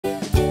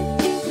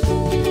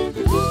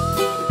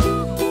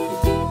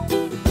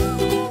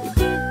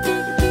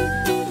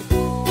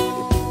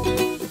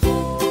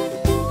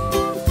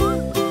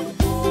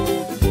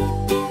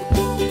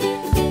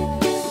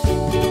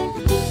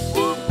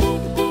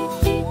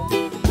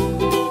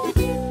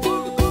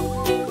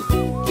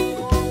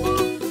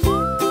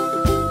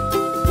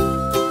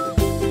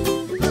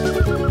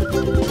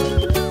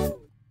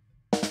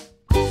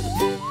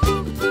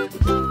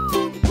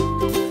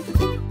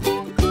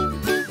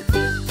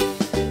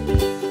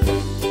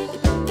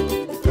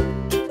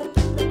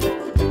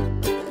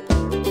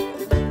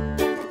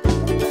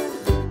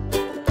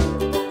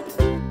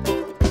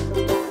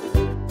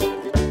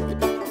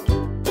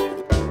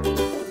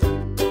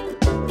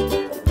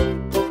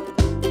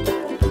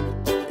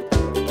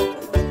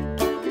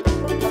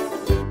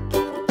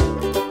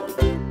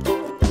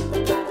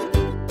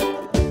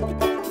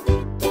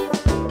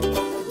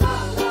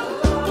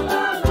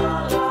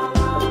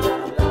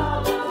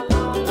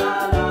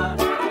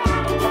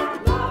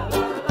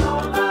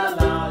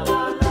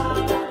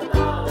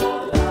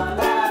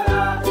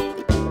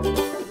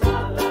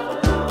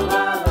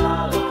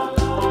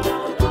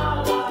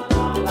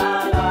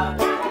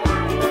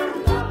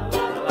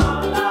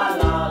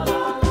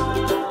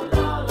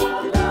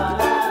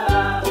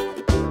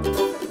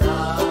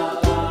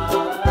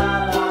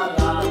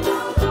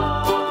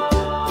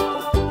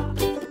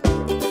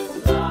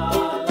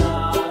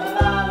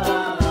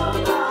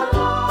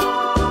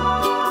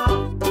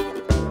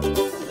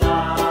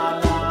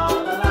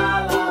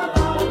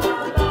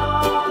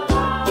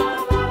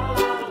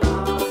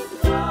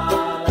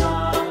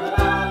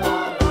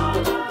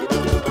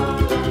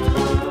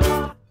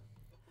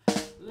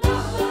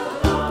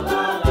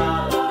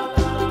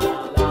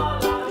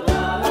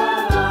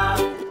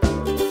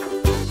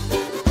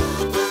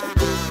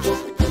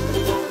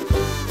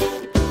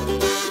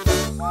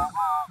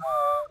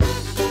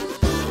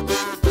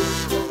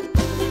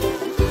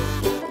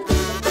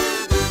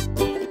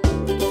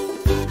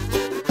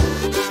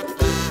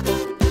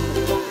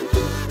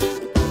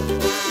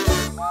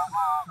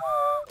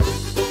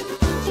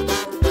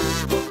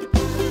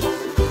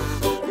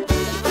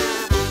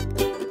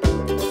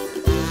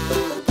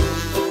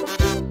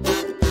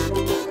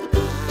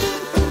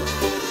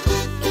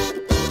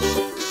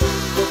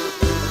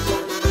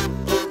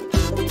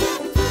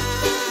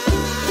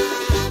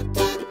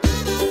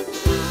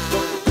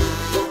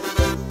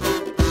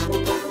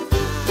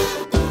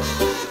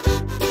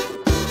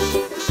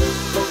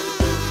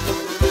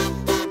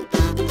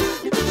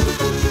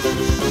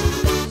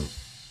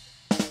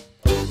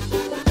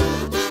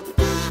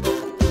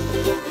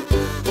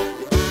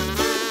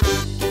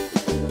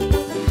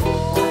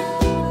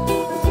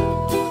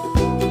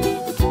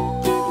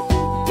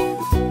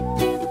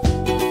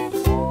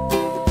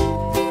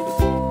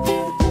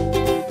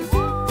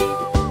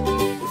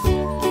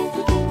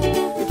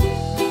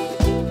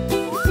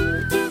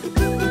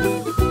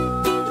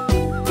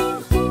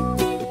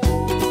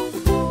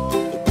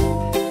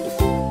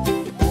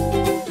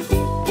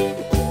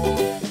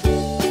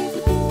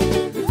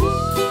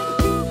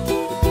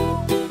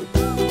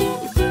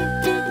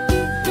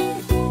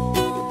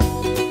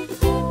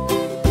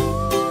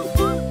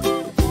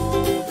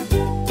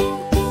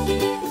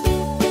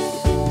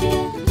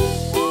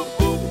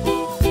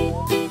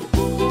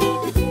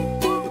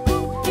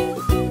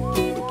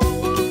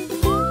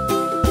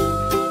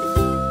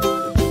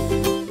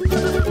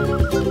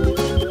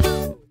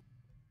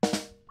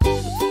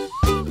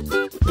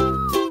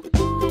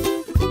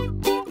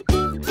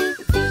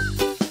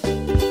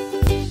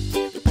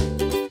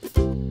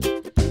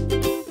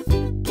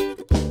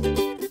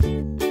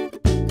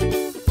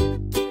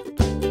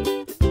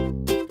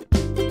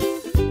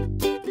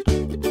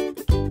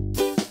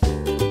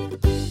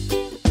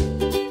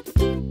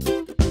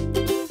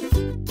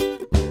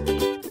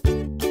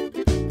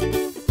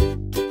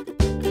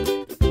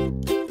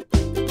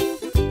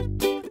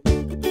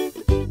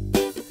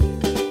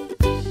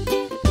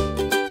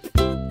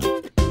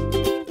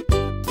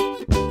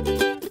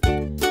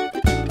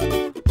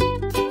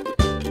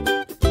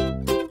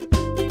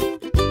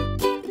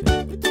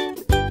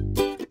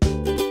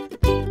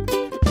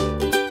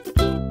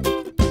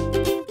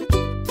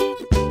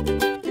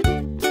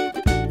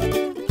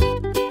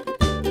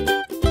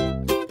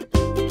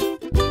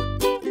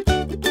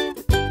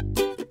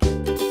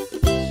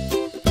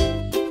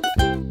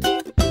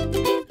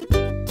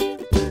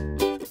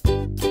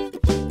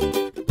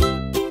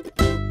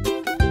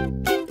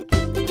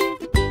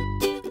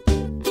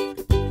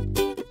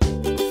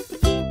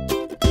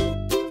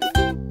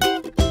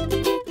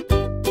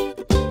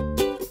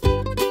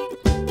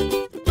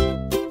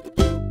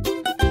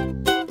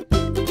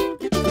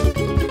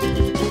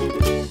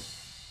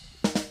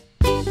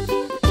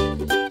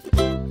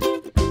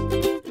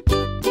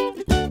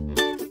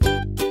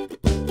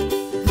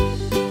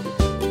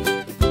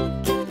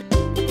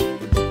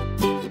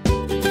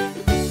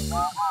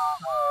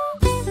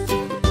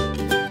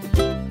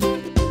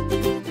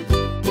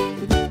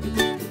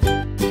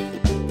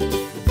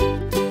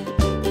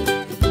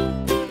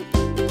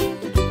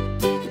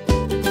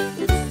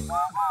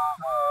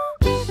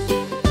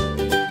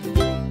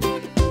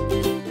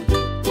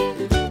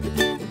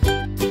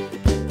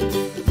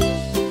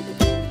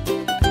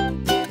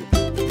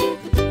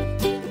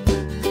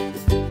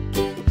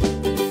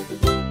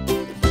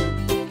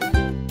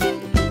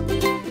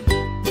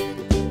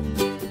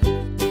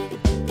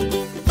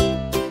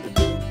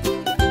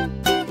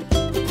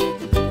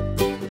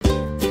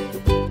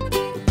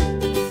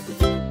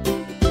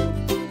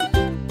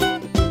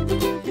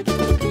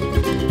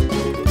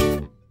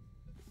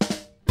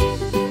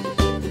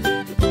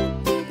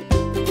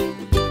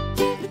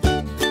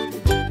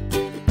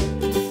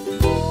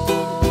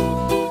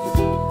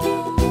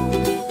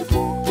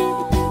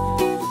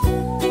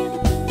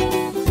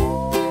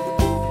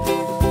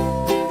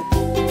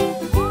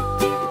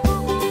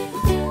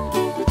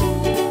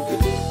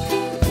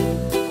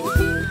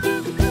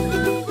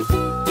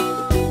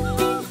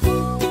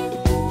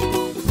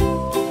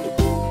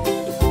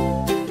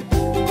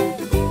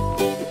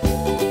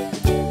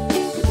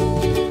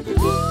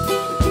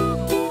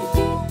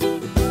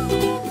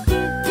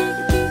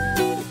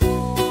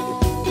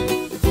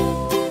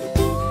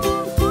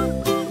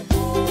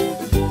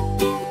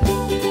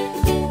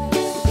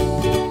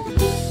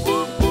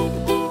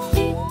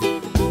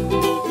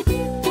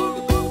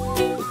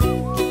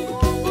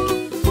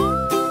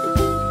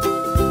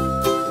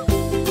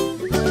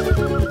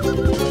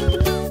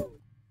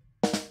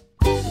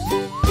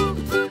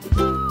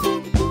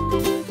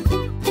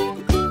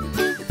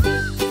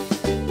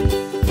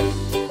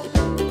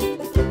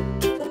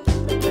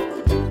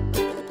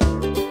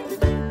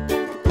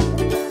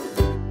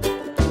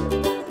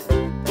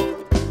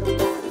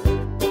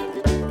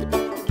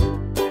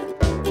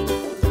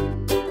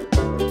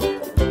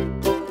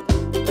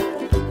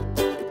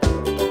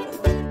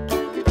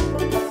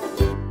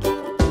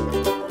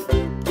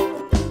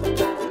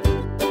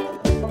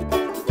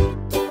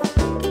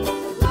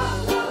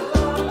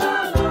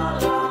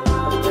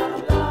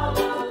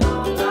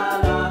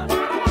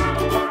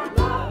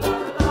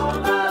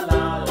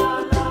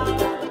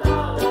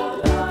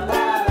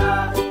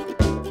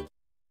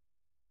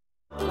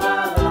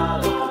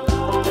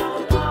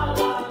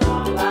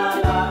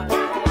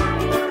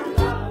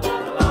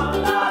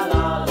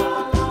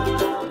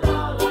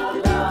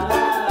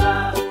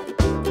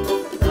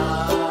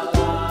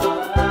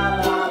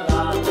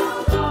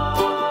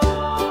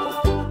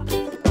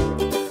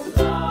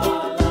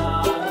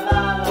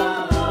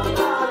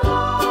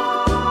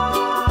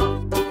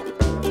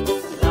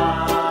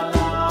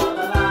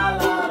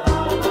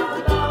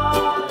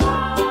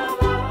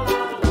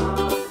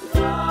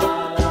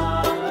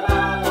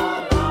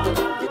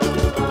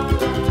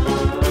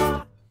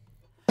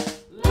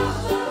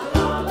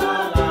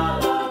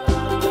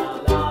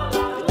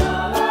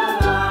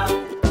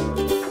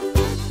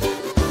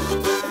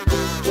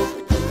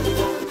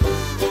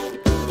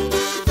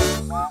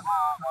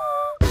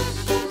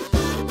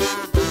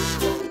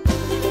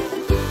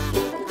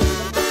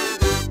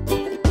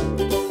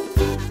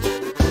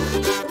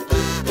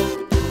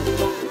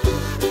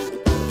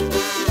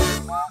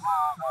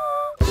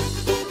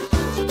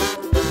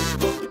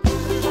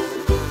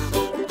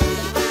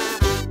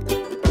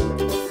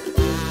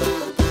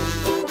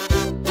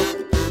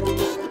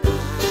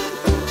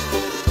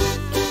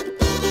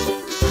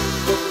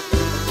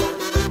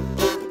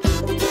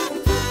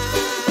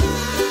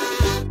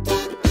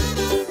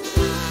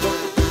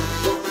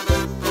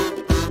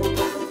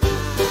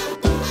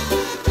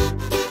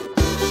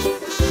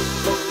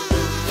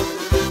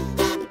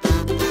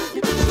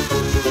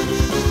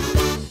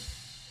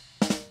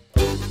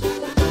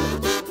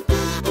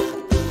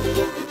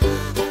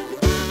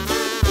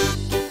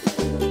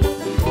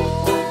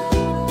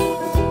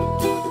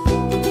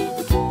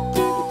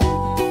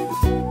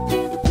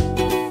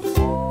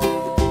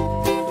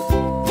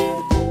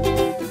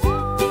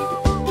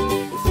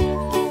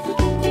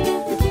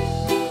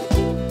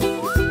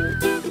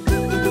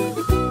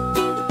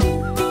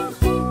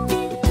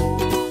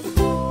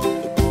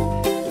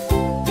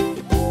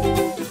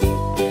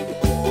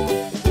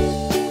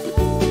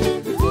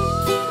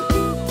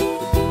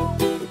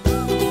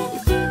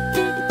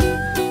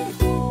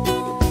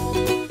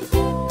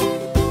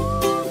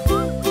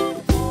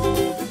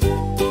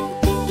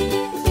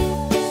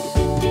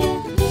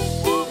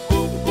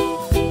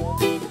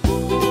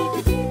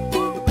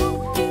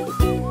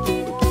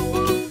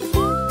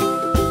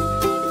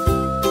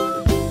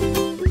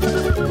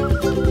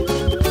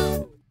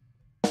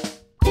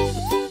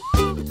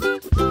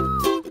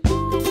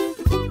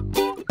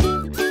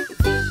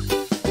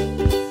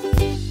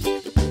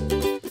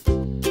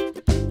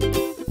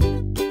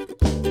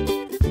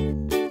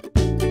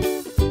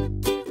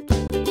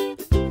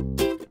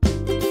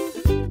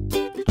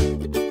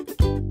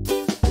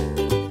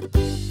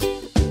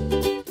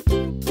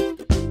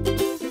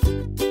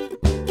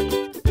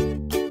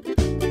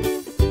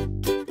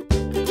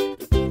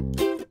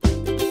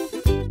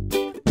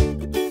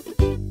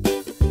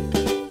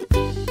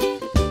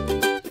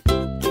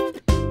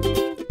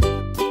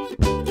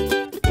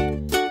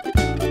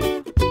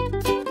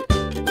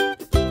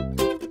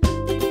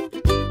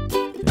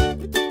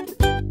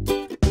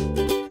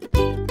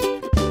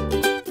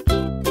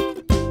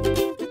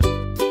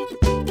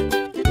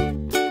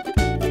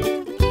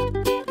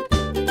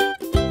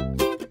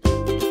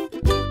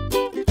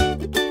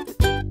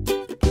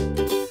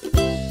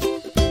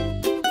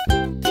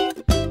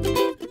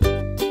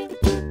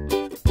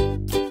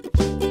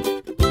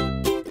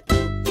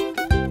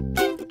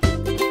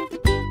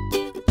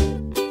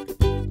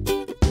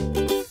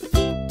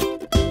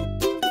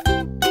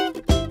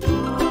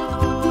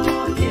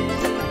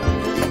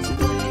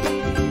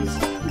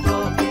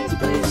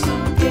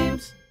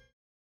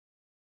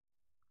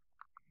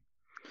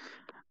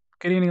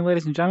Good evening,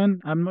 ladies and gentlemen.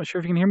 I'm not sure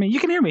if you can hear me. You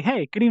can hear me.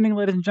 Hey, good evening,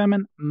 ladies and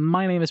gentlemen.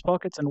 My name is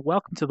Pockets, and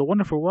welcome to the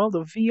wonderful world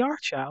of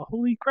VRCHAT.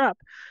 Holy crap.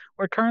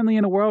 We're currently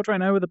in a world right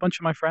now with a bunch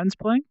of my friends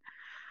playing.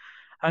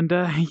 And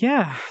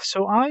yeah,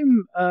 so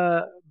I'm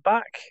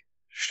back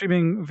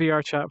streaming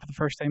VRCHAT for the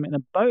first time in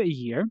about a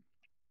year.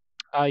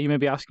 You may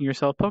be asking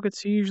yourself,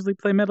 Pockets, you usually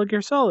play Metal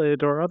Gear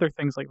Solid or other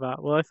things like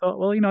that. Well, I thought,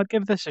 well, I'd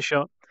give this a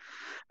shot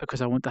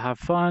because I want to have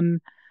fun,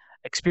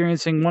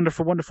 experiencing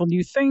wonderful, wonderful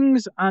new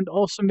things, and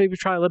also maybe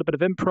try a little bit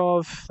of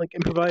improv, like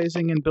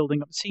improvising and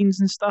building up scenes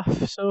and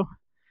stuff. So,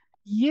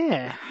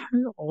 yeah,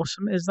 how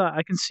awesome is that?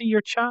 I can see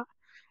your chat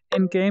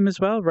in game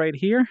as well, right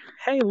here.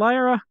 Hey,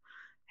 Lyra.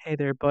 Hey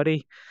there,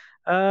 buddy.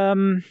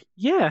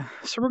 Yeah,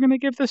 so we're gonna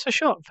give this a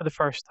shot for the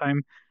first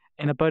time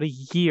in about a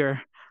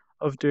year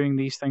of doing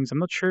these things. I'm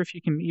not sure if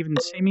you can even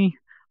see me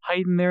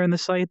hiding there in the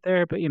side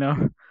there, but you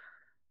know,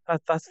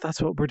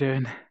 that's what we're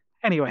doing.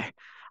 Anyway,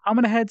 I'm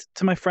going to head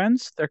to my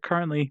friends. They're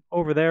currently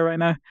over there right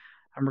now,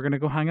 and we're going to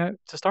go hang out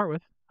to start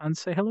with and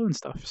say hello and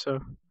stuff. So,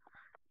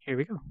 here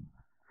we go.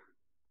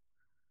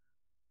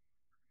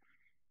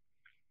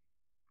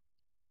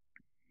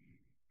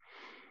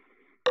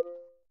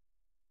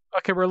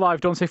 Okay, we're live.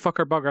 Don't say fuck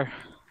or bugger.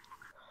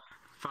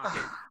 Fuck.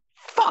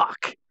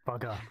 Fuck!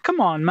 Bugger.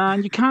 Come on,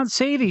 man. You can't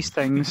say these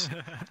things.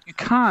 You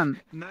can't.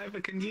 Neither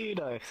can you,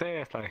 though.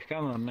 Seriously,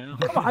 come on now.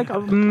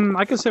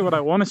 I can say what I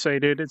want to say,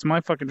 dude. It's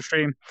my fucking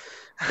stream.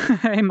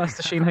 Hey,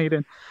 Master Sheen, how you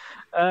doing?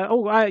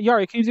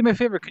 Yari, can you do me a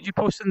favor? Could you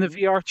post in the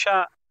VR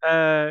chat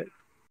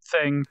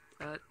thing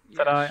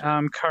that I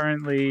am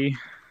currently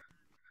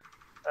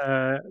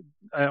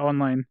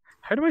online?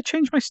 How do I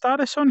change my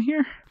status on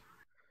here?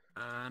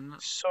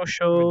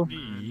 Social,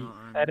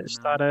 edit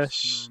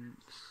status.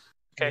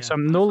 Okay, yeah. So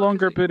I'm no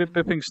longer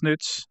booping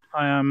snoots.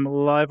 I am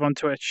live on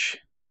Twitch.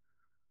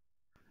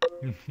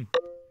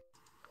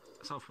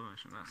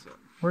 Self-promotion, that's it.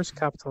 Where's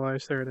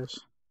capitalized? There it is.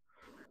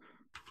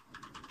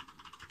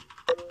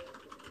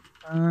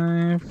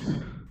 Live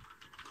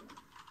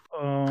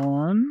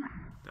on.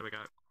 There we go.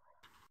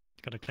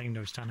 Got to claim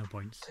those channel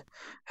points.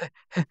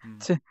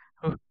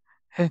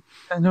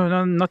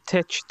 No, not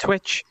Twitch.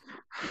 Twitch.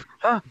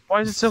 Why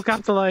is it still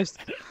capitalized?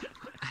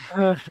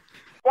 Why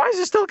is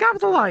it still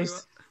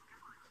capitalized?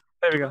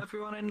 There we go.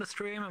 Everyone in the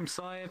stream, I'm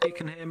sorry if you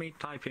can hear me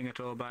typing at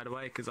all, by the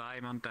way, because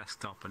I'm on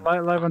desktop. And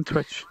live on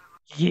Twitch.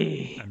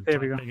 Yeah, and there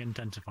we go.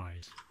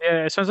 Intensifies.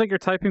 Yeah, it sounds like you're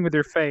typing with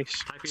your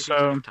face. Type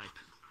so, type.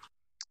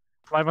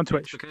 Live on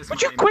Twitch.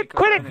 Would you quit it?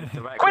 Quit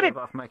it! Quit it!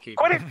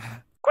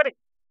 Quit it!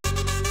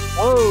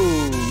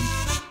 Whoa!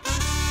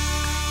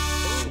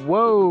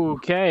 Whoa,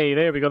 okay,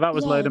 there we go. That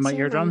was loud in my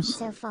eardrums.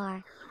 So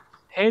far.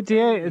 Hey,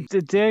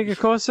 Diego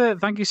Cosa,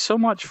 thank you so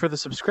much for the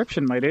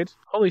subscription, my dude.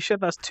 Holy shit,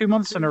 that's 2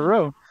 months in a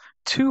row.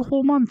 2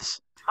 whole months.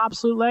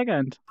 Absolute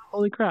legend.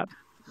 Holy crap.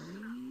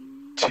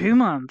 2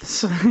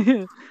 months.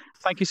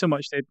 Thank you so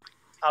much, dude.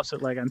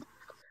 Absolute legend.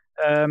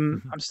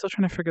 I'm still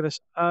trying to figure this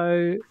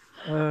out.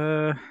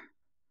 Where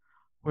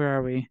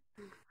are we?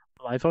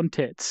 Live on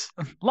tits.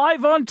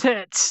 Live on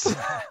tits!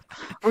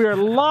 We are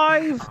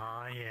live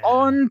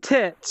on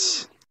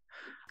tits.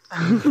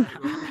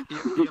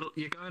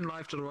 You're going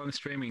live to the wrong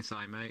streaming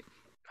site, mate.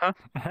 Huh?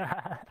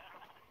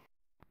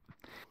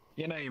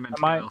 You know you meant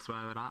to go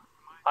elsewhere with that.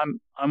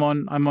 I'm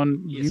on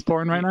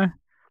YouPorn right now.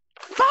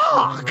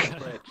 Fuck!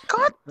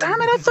 God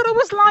damn it! I thought I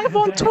was live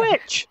on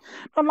Twitch.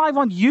 I'm live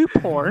on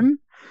YouPorn.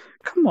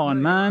 Come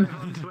on, man.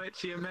 On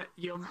Twitch, you're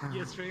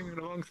streaming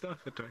the wrong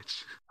stuff for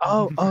Twitch.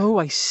 Oh,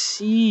 I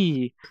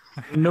see.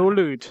 No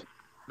loot.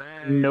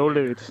 No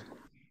loot.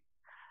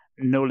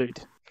 No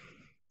loot.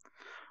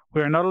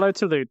 We are not allowed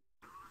to loot.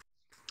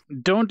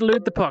 Don't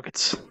loot the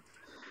pockets.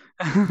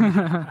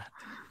 No.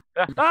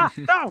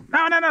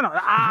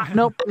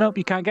 Nope,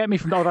 you can't get me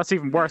from... Oh, that's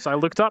even worse. I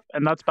looked up,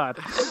 and that's bad.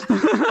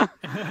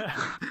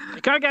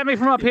 You can't get me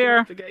from up here. You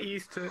have to get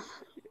used to...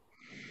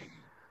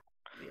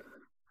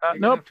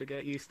 Nope. Have to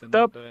get used to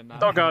nope. Doing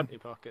that. Oh, God.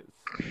 Pockets.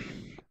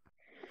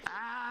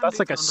 That's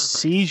like a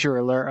seizure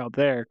alert up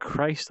there.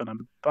 Christ on a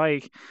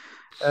bike.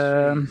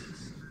 Oh,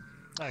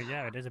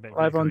 yeah, it is a bit...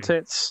 Live on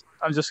tits.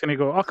 I'm just going to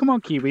go... Oh, come on,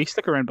 Kiwi.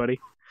 Stick around,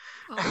 buddy.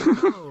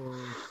 Oh,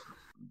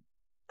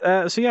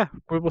 no. So yeah,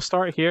 we'll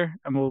start here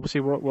and we'll see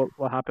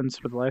what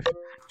happens with life. Do you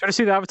want to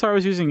see the avatar I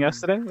was using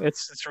yesterday?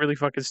 It's really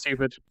fucking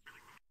stupid.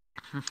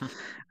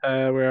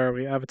 Where are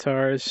we?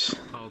 Avatars.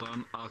 Hold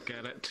on, I'll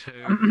get it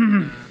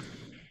too.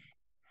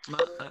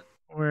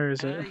 Where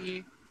is it?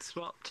 You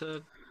swapped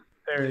to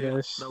there it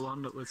is. The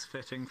one that was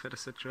fitting for the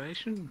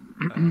situation.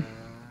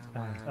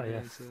 Oh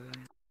yes.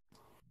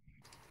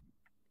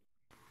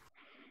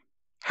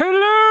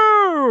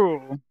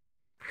 Hello.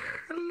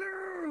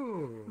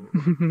 Hello.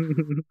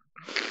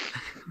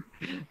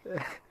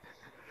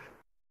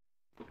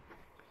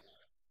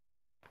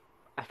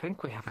 I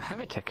think we have a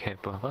heretic here,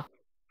 brother.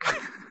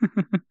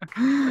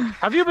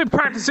 Have you been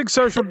practicing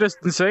social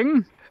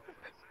distancing?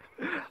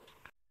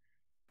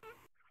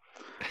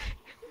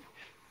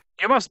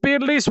 You must be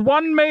at least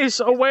 1 mace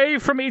away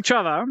from each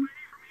other.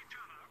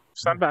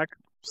 Stand back.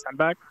 Stand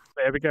back.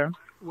 There we go.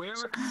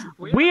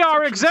 We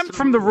are exempt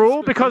from the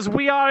rule because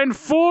we are in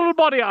full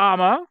body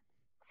armor.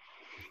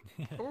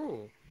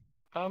 Oh,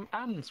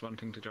 Anne's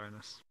wanting to join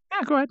us.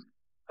 Yeah, go ahead.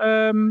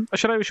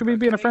 Should we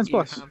be in a friends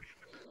plus?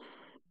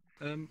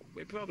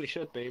 We probably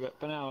should be, but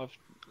for now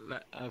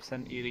I've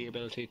sent you the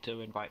ability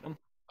to invite them.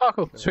 Oh,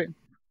 cool, sweet.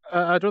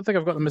 I don't think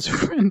I've got them as a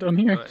friend on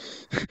here.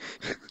 But,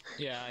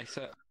 yeah,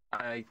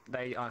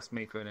 they asked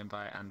me for an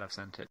invite, and I've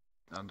sent it,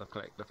 and I've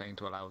clicked the thing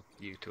to allow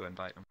you to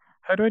invite them.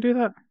 How do I do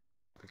that?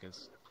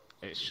 Because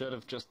it should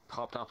have just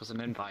popped up as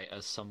an invite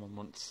as someone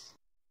wants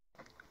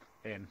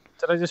in.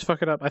 Did I just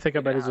fuck it up? I think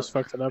I might have just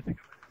fucked it up.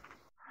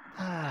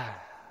 I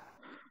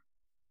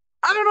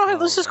don't know.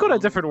 Let's just go to a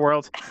different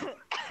world.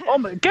 Oh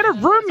my, get a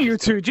room, you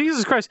two!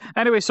 Jesus Christ.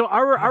 Anyway, so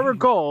our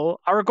goal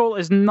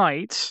is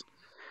knights.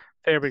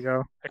 There we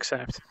go.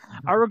 Accept.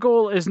 Our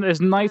goal is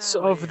knights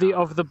of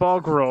the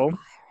bog roll,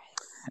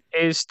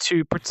 is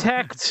to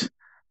protect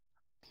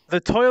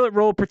the toilet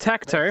roll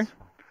protector.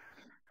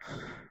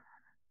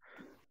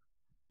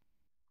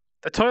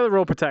 The toilet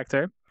roll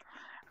protector,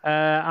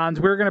 and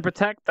we're going to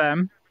protect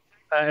them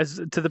as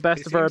to the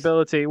best of our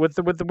ability with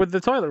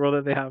the toilet roll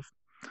that they have.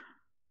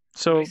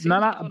 So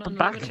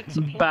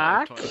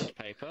back.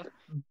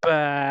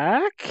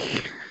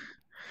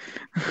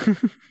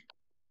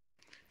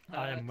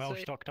 I am well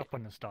stocked up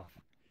on the stuff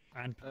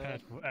and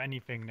prepared for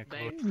anything that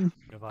could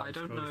provide. I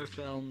don't know if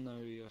they'll know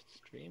you're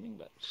streaming,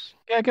 but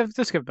yeah, give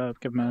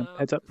them a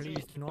heads up.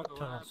 Please do not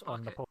turn us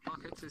on the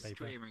Pockets is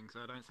streaming,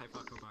 so don't say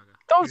fuck or bugger.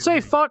 Don't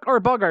say fuck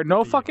or bugger.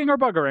 No fucking or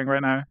buggering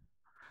right now.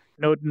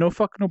 No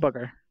fuck, no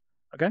bugger.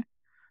 Okay,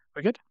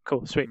 we good?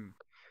 Cool, sweet.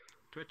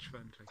 Twitch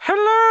friendly.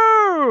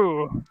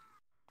 Hello.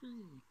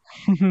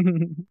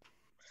 Doing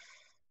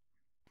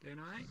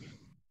alright?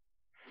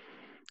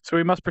 So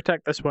we must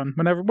protect this one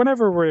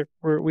whenever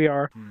we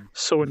are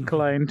so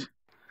inclined.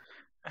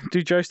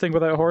 Do jousting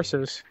without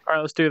horses. All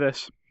right, let's do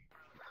this.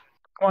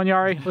 Come on,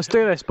 Yari, let's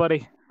do this,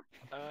 buddy.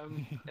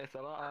 It's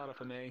a lot harder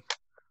for me.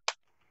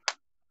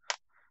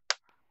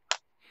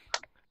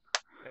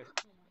 It's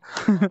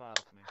a lot harder for me.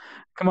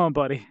 Come on,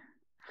 buddy.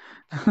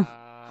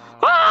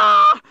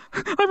 Ah!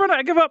 I run out.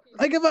 I give up.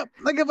 I give up.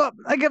 I give up.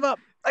 I give up.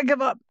 I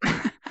give up.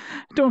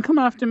 Don't come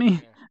after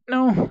me.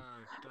 No.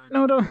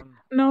 No, don't.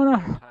 No,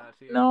 no.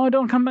 No,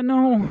 don't come back.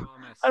 No.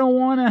 I don't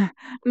wanna.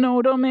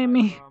 No, don't make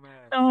me.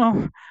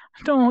 No.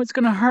 No, it's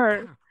gonna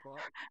hurt.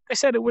 They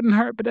said it wouldn't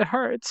hurt, but it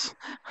hurts.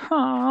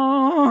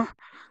 Oh.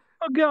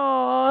 Oh,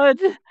 God.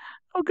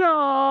 Oh,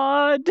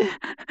 God.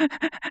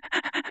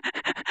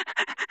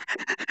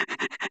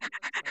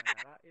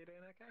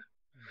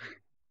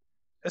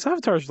 This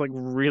avatar is like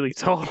really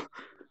tall.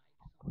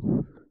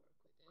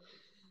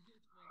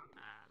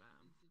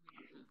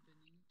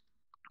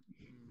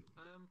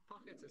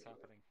 Pockets is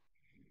happening.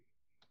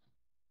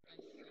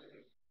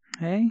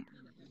 Hey.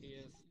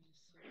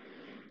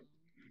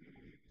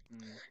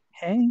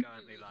 Hey.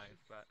 Currently live,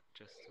 but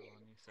just to warn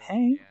you. So,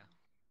 Hey.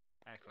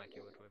 Yeah. Act like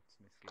you would with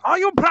Smith. Are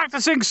you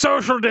practicing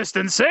social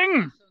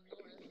distancing?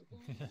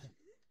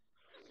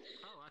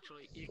 Oh,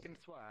 actually, you can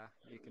swear.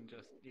 You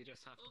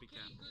just have to be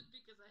careful.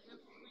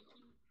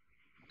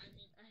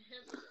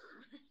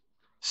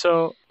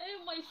 So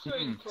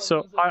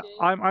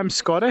I'm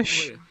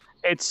Scottish.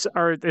 It's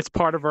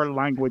part of our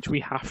language. We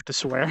have to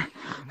swear.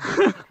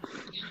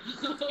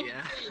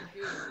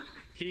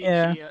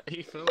 Yeah.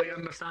 He fully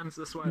understands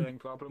the swearing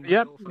problem.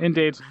 Yep,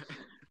 indeed.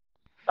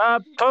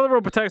 Toilet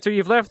roll protector,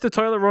 you've left the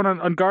toilet roll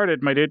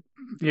unguarded, my dude.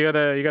 You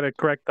gotta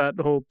correct that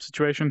whole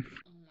situation.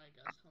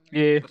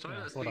 Yeah.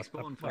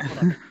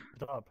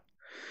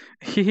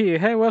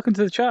 Hey, welcome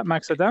to the chat,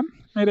 Max Adam.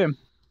 How you doing?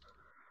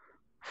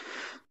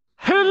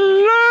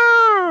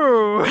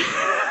 Hello!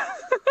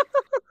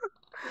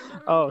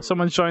 Oh,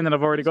 someone's joined and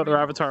I've already got their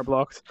avatar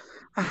blocked.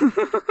 I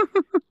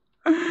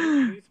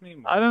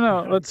don't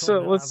know. Let's.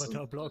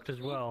 Avatar blocked as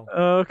well.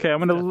 Okay, I'm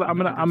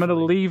gonna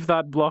leave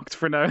that blocked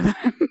for now.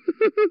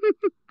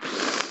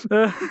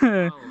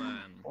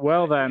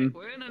 Well then.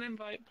 We're in an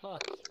invite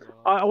plus.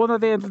 Well,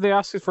 they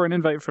asked for an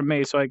invite from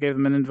me, so I gave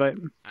them an invite.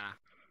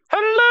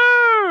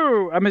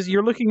 Hello!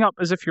 You're looking up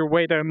as if you're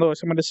way down low,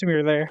 so I'm gonna assume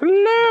you're there.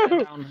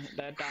 Hello!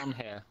 They're down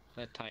here.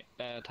 They're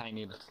a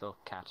tiny little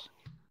cat.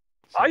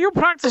 So... Are you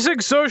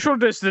practicing social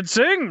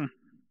distancing?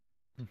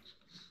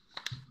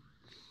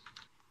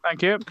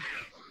 Thank you.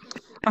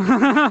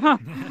 I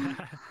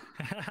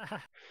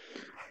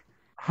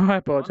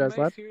apologize,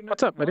 lad.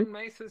 What's up, buddy? 1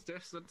 mace is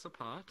distance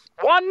apart.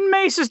 1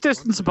 mace is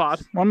distance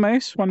apart. 1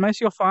 mace. 1 mace.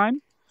 You're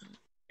fine.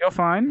 You're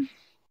fine.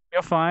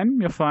 You're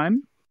fine. You're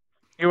fine.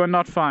 You are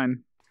not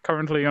fine.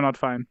 Currently, you're not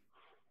fine.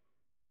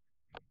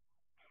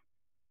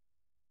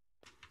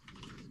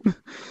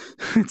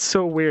 It's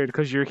so weird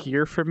because you're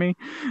here for me.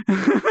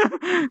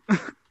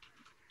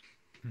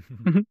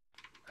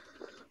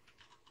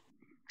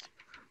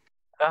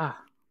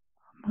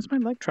 What's my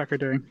leg tracker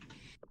doing?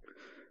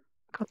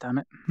 God damn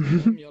it.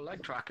 Your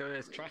leg tracker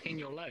is tracking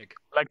your leg.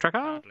 Leg tracker?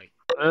 Badly.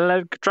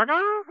 Leg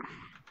tracker?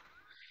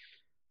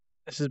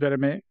 This is better,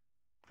 mate.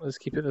 Let's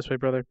keep it this way,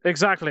 brother.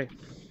 Exactly.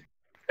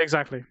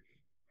 Exactly.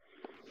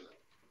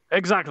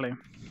 Exactly.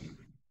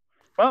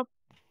 Well,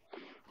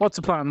 what's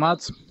the plan,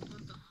 lads?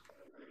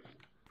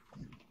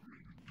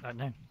 I don't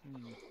know.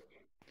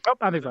 Oh,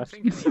 I Andy's don't left.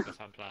 think any of us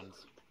had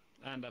plans.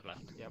 And I've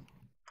left, yep.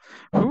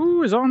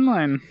 Who is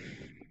online?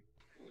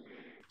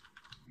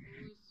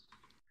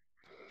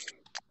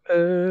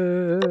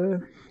 Oh,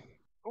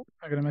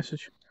 I got a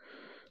message.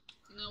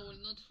 No, will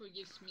not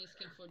forgive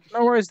Smiskin for the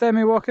No worries,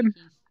 Demi walking.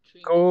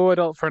 Go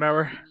adult for an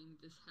hour.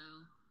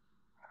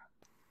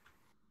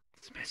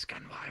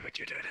 Smiskin, why would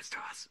you do this to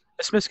us?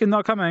 Is Smiskin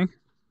not coming?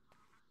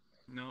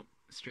 Nope,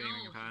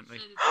 streaming apparently.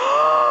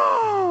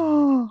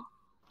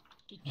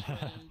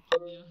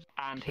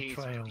 And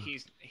Betrayal.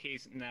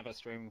 he's never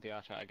streamed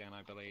VRCHAT again,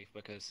 I believe,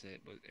 because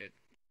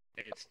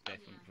it's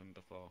different from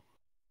before.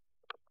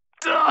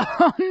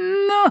 Oh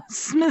no,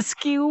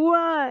 Smisky,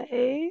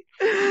 why?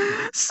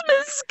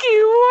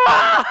 Smisky,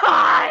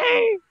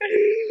 why?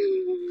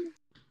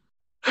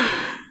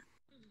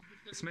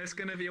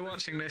 Smiskin, if you're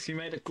watching this, you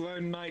made a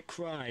grown knight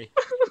cry.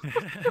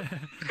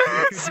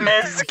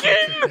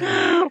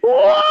 Smiskin,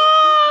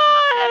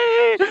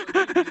 why?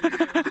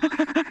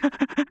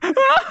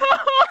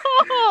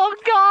 Oh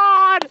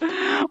God,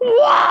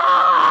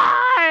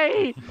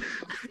 why?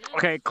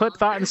 Okay, clip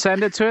that and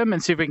send it to him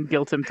and see if we can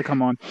guilt him to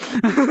come on.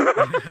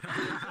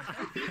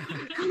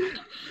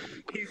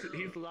 He's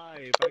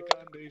live, I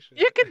can't do shit.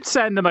 You can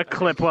send him a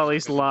clip while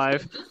he's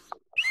live.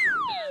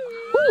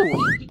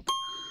 Ooh.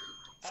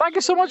 Thank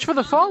you so much for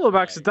the follow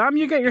back, Saddam.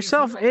 You get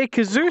yourself a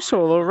kazoo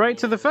solo right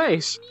to the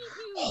face.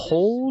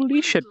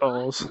 Holy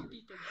shitballs.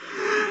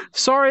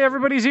 Sorry,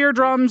 everybody's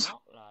eardrums.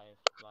 Not live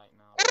right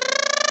now.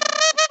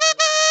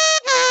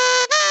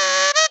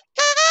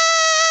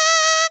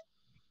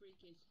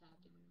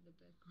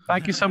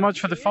 Thank you so much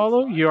for the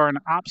follow. You are an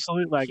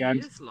absolute He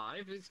legend. is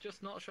live, it's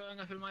just not showing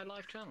up in my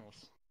live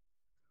channels.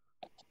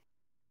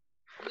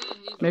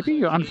 Maybe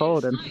you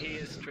unfollowed him.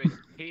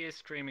 He is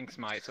streaming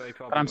Smite, so he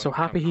probably But I'm so won't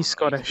happy come he's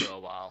on at least Scottish. for a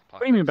while, What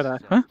do you mean by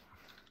that? so- Huh?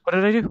 What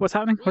did I do? What's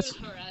happening? What's...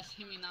 Will harass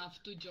him enough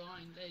to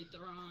join later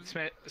on.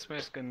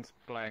 Smiskin's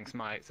playing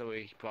Smite, so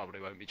he probably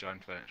won't be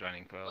joining for a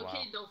while.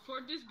 Okay, though, for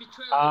this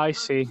betrayal, I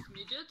see.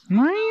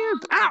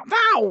 Midget, Ow!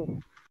 Ow!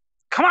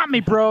 Come at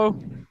me, bro!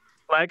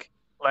 Leg,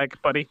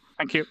 buddy.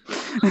 Thank you.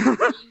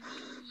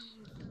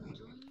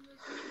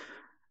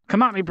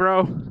 Come at me,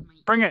 bro.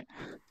 Bring it.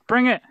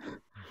 Bring it.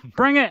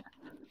 Bring it.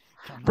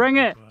 Bring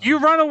it. You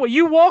run away.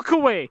 You walk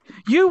away.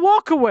 You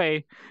walk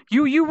away.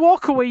 You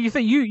walk away.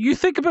 You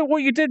think about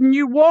what you did and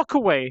you walk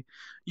away.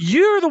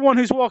 You're the one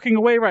who's walking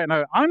away right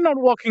now. I'm not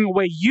walking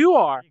away. You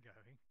are.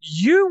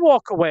 You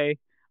walk away.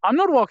 I'm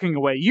not walking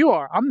away. You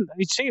are.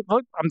 You see,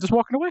 look, I'm just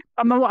walking away.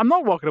 I'm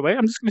not walking away.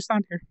 I'm just gonna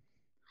stand here.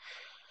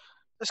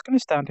 Just gonna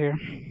stand here.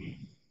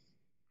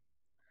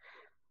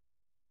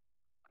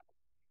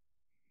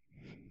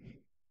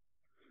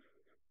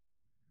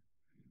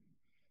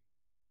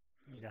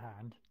 Need a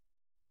hand.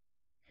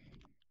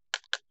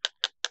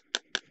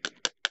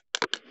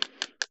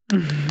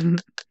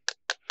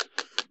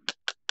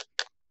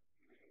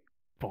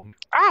 Bonk.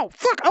 Ow!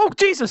 Fuck! Oh,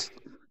 Jesus!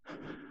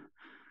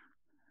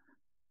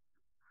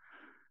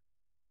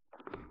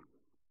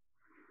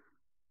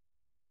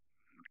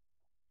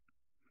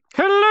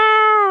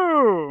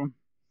 Hello! You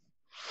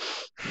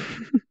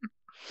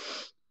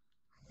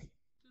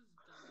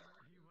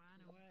ran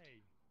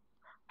away.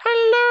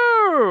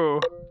 Hello!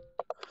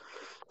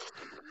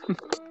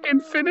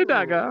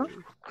 Infinidagger.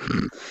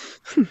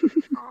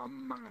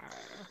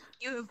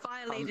 You have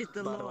violated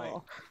the by the way,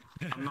 law.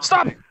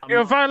 Stop! I'm You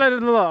have not-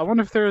 violated the law. I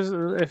wonder if there's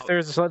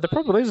a slide. There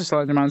probably is a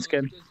Slender Man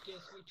skin. just guess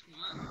which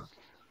one.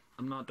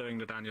 I'm not doing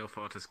the Daniel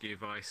Fortescue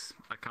voice.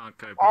 I can't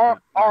cope with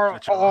Oh, the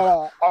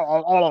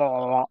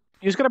chore.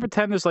 You just gotta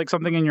pretend there's like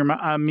something in your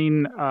mouth. I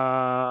mean,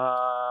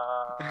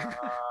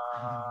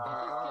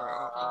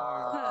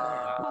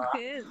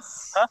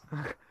 Pockets. Huh?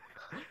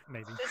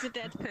 Maybe. There's a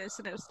dead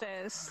person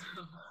upstairs.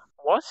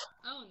 What?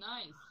 Oh,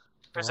 nice.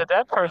 There's a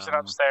dead person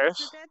There's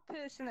upstairs. a dead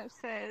person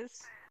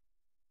upstairs.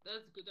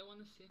 That's good, I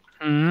wanna see.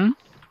 Hmm.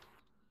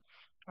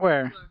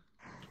 Where? Where?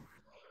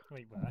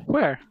 Wait, where?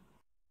 Where?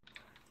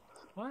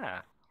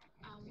 Where?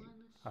 I wanna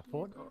see. I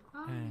thought.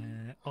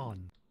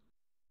 On.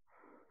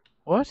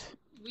 What?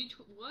 Which,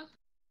 what?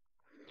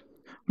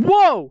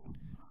 Whoa!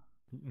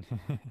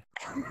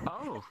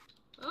 Oh.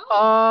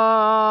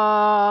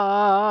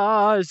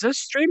 Oh! Is this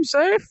stream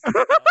safe? Oh.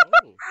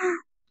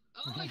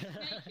 Oh, it's naked!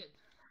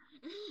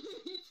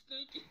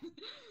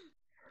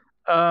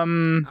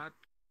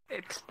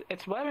 It's naked!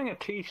 It's wearing a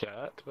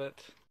t-shirt,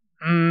 but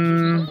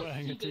Mm,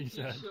 Wearing a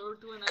t-shirt.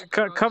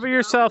 cover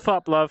yourself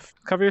up, love.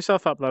 Cover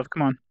yourself up, love.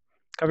 Come on.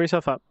 Cover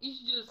yourself up. It's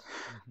just...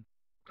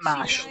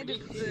 Mash. She died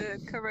of the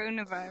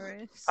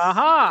coronavirus.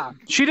 Aha!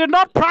 She did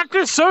not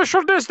practice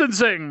social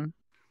distancing!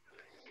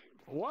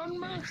 one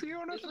max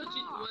unit That's what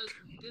you, apart.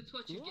 that's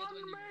what you get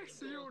when you mace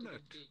go to the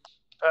unit. beach.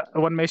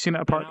 One mace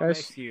unit apart, They're not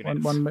guys. mace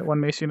units. One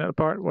mace unit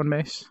apart. One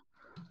mace.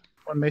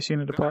 One mace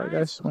unit apart,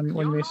 guys. One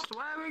You're mace. not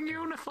wearing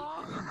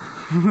uniform.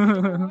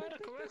 Wear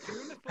the correct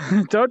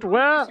uniform. Don't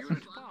wear. It's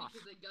Unit fun apart.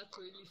 because I got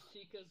really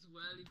sick as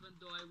well, even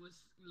though I was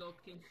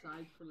locked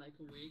inside for like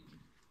a week.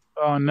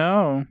 Oh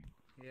no.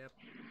 Yep.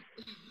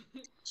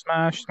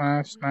 Smash,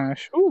 smash,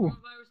 smash. Ooh.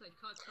 Coronavirus, I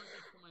caught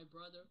something from my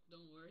brother.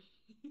 Don't worry.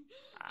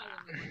 I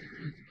don't know what it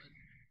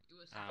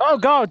was, but it was. Oh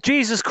god,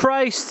 Jesus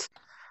Christ!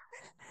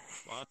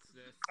 What's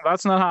this?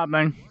 That's not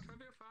happening. What have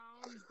you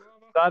found,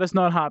 brother? That is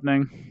not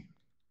happening.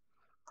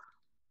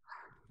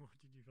 What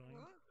did you find?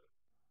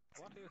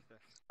 What is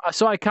this?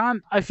 So I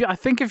can't. I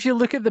think if you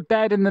look at the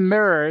bed in the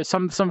mirror,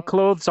 some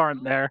clothes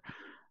aren't there,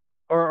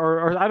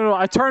 or I don't know.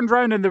 I turned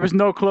around and there was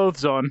no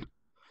clothes on.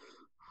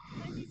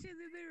 Why did you turn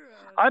the mirror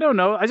on? I don't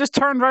know. I just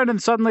turned around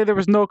and suddenly there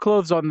was no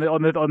clothes on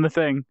the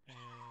thing.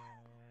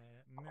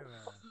 Mirror.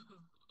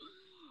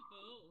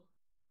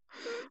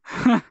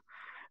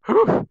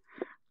 Oh.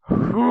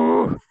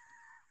 Whew.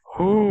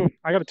 Whew.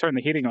 I gotta turn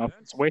the heating off.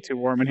 It's way too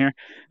warm in here.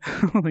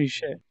 Holy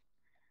shit!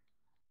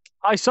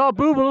 I saw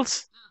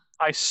boobles.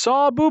 I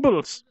saw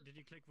boobles. Did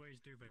you click where he's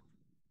doing?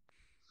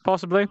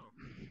 Possibly.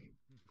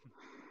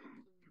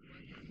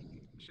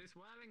 She's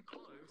wearing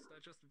clothes. They're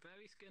just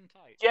very skin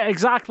tight. Yeah,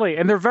 exactly.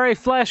 And they're very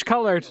flesh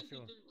colored.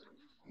 Sure.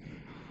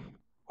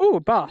 Ooh,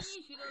 boss.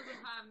 Maybe she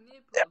doesn't have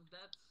nipples.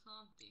 That's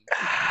something.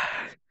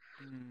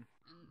 Mm.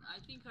 And I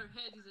think her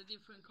head is a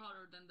different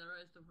color than the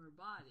rest of her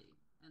body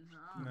and her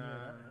arms.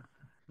 No.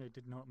 They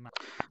did not match.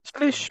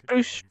 Splish,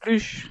 splish,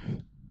 splish.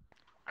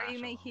 Are you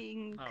Asshole.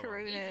 making Oh, well.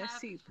 Corona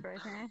soup right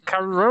now?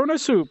 Corona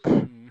soup.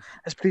 Mm.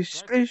 Splish,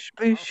 splish,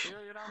 I'll splish. see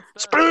you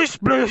downstairs. Splish,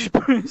 splish,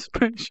 splish,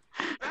 splish.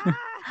 Ah!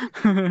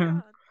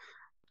 God.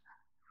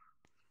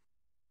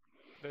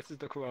 This is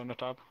the Corona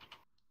tab.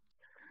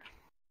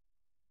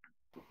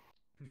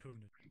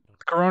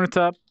 Corona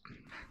top.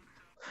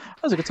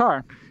 That's a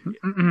guitar.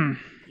 Mm-mm.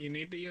 You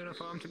need the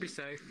uniform to be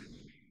safe.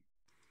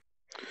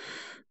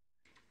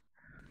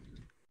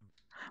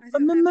 I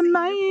don't have the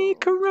My uniform.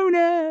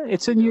 Corona.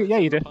 It's in you. Yeah,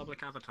 you do.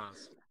 Public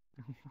avatars.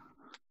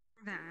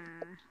 Nah.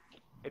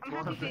 It's I'm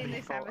one happy of the being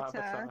this default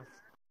avatar. avatars.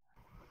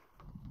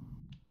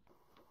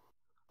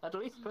 At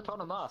least put on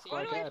a mask Why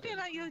like do I Eddie. feel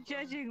like you're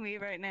judging me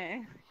right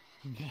now?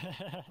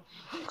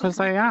 Because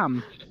I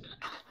am.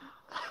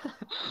 Wait,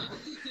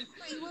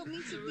 you want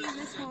me to be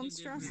this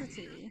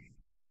monstrosity?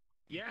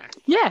 Yes.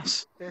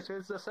 Yes. It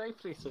is a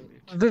safety suit.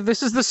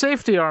 This is the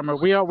safety armor.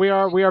 We are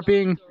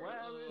being. Where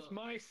is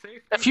my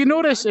safety? If you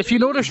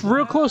notice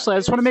real closely, I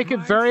just want to make it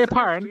very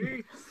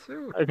apparent.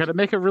 I gotta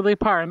make it really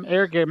apparent,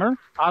 Air Gamer,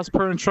 as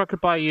per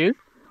instructed by you,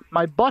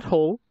 my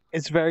butthole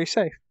is very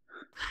safe.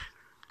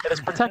 It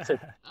is protected.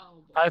 Oh,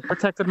 I've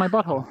protected my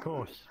butthole Of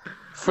course.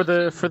 for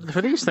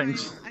these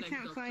things. I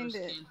can't find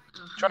it.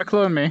 Trying to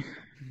clone me.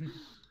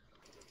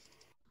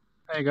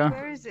 There you go.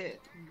 Where is it?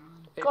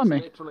 It's Go on,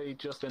 me. literally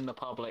just in the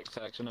public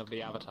section of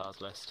the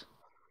avatars list.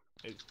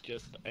 It's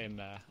just in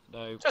there.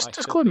 Though Just I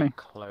should clone be me.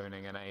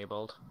 Cloning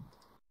enabled.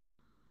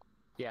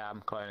 Yeah,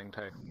 I'm cloning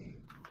too. okay,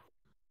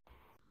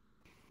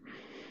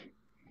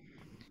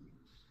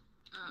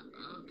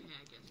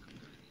 I guess I'm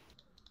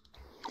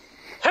good.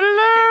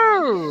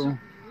 Hello.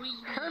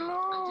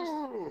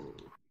 Hello!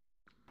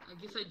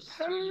 I guess I just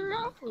turn you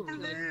off.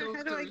 Hello,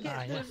 how do I get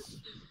Ah, the... yes.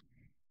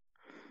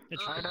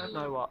 It's I don't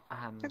know what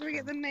hand. How do I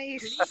get the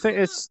mace? I think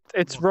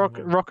it's rock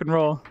and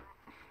roll.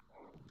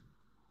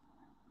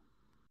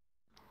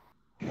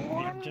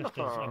 Yeah, just as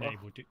Wonderful.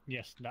 enabled.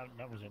 Yes, that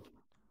was it.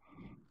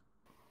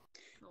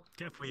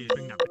 Careful you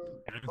bring that.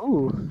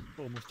 Ooh.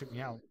 Almost took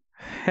me out.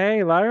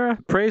 Hey, Lyra,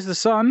 praise the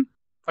sun.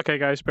 Okay,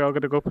 guys, we're all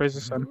gonna go praise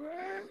the sun.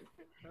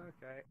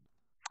 Okay.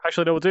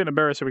 Actually, no, we'll do it in a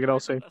mirror so we can all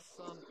see. There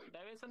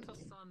isn't a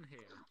sun here.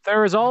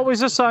 There is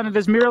always a sun. It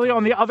is merely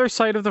on the other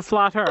side of the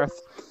flat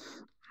Earth.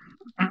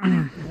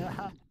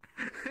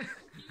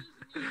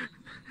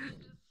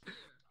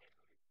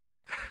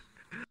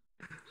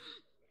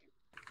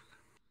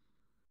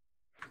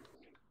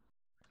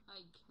 I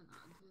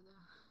cannot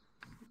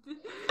do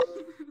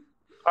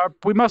that.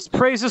 We must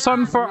praise the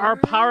sun for our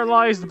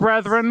paralyzed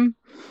brethren.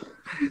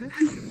 You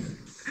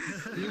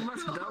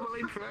must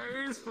doubly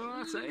praise for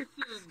our sake.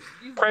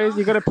 Praise,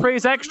 you gotta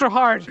praise extra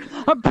hard.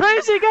 I'm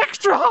praising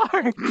extra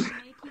hard. Making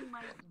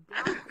my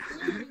black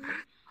hole.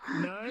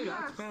 No,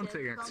 that's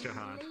counting extra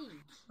hard.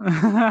 So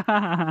now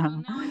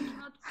I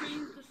cannot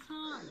praise the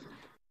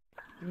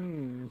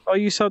sun. Oh,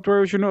 you said where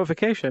was your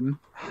notification?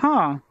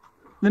 Huh.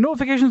 The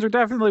notifications are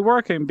definitely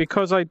working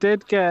because I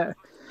did get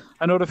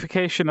a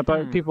notification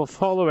about people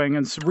following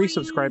and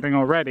resubscribing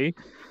already.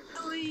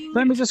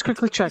 Let me just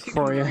quickly check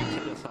for you.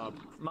 The sub.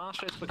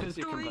 Marsha, it's because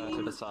you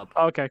converted a sub.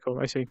 Okay, cool,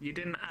 I see. You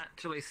didn't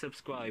actually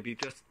subscribe, you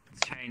just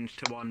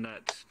changed to one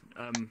that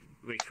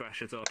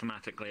refreshes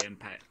automatically and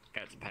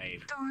gets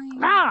paid.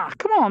 Ah,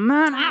 come on,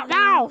 man. Ow,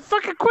 ow,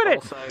 fucking quit it.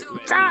 Also,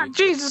 Ah,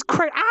 Jesus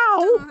Christ.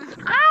 Ow.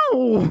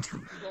 Ow.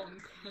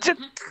 J-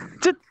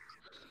 j-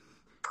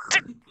 j-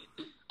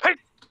 hey,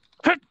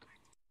 hey,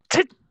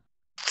 t-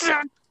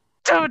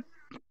 t-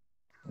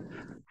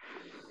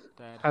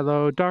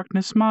 Hello,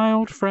 darkness, my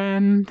old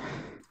friend.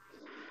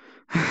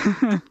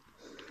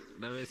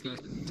 there is no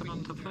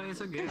time to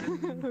praise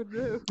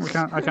again.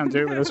 I can't do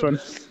it with this one.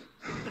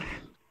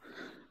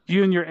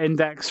 You and your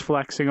index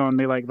flexing on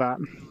me like that.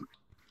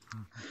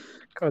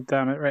 God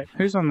damn it! Right,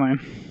 who's online?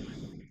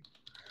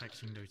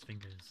 Fixing those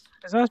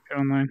Is Aspi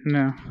online?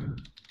 No.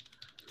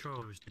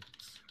 Trolls.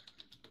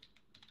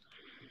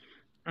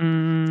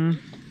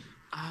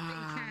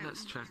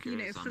 Let's check you it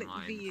know, is flick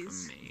online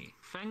views. for me.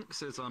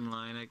 Thanks is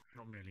online. Not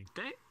really.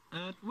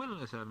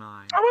 Will is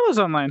online. Oh, Willow's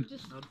online.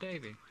 Just Oh,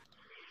 Davey.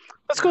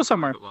 Let's They're go in a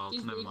somewhere. private world,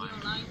 he's never waiting mind.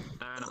 online.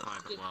 They're in a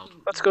private world.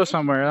 Let's go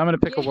somewhere. I'm gonna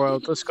pick a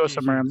world. Let's go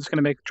somewhere. I'm just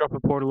gonna drop a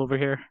portal over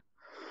here.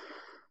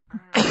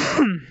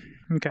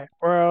 Okay,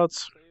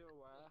 worlds. So you're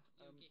aware,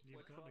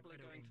 we're probably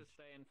going to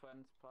stay in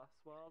Friends Plus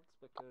worlds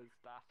because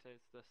that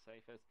is the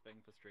safest thing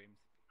for streams.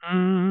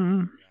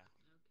 Mm,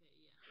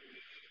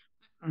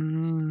 So, yeah.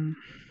 mm,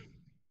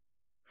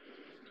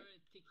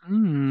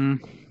 Hmm.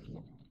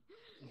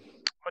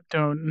 I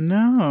don't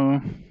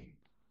know.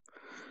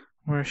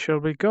 Where shall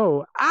we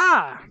go?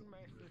 Ah! One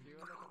message you in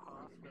the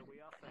past that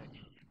we are safe.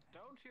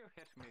 Don't you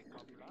hit me,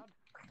 copy lad.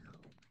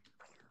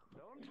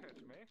 Don't hit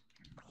me.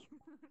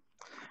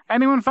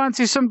 Anyone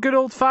fancy some good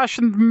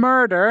old-fashioned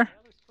murder?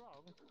 Very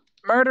strong.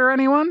 Murder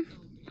anyone?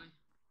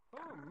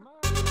 Oh, man.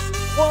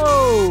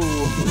 Whoa!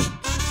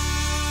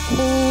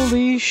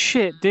 Holy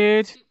shit,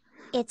 dude.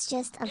 It's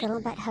just a little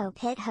bit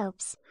it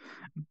hopes.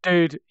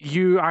 Dude,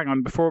 you hang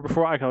on before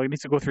I need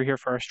to go through here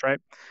first, right?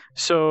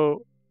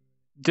 So,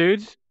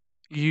 dude,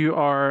 you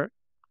are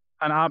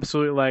an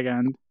absolute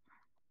legend.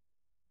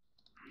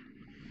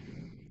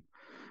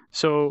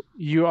 So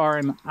you are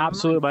an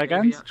absolute Davey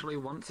legend. actually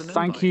wants an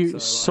Thank invite, you so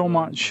so I will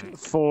much invite.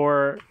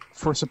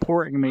 for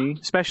supporting me,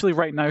 especially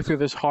right now through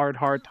this hard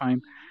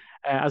time.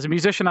 As a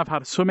musician, I've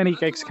had so many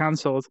gigs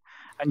cancelled,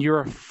 and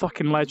you're a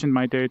fucking legend,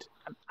 my dude.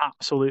 An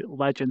absolute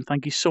legend.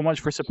 Thank you so much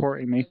for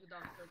supporting me.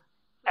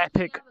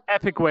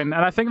 Epic win.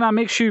 And I think that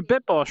makes you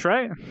Bit Boss,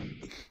 right?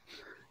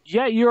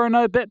 Yeah, you are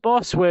now Bit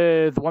Boss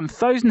with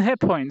 1,000 hit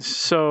points.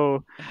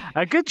 So,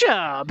 good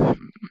job.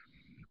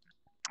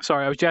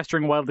 Sorry, I was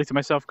gesturing wildly to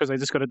myself because I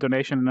just got a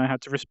donation and I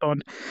had to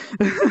respond.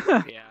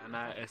 Yeah,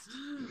 I noticed.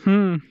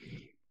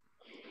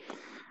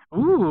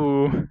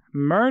 Ooh,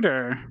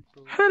 murder.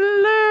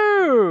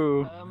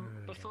 Hello.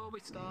 Before we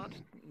start,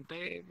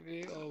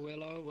 Davey or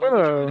Willow will be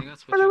Willow. joining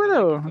us.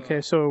 Willow.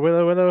 Okay, so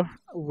Willow.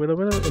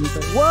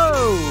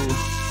 Whoa!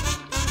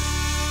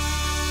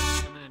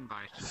 An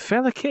invite.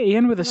 Fella Kitty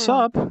in with a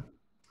sub.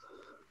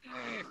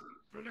 Hey,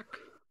 look.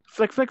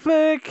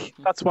 Flick.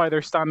 That's why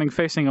they're standing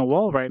facing a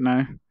wall right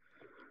now.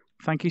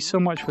 Thank you so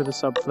much for the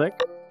sub,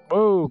 Flick.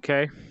 Whoa,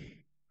 okay.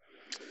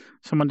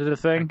 Someone did a I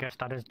thing. guess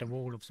that is the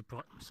wall of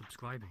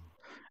subscribing.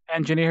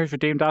 Engineer has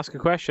redeemed. Ask a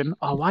question.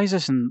 Oh, why is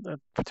this in?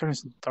 Turn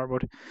this in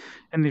dartboard.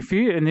 In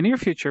the near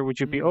future, would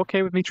you be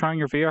okay with me trying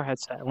your VR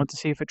headset? I want to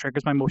see if it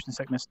triggers my motion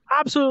sickness.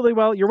 Absolutely.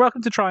 Well, you're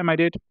welcome to try, my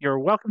dude. You're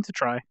welcome to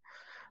try.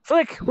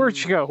 Flick, where'd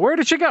she go? Where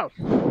did she go?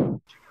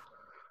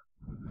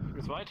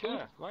 It's right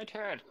here. Right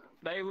here.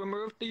 They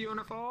removed the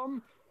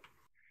uniform.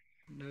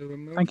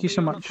 Thank you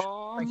so much.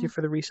 Thank you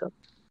for the resub.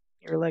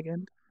 You're a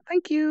legend.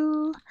 Thank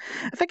you.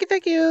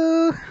 Thank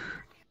you.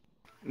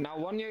 Now,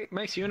 one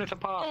mace unit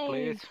apart,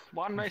 please.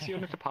 One mace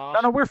unit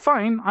apart. No, we're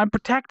fine. I'm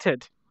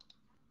protected.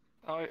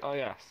 Oh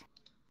yes.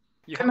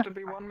 You Can have I- to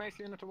be one mace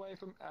unit away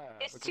from air.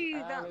 It's because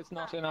too air is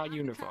not in our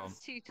uniform. That's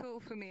too tall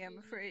for me, I'm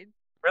afraid.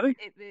 Really?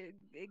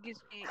 It gives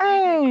me.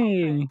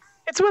 Hey,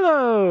 it's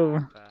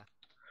Willow.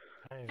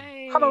 Fair.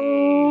 Hey.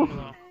 Hello.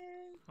 Hello.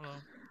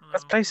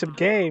 Let's play some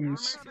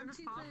games.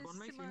 One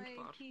mace unit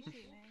apart.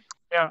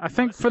 Yeah, I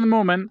think for the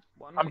moment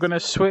One I'm mace gonna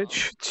unit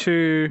switch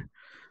to.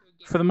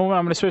 For the moment,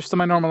 I'm gonna switch to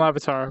my normal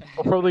avatar.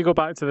 We'll probably go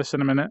back to this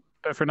in a minute,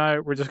 but for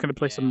now, we're just gonna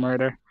play some Yeah.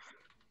 murder.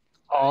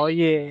 Oh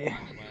yeah.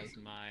 apart. Where's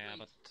my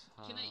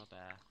avatar Can I-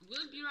 there?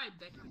 We'll be right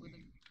back. I'm gonna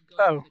go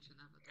Oh. switch an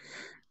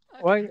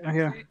avatar. Why?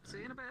 Yeah. See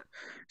you in a bit.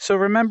 So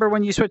remember,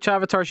 when you switch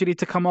avatars, you need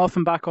to come off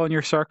and back on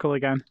your circle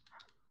again.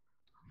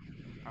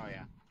 Oh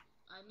yeah.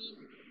 I mean,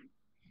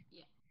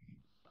 yeah.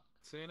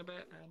 See you in a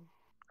bit.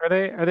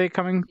 Are they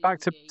coming back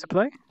to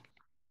play?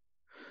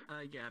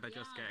 Yeah, they're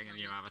just getting a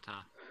new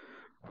avatar.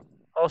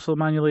 Also,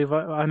 manually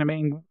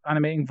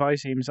animating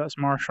Viseams. That's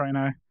Marsh right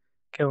now.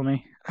 Kill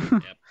me.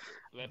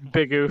 Yep.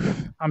 Big oof.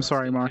 I'm Rest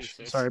sorry, in Marsh.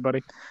 pieces. Sorry,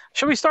 buddy.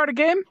 Shall we start a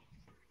game?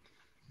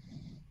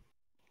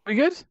 We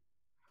good?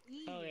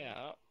 Oh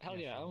yeah. Hell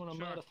yeah. I want to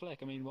murder Flick.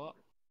 I mean, what?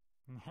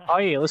 Oh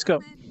yeah, let's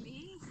go.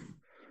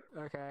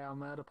 Okay, I'll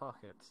murder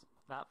Pockets.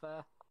 That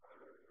fair?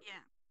 Yeah,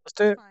 Let's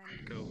do it.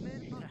 fine. Cool.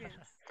 Murder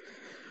pockets.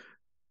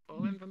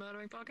 All in for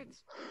murdering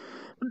Pockets?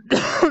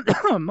 Oh,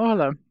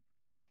 hello.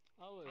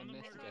 Oh, we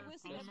missed If I it.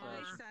 was This in my way.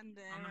 stand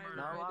there, I'm the I would murderer.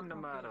 No, murder I'm the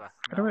pockets. murderer.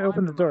 How do I No, open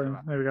I'm the door?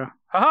 murderer. There we go.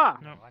 Haha!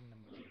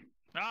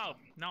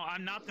 No,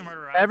 I'm not the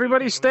murderer.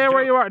 Everybody stay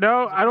where you are.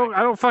 No, I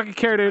don't fucking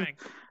care, dude.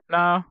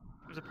 No.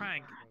 It was a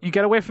prank. You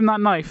get away from that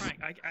knife.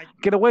 Prank.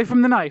 Get away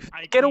from the knife.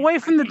 Get away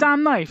from the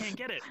damn I knife. can't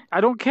get it.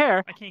 I don't care.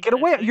 I can't Get get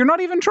away. it. You're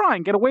not even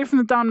trying. Get away from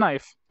the damn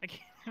knife. I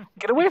can't.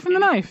 Get away from the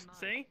knife.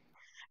 See?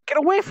 Get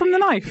away from the I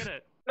can't knife. get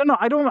it. No,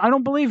 I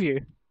don't believe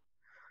you.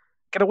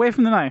 Get away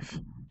from the knife.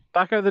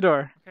 Back out the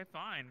door. Okay,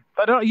 fine.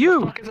 I don't. The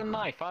You. fuck is a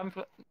knife?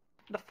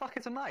 The fuck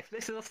is a knife?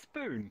 This is a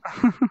spoon.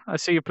 I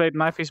see you played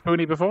knifey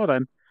spoony before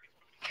then.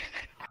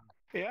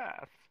 Yeah.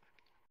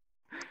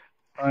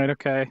 Right.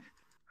 Okay.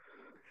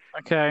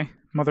 Okay.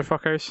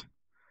 motherfuckers.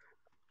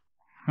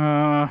 Come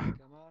on,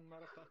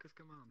 motherfuckers,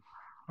 come on.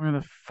 Where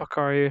the fuck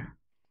are you?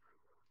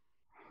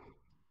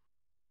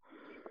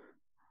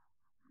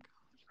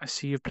 I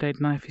see you've played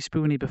Knifey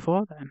Spoony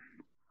before then.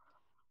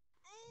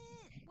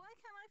 Why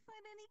can't I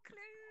find any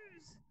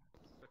clues?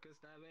 Because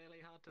they're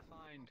really hard to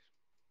find.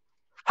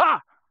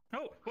 Ha!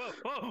 Oh,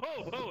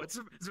 whoa! It's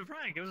a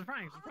prank. It was a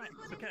prank. It's a prank.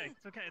 It's okay.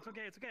 It's okay. It's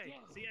okay. It's okay.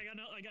 See, I got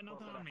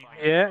nothing on me.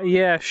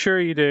 Yeah, sure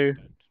you do.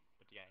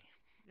 But yay.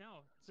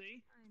 No,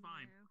 see, I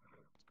fine. know.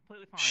 It's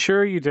completely fine.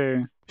 Sure you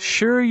do.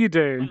 Sure you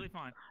do. Completely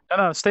fine.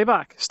 No, stay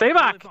back. Stay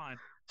back. Completely fine.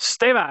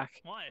 Stay back.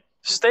 What?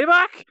 Stay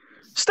back.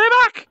 Stay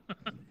back. Oh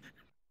god.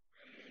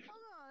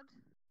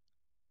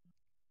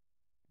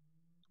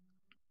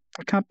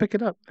 I can't pick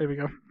it up. There we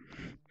go. That's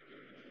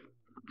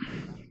a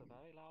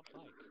very loud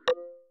bike.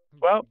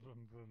 Well,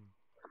 Vroom, vroom.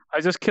 I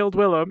just killed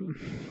Willow.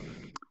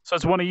 So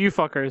it's one of you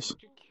fuckers.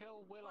 Did you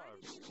kill Willow? Why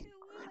did you kill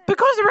Willow?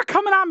 Because they were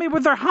coming at me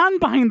with their hand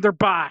behind their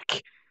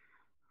back.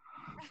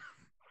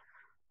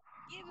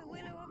 Yeah, but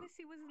Willow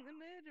obviously wasn't the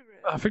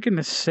murderer. Oh, for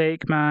goodness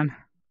sake, man.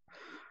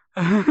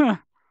 Please,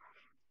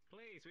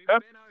 we've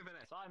Yep. been over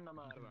this. I'm the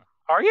murderer.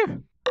 Are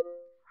you?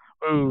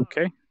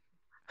 Okay.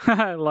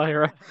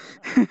 Lyra.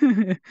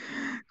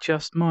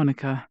 Just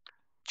Monica.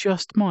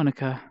 Just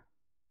Monica.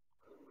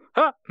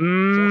 Huh.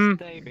 Just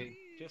Davey.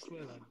 Just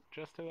Willow.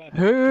 Just whoever.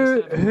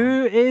 Who Just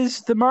everyone.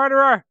 is the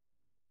murderer?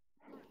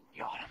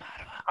 You're the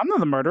murderer. I'm not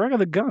the murderer. I got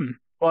the gun.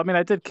 Well, I mean,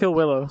 I did kill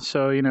Willow,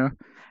 so you know,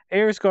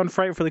 air's gone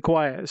frightfully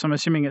quiet. So I'm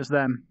assuming it's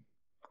them.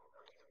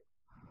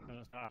 No,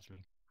 it's not actually.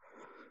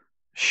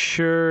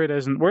 Sure, it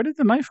isn't. Where did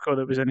the knife go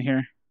that was in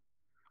here?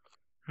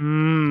 I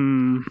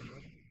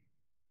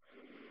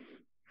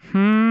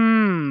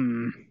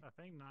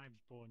think knife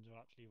spawns are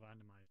actually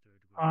randomized to a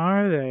degree.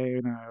 Are they?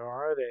 No,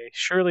 are they?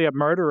 Surely a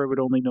murderer would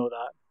only know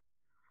that.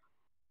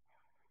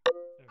 Oh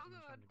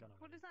god.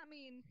 What does that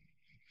mean?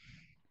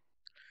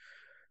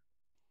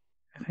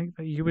 I think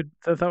that you would.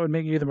 That would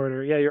make you the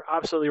murderer. Yeah, you're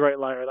absolutely right,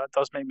 liar. That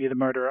does make me the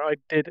murderer. I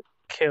did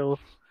kill.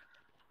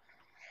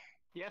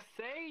 Yes,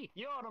 see?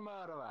 You're the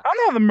murderer. I'm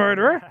not the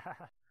murderer.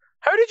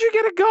 How did you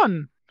get a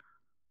gun?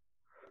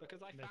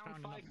 Because I They found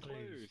found 5 enough clues.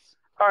 clues.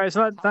 All right,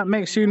 so that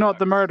makes you not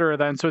the murderer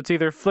then. So it's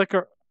either Flick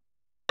or.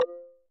 Oh.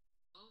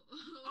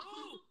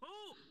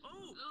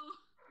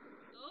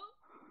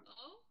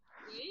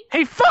 Wait.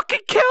 He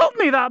fucking killed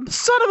me, that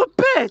son of a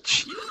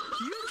bitch! You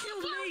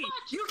killed me!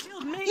 You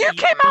killed me! You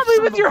came at me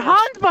with your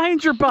hand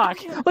behind your back,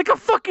 like a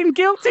fucking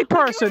guilty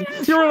person.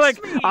 You were like,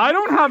 I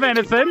don't have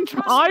anything.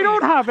 I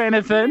don't have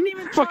anything.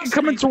 Fucking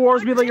coming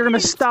towards me like you're gonna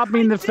stab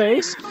me in the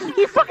face.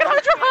 You fucking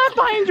had your hand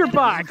behind your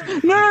back.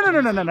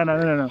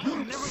 No.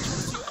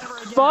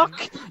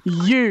 Fuck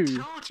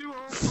you.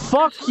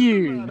 Fuck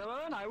you.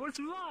 I was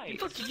right.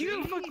 Fuck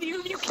you!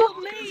 You killed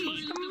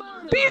me!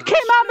 But you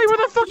came at me with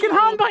a fucking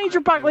hand behind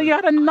your back like you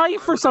had a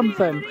knife or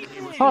something.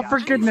 Oh, for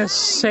goodness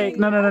sake.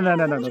 No. I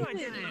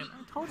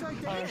told you I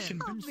didn't. I was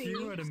convinced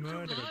you were the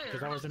murderer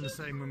because I was in the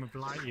same room with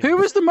Lightyear. Who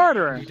was the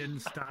murderer? You didn't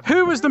stab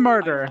Who was the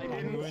murderer?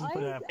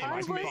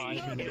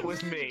 It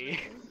was me.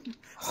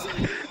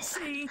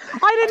 See?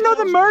 I didn't know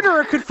the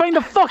murderer could find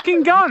a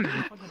fucking gun.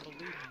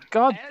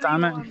 God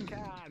damn it. Anyone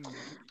can.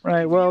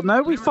 Right, well,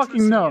 now we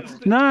fucking know.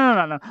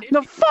 No.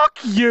 No, fuck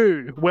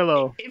you,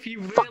 Willow. If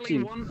you Fuck really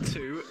you. want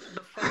to,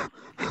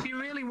 if you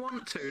really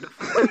want to,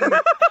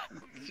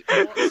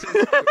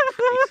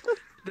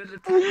 the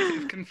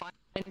detective can find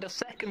a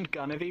second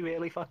gun if he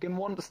really fucking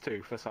wants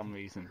to for some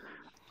reason.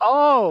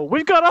 Oh,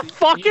 we've got a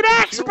fucking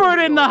expert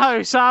in the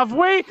house, have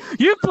we?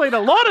 You've played a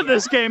lot of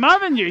this game,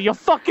 haven't you? You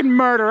fucking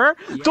murderer.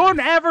 Don't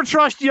ever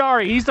trust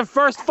Yari. He's the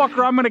first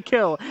fucker I'm gonna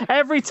kill.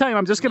 Every time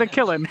I'm just gonna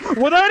kill him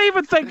without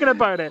even thinking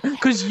about it.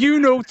 Because you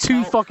know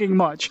too fucking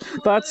much.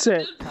 That's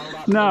it.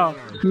 No.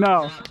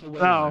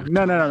 Yeah.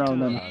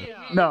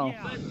 No.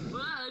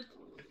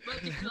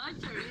 But if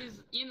Lighter is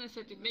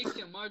innocent, it makes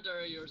you a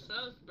murderer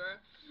yourself, bruh.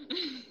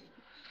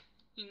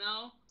 You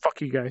know?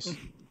 Fuck you guys.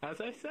 As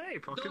I say,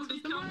 Pockets Don't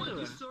is the become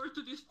murderer. a sword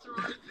to destroy.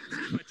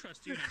 I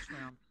trust you next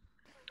round.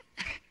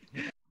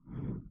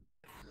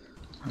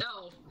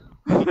 No.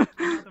 Not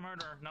the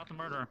murderer. Not the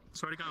murderer.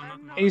 Swear to God, I'm not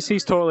the murderer.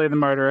 He's totally the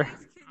murderer.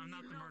 I'm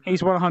not the murderer.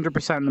 He's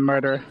 100% the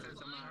murderer. I'm not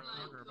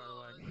the murderer, by the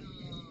way.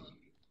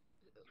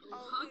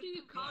 How do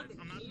you call it?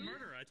 I'm not the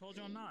murderer. I told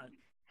you I'm not.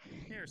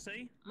 Here,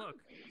 see? Look.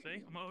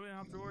 See? I'm opening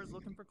up drawers,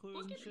 looking for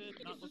clues and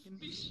shit.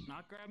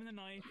 Not grabbing the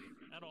knife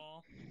at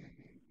all.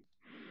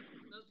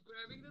 Not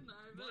grabbing the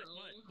knife at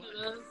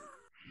What?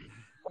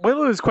 all.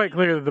 Willow is quite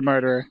clearly the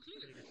murderer.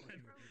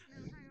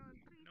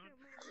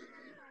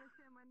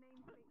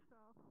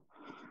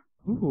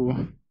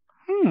 Ooh.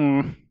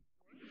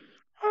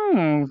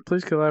 Oh,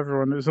 please kill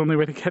everyone. It was the only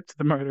way to get to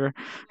the murderer.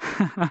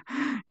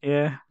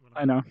 Yeah,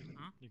 I know.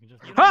 Huh? You can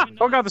just. Ah!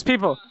 Oh god, there's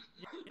people!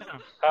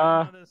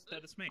 That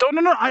is me.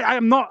 No, I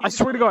am not. I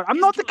swear to God, I'm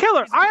not the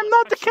killer. I am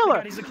not the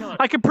killer. He's a killer.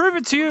 I can prove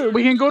it to you.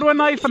 We can go to a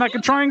knife and I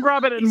can try and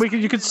grab it and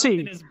you can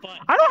see. In his butt.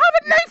 I don't have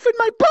a knife in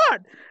my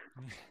butt!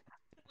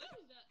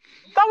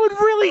 That would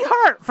really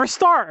hurt, for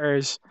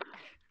starters.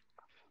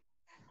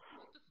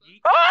 Yeet.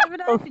 Ah! You have a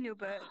knife in your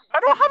butt. I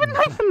don't have a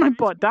knife in my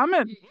butt, damn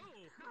it!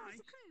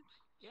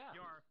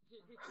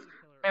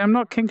 I mean, I'm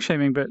not kink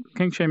shaming, but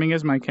kink shaming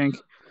is my kink.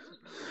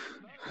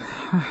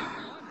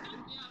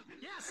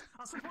 Yes,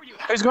 I'll support you.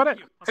 Who's got it?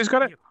 Who's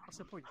got it? I'll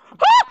support you.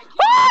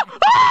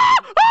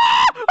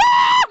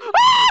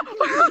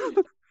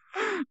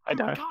 I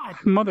died. God.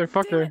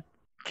 Motherfucker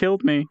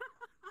killed me.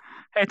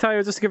 Hey,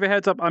 Tayo, just to give you a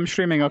heads up, I'm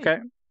streaming, okay?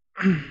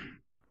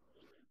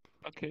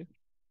 Okay.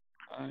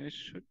 I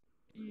should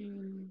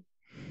be...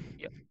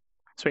 Yep.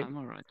 Sweet. I'm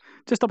alright.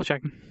 Just double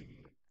checking.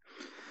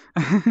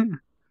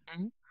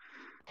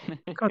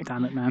 God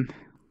damn it, man.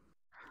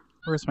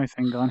 Where's my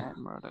thing gone?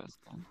 Murder's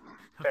done.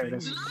 There it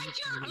is.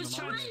 I was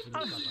trying to...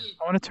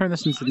 I want to turn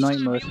this into night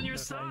mode. on your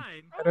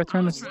side. How do I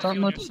turn this to dark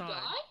mode? You die?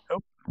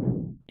 Nope.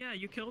 Yeah,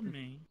 you killed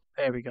me.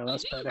 There we go,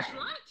 that's I didn't better.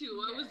 try to.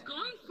 I was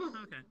going for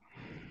Okay.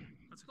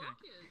 That's okay. fuck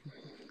it.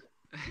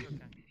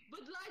 Okay. But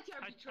Lighter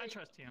I betrayed.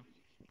 trust you.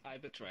 I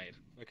betrayed,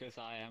 because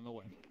I am a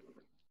wimp.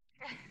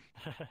 I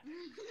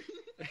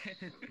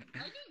didn't.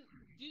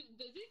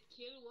 Does it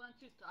kill once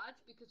it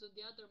starts? Because on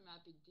the other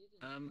map it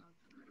didn't.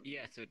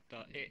 Yes, it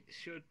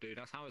should do.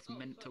 That's how it's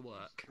meant to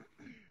work.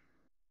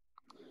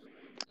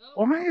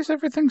 Oh, Why is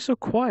everything so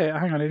quiet?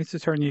 Hang on, I need to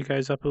turn you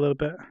guys up a little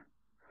bit.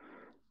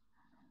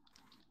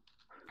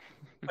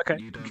 Okay.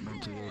 You don't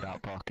want to read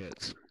out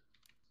pockets.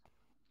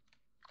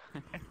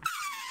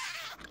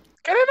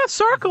 Get in a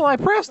circle! I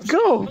pressed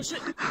go! Oh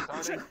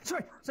shit!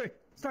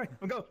 Sorry.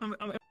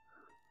 I'm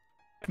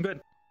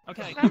good.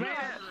 Okay.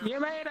 You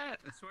made it!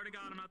 I swear to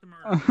God, I'm not the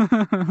murderer.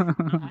 Not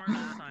the murderer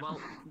this time. Well,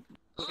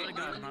 swear to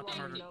God, I'm not the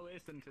murderer. no,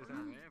 isn't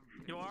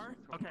it? You are?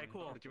 Okay,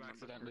 cool. Did you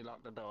accidentally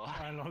lock the door?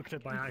 I locked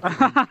it by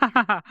accident.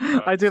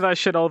 I do that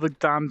shit all the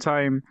damn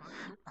time.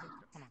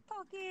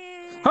 Fuck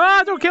it.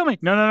 Ah, don't kill me!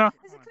 No.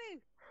 There's a clue.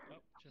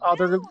 Oh,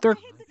 No, I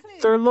hit the clue.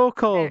 they're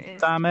local. There it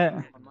is. Damn it.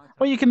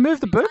 Well, you can move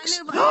the books?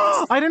 I know,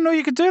 but I didn't know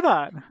you could do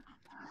that.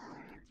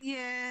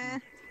 Yeah.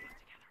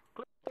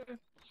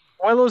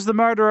 Willow's the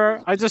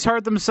murderer. I just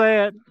heard them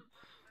say it.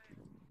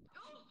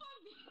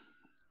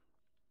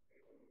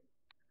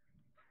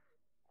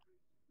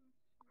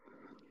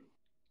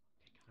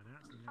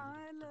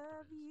 I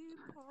love you,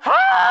 Paul.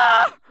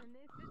 Ah! And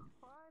if it's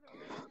part of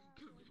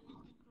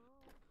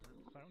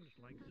Sounds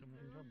like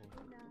someone in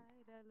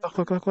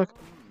trouble. Look.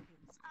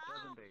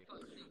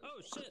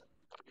 Oh shit!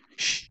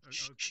 Shh.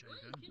 Okay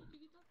then.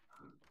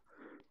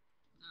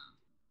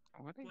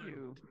 What are What?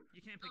 you?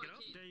 You can't pick it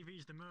up?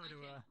 Davey's the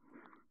murderer.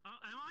 Oh,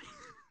 am I?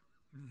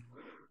 Okay,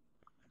 good.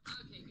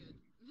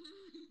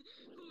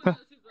 Who Huh, else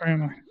is where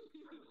am I? on?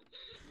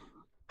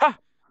 Ha!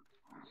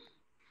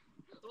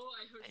 Oh,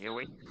 I heard Here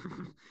we.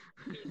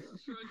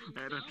 shrugging I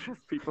don't sound.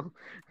 trust people.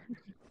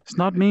 It's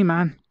not me,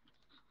 man.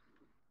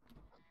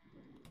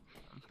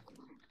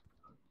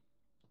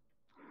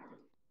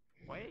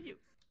 Why are you?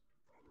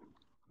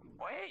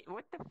 Wait,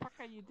 what the fuck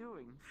are you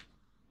doing?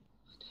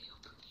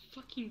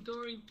 Fucking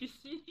door in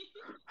PC.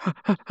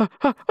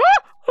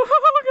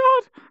 Oh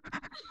god!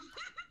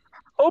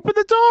 Open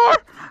the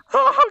door!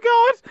 Oh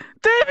god!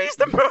 Davey's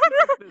the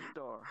murderer! This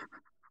door.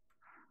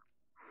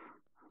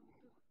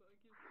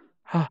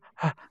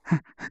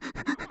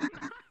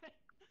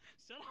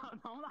 Shut up,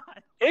 I'm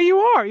not. Yeah, you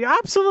are. You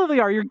absolutely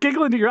are. You're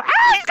giggling to your.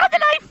 Ah! He's got the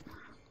knife!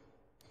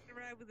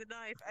 around with a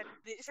knife and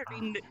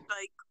literally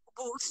like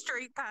walk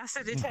straight past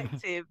a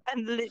detective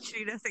and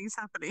literally nothing's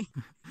happening.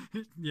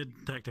 Your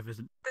detective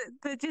isn't.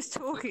 They're just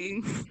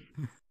talking.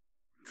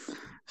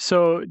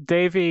 So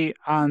Davy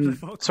and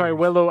sorry,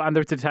 Willow and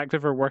their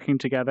detective are working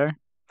together.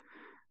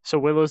 So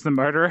Willow's the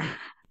murderer.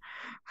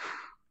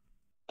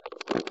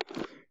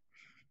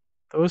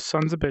 Those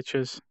sons of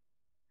bitches.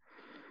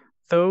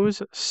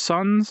 Those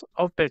sons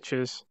of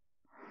bitches.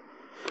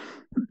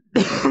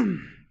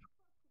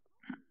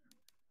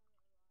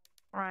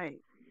 Right.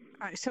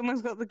 Right,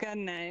 someone's got the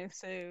gun now,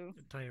 so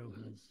Tayo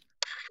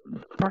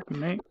has. Pardon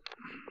me.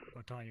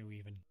 Or Tayo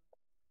even.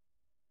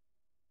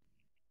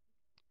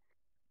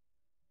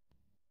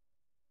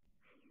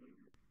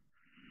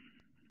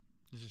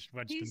 He's just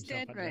wedged he's himself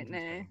dead at the right entrance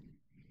now. door.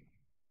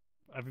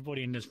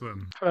 Everybody in this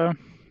room. Hello.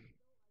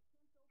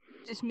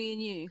 Just me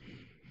and you.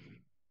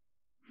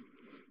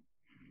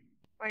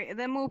 Wait, are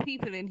there more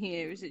people in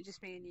here, or is it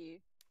just me and you?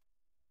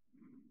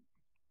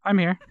 I'm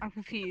here. I'm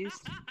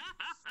confused.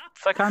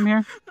 Flick, I'm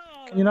here.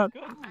 Oh, Can you not?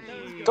 that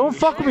was good. Don't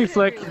fuck with me,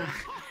 Flick.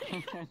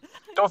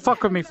 Don't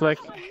fuck with me, Flick.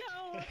 Oh,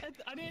 no,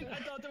 I didn't. I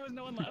thought there was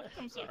no one left.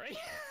 I'm sorry.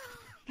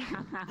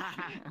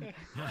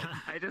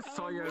 I just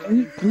saw your.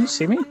 Can you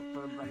see me?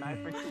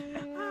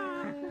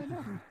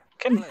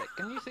 Can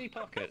Can you see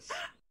pockets?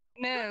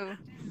 No,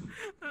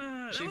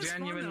 That She was fun,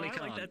 genuinely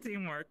though. I like can't. that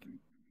teamwork.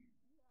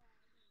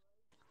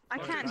 I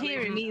Pockets. can't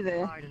hear him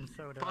either.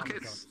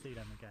 Pockets. See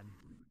them again.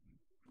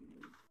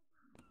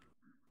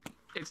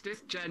 Is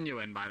this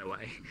genuine, by the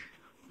way?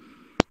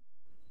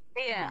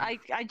 Yeah,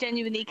 I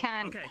genuinely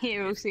can't Okay.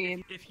 hear or see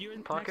him. If you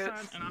next Pockets,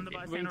 time and I'm the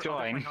if we bystander, I'll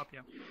join. definitely help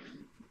you.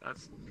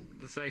 That's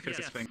the safest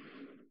Yes. thing.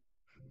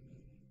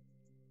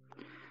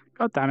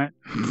 God damn it.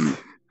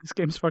 This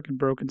game's fucking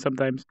broken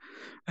sometimes.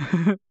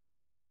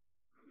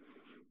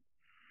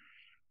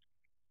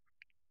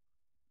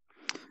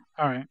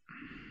 All right.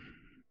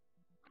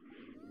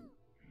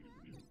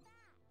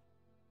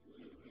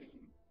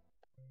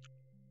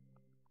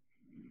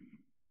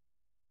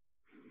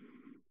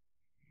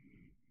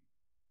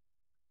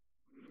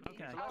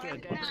 Okay,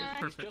 Alright, good. guys,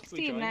 Perfect. just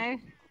Steve rejoined. now.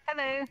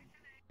 Hello.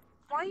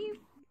 Why are you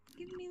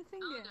giving me the Oh,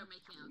 finger? they're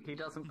making out. He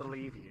doesn't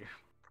believe you.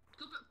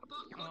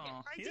 Oh,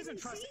 I he doesn't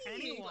didn't trust see you.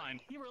 anyone.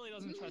 He really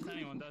doesn't trust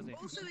anyone, does he?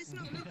 Also, it's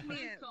not enough me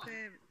out for...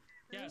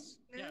 Yes,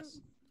 No? yes,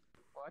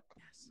 What?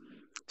 yes.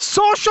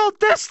 Social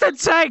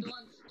distancing. The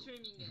one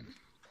streaming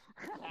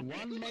in.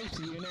 One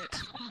motor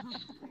unit.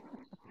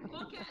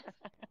 Okay.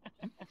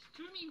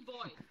 Streaming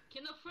boy,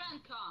 can a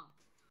friend come?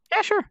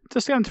 Yeah, sure.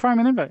 Just get him to fire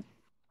me an invite.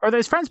 Or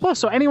there's Friends Plus,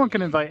 so anyone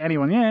can invite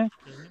anyone. Yeah.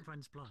 Isn't it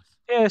Friends Plus?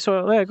 Yeah.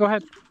 So yeah, go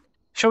ahead.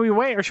 Shall we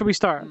wait or should we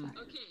start?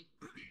 Okay.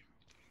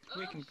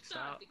 We can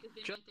start. Because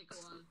they Just, might take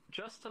a while.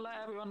 just to let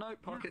everyone know,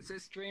 Pockets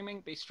is streaming.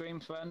 Be stream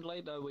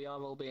friendly, though we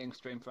are all being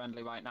stream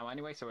friendly right now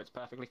anyway, so it's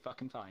perfectly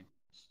fucking fine.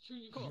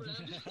 Stream Cool.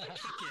 friend.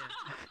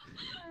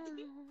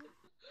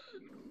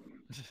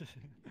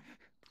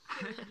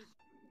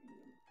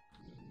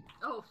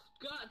 Oh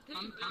God,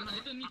 thank God,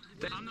 I don't need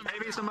to do I'm the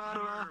Davey's a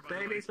murderer.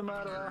 Davey's a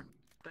murderer.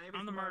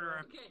 I'm the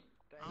murderer. Okay.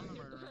 I'm the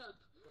Get murderer. help.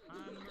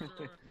 I'm the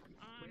murderer.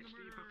 I'm Which the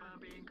do you prefer murderer.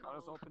 being I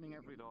was called? opening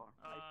every door.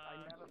 I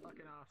never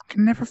fucking asked.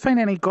 Can never find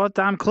any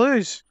goddamn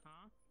clues.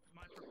 Huh?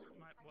 My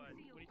what? What are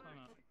you talking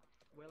about?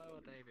 Willow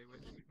or Davey?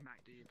 Which Mac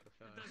do you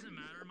prefer? It doesn't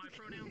matter. My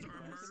pronouns are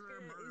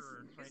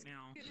murderer right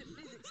now. Good at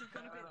physics have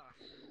gone a bit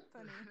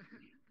funny.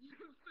 Yes,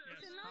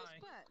 It's a nice hi.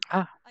 butt.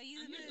 Ah. Are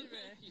you the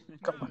murderer?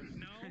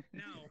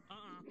 No.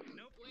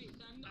 Nope. Wait,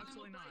 I'm not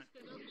Absolutely not.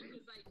 bystander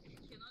because I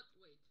cannot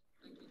wait.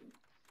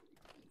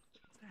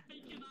 I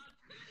cannot.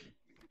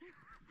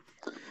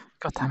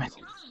 God damn it.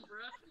 Run,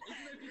 bruh.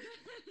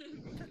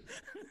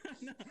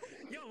 No.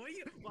 Yo,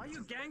 why are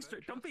you gangster?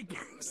 Don't be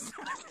gangster.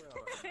 Oh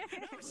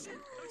shit.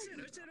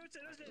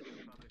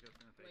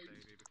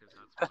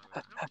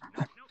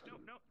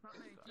 No, not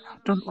me.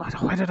 Don't.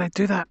 Why did I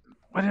do that?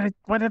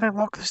 Why did I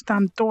lock this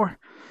damn door?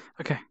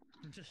 Okay.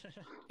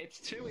 It's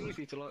too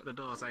easy to lock the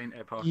doors, ain't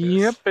it, Pockets?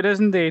 Yep, it is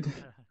indeed.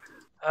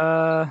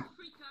 How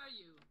freak are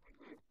you?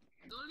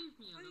 Don't leave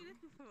me What are you alone.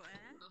 looking for,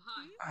 eh? Oh,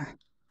 hi.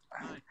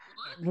 Hi.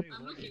 What?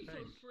 I'm looking for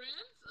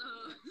friends?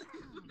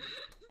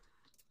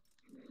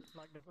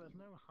 Like there's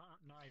no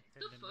knife The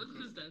hidden in fuck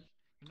was that?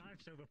 the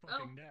knife's over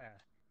fucking there.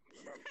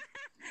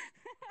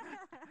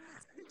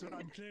 So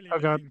I'm clearly Oh,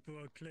 God. looking for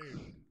a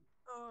clue.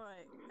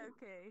 Alright,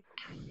 okay.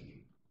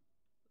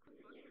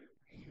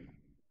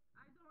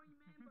 I don't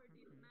remember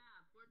this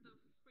map. Where the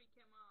freak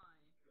am I?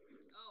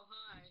 Oh,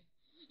 hi.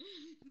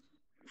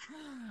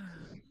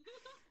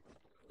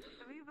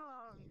 Move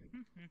along.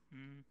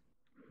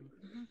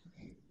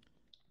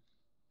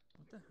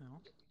 What the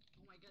hell?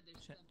 Oh my God,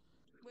 there's Shit. them.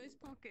 Where's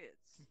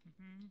Pockets?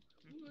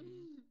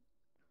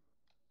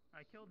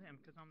 I killed him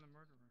because I'm the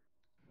murderer.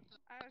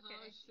 Oh, okay.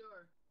 Oh,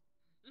 sure.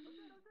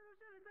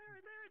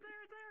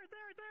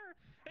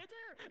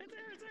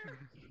 It's there.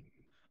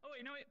 Oh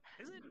wait, no wait,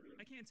 is it?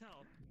 I can't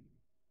tell.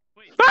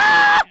 Wait.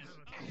 Ah!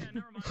 Oh yeah,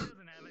 never mind. It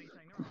doesn't have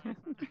anything. Never mind.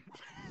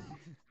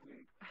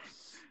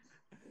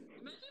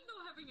 Imagine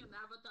though having an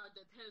avatar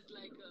that has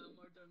like a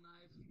murder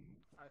knife.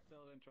 I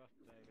still don't trust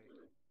Davey.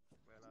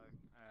 Willow.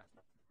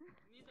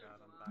 Neither God,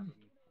 do I'm I. bad.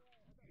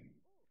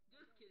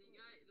 Just kidding.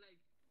 I like.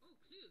 Oh,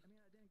 clues. I mean,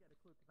 I didn't get a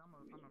clue because I'm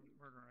a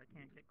murderer. I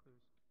can't get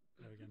clues.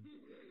 Hello again.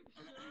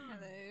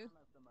 Hello.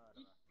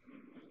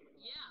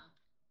 Yeah.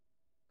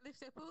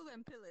 Lift up all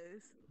them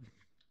pillows.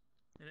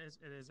 It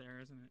is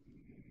there, isn't it?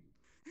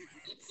 I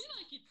feel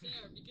like it's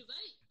there because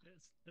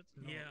It's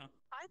not. Yeah.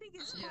 I think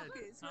it's Yeah.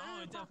 Pockets. Oh,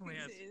 Wherever it definitely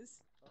Pockets is.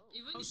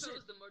 even Oh, if shit.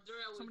 I was the murderer,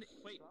 I would. Somebody,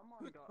 wait.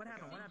 What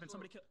happened? What happened?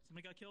 Somebody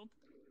got killed?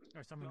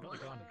 Oh, someone got the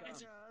gun. Oh,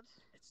 God.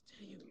 It's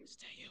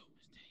still you.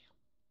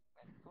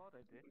 I thought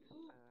I did.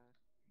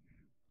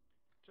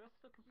 Just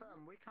to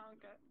confirm, we can't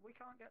get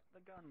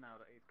the gun now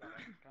that he's got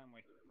it, can we?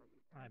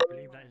 I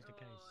believe that is the Oh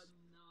case.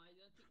 no, I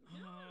don't think.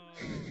 Oh,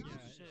 Yeah,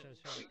 it shit. says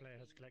how the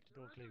player has collected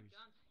all clues.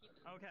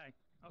 Okay. I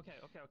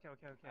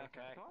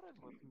thought it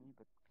was me,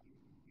 but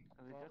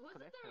we just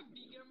Wasn't there a collected.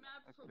 bigger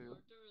map a for clue.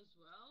 murder as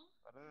well?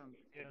 But I don't.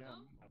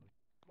 No?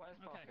 Where's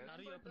Okay, Pockets? how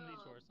do you open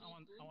these doors? I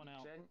want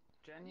out.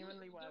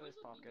 Genuinely, There where was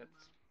is a bigger Pockets?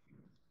 map.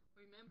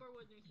 Remember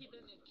when we hid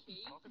in a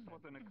cave? Pockets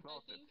was in a I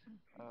closet. think.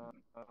 No.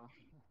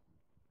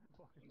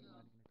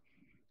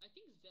 I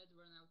think Zed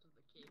ran out of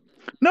the cave that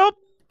night. Nope.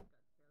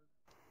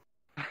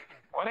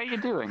 What are you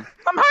doing?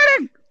 I'm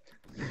hiding.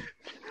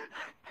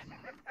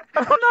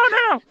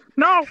 Oh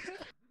no! Oh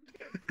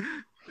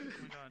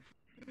my god.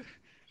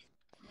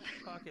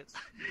 Pockets.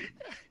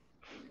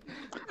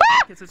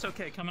 Pockets, it's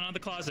okay. Coming out of the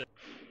closet.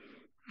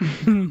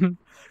 Who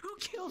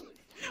killed me?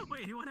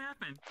 Wait, what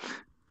happened?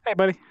 Hey,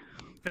 buddy.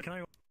 Can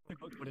I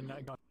put in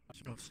that gun?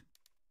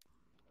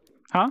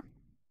 Huh?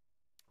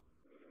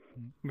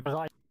 Because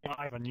I got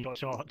Ivan, you got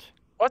shot.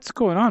 What's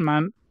going on,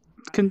 man?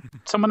 Can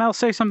someone else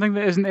say something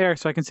that isn't air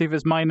so I can see if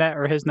it's my net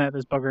or his net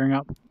that's buggering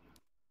up?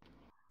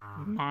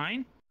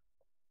 Mine?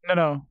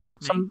 No.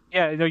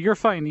 Yeah, no, you're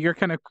fine. You're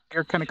kind of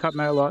cutting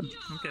out a lot.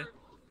 Okay.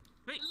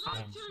 Wait, I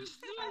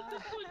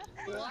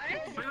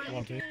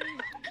want to.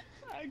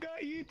 I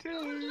got you too.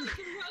 Running away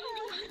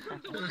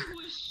from the one who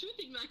was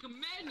shooting like a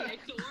maniac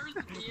towards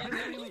me. And I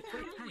was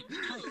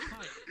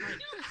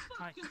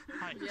Hi.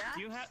 Yeah?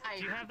 Do you have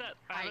that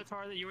Hi.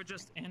 avatar that you were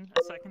just in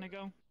a second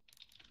ago?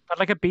 I'd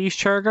like a beast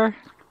churger.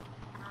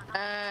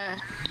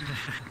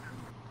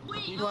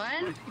 Wait,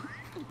 What?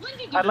 when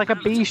did you I'd like a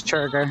find beast it?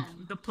 churger.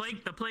 The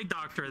plague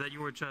doctor that you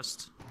were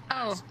just.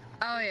 Oh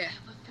yeah.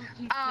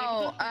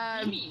 Oh,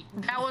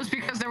 that was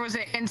because there was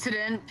an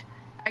incident.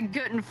 I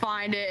couldn't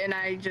find it, and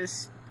I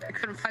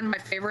couldn't find my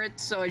favorite,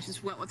 so I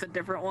just went with a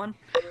different one.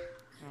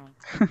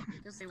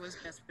 Because it was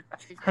desperate.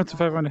 Hearts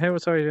of everyone. Hey,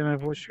 what's already in a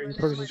voice stream?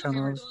 Publishing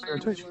channel on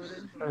Twitch.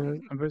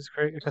 I'm going to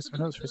create a custom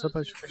notes for sub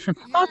subscription.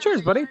 Oh,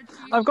 cheers, buddy.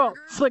 I've got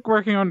Flick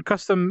working on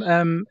custom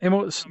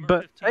emotes,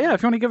 but yeah,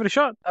 if you want to give it a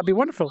shot, that'd be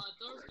wonderful.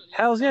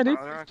 Hells yeah, dude.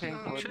 Is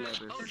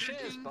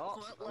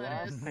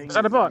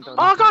that a bot?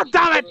 Oh, god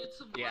damn it!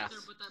 Yes.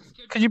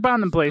 Could you ban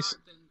them, please?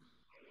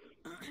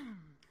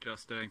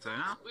 Just doing so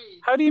now.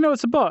 How do you know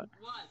it's a bot?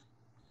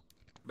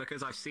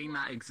 Because I've seen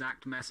that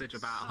exact message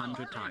about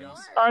 100 times.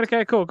 Alright,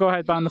 okay, cool. Go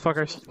ahead, ban the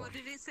fuckers. What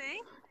did it say?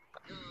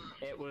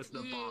 It was the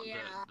bot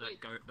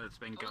that's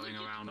been going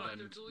around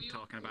and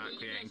talking about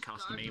creating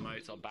custom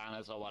emotes or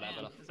banners or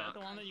whatever the Is that fuck. the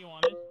one that you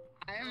wanted?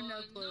 I have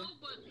no clue.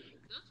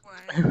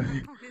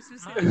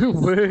 Ooh,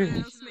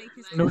 woo.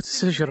 No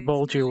decision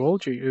about you,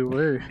 old you. Ooh,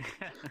 woo.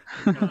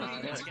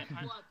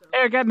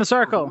 Here, get in the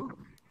circle.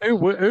 Ooh,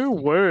 woo, ooh,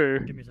 woo.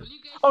 Give me a sec.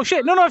 Oh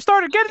shit, no, I've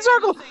started. Get in the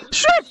circle.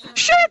 Shit,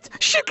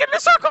 get in the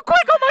circle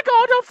quick. Oh my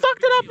god, I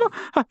fucked it up.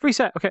 Ah,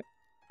 reset, okay.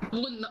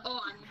 Oh, I'm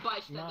a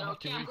bystander,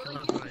 okay? I'm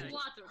gonna give you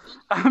water.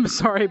 I'm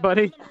sorry,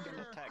 buddy. I'm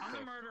the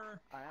murderer.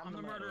 I'm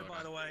the murderer,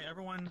 by the way.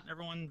 Everyone,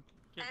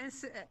 get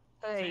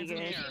There hands you in the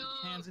go. air.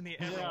 Hands in the air.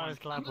 Yeah, I everyone. was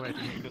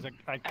collaborating because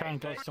I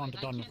can't get on to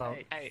done without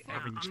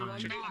having I'm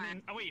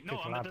time. oh wait, no, I'm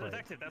the collaborate.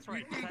 detective. That's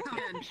right. Detective.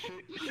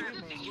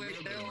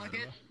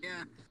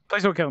 Yeah.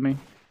 Please don't kill me.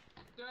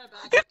 Be right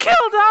back. You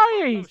killed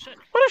Yari!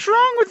 What is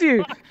wrong with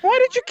you? Why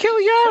did you kill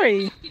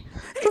Yari?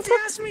 It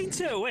asked me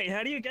to. Wait,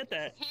 how do you get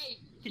that? Hey,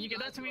 Can you get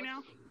that to me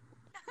now?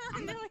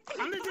 I'm the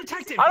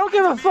detective. I don't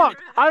give a fuck.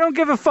 I don't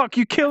give a fuck.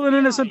 You kill an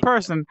innocent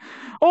person.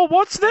 Oh,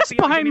 what's this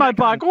behind my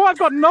back? Oh, I've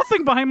got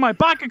nothing behind my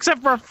back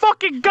except for a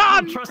fucking I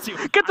gun. don't trust you.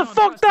 Get the I don't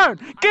fuck trust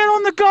down. Get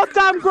on the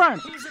goddamn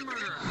ground. He's a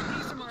murderer.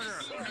 He's a murderer.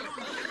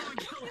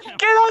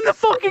 Get on the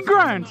fucking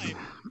ground.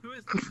 Who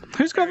is?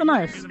 Who's got the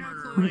knife? He's a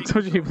murderer. I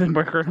told you he was a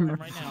murderer.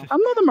 Right now.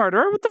 I'm not the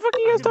murderer. What the fuck are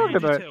you guys talking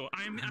about?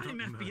 I'm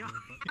FBI.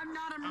 I'm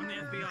not a I'm the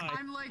murderer. FBI.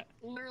 I'm like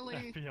literally.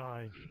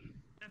 FBI.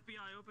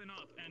 FBI, open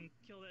up and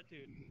kill that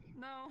dude.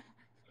 No.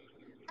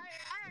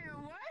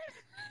 What?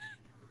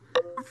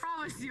 I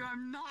promise you,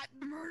 I'm not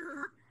the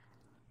murderer.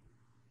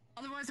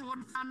 Otherwise, I would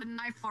have found a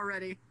knife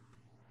already.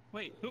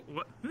 Wait,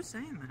 who's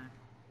saying that?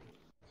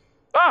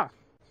 Ah!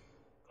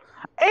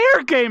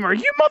 Air Gamer,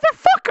 you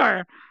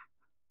motherfucker!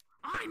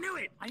 Oh, I knew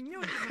it! I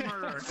knew it was a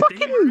murderer.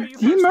 Fucking,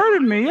 he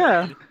murdered me,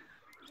 yeah.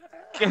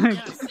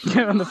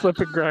 Get on the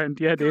flipping ground,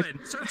 yeah, dude.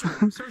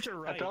 Good. Search it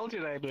right. I told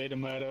you they'd made a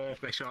murder if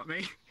they shot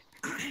me.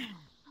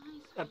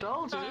 I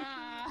told you.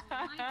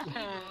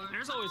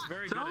 There's always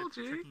very good Told at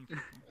you. tricking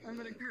people. I'm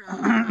gonna cry.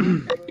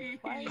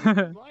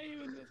 Why are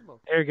you invisible?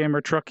 Air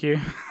Gamer truck you.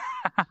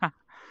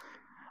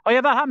 Oh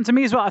yeah, that happened to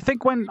me as well. I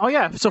think when... Oh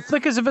yeah, so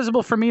Flick is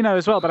invisible for me now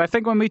as well, but I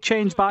think when we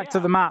change back to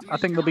the map, I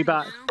think they'll be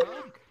back.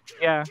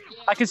 Yeah.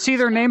 I can see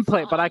their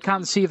nameplate, but I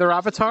can't see their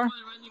avatar.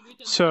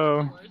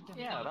 So...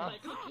 Yeah, that's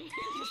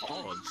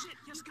odd.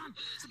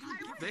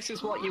 This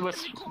is what you were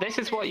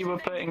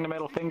putting the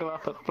middle finger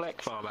up at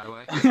Flick for, by the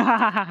way.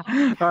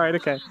 Alright,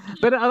 okay.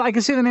 But I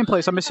can see the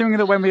nameplate, so I'm assuming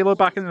that when we load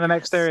back into the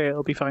next area,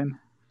 it'll be fine.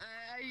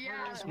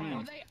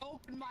 Yeah, they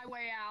opened my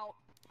way out.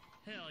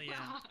 Hell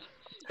yeah.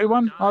 Who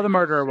won? Oh, the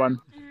murderer won.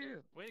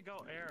 Way to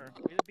go, Air.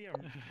 Way to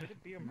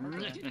be a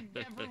murderer. Way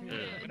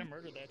to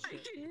murder that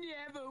shit.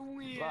 Never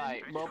win.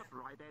 Right, well,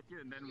 right at you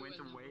and then went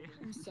away.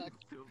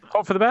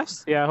 Hope for the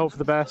best? Yeah, hope for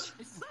the best.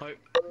 Hope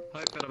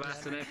for the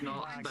best, and if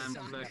not, then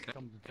Flick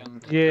can...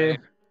 Yeah.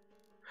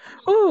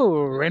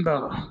 Ooh,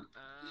 rainbow.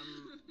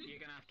 You're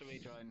gonna have to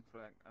rejoin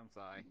Flick. I'm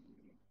sorry.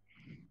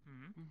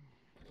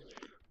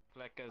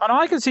 Flick is Oh no,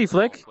 I can see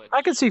Flick.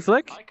 I can see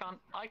Flick.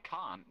 I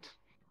can't.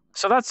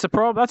 So that's the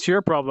problem. That's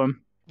your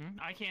problem.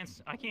 I can't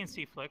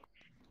see Flick.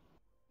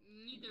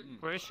 Neither.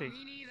 Where is she?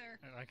 Me neither.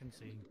 I can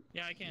see.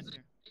 Yeah, I can't see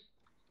her.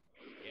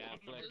 Yeah,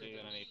 Flick, you're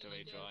gonna need to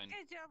rejoin.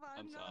 Good job, I'm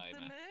I'm not sorry, the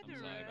mate. I'm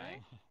murderer. sorry,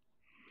 mate.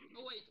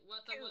 Oh wait,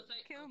 what was I?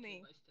 Kill Okay,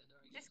 me. bystander,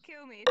 I guess. Just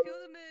kill me. If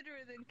you're the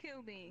murderer, then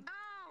kill me. No!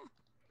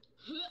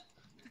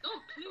 Oh,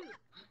 clue.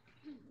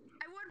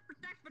 I would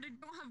protect, but I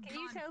don't have Can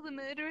you gun. tell the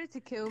murderer to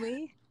kill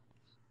me?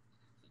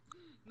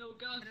 No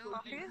gun I for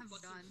don't you, have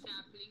fucking gun.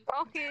 sapling.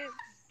 Rockets!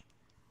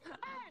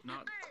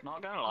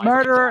 Not gonna lie.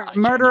 Murderer, I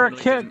murderer,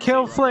 genuinely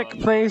kill didn't see Flick,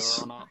 whether I was a murderer please.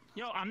 or not.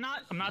 Yo, I'm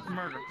not the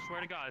murderer.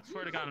 Swear to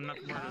God, I'm not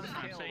the murderer this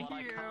time. See?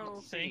 I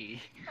can't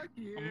see. Fuck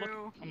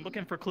you. I'm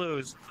looking for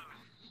clues.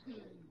 Are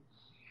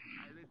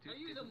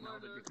you the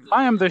murderer?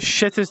 I am the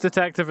shittest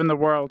detective in the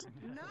world.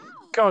 No!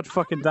 God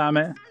fucking damn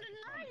it. I found a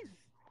knife!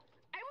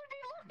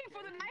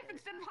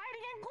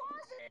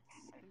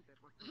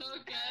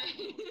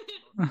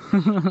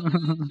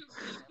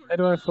 How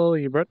do I follow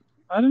you, Brett?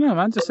 I don't know,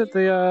 man. Just hit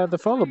the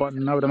follow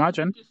button, I would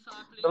imagine.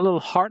 The little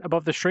heart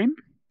above the stream.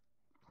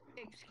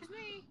 Excuse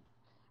me.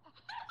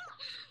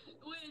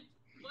 Wait,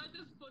 why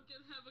does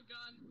Pocket have a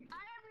gun?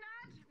 I am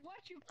not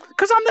what you call.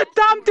 Because I'm the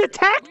damn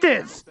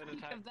detective!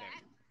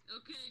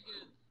 Okay,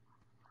 good.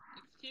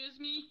 Excuse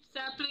me,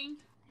 sapling.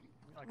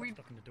 I got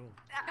stuck in the door.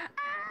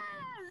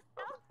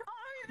 Stop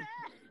calling me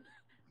that.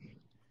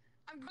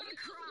 I'm gonna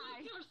cry.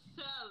 Put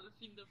yourself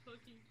in the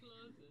fucking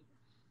closet.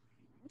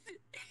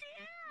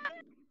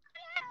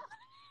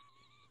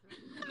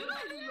 Did I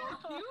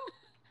lock you?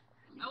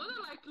 I wanna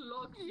like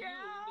lock you in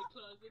the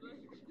closet.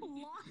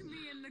 Lock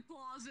me in the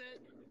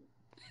closet.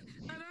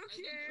 I don't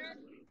care.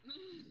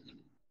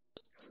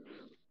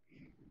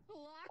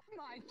 Lock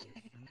my.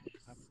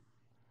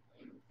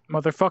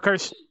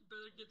 Motherfuckers.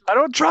 I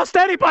don't trust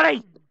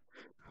anybody!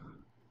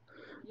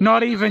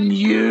 Not even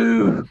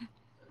you!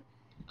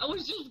 I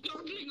was just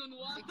gargling on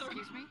water.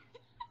 Excuse me?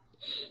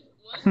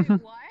 What?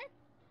 What?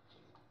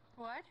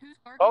 What? Who's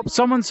Oh,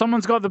 someone's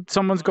got it.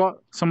 Say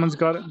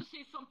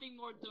something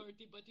more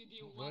dirty, but you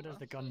didn't Where want does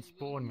the to gun say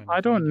spawn when?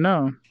 I don't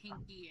know.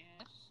 Pinky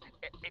ass.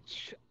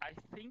 I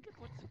think it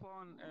would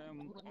spawn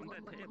on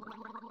that table.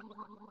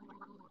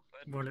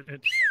 Well,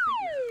 it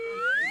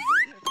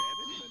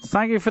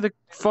Thank you for the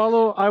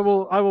follow. I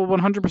will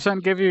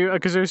 100% give you a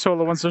kazoo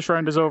solo once this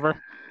round is over.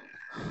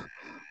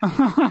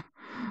 Are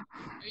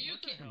you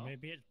okay?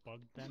 maybe it's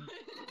bugged then.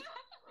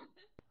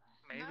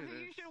 Nothing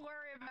you should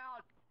worry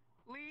about.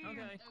 Leave.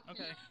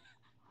 Okay.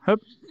 Hup.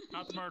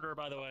 Not the murderer,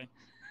 by the way.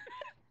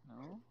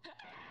 No.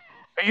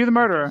 Are you the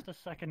murderer? Just the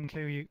second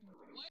clue you.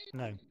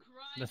 No.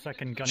 The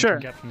second gun Sure. you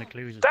can get from the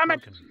clues is Damn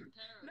it! broken.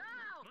 No!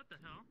 What the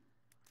hell?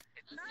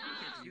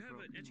 You have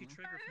an itchy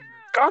trigger finger.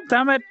 God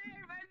damn it!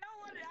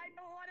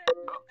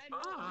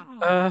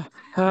 I know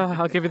what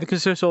I'll give you the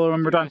kazoo solo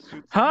when we're done.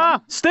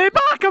 Ha! Stay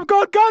back! I'm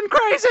going gun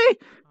crazy!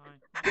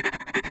 I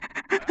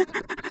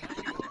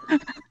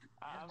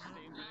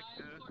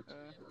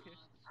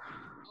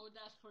would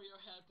ask for your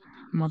help.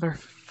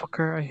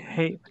 Motherfucker, I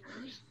hate.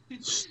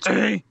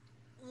 Stay!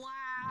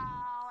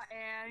 Wow,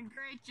 and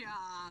great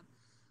job.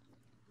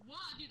 What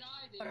did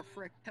I do? What a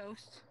frick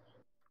toast.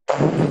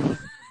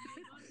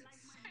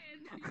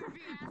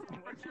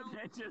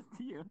 Just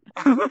you.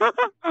 Apparently,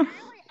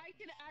 I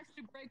can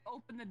actually break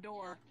open the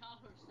door.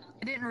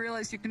 I didn't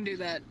realize you can do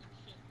that.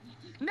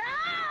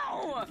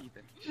 No!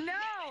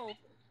 No!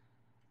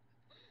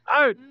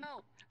 Out!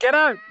 No! Get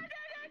out!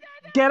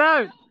 Get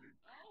out!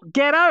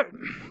 Get out!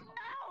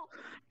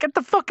 Get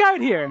the fuck out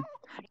here!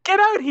 Get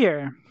out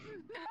here!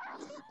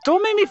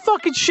 Don't make me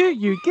fucking shoot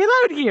you! Get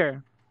out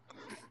here!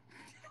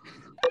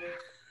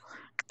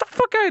 Get the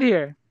fuck out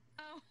here!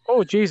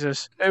 Oh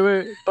Jesus! Hey,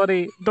 wait,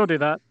 buddy, don't do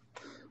that.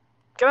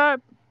 Get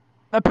out!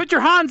 Put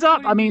your hands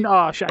up! I mean,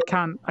 oh shit! I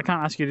can't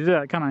ask you to do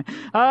that, can I?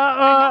 No,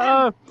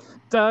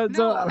 I'm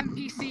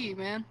PC,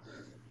 man.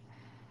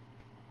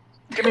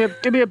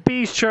 Give me a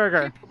beast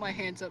trigger. Put my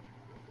hands up.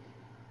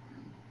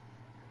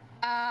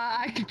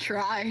 I could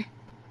try.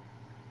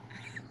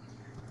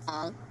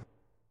 Yes!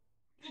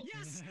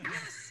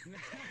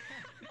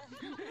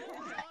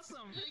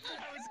 Awesome!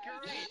 That was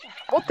great!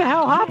 What the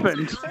hell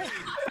happened?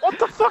 What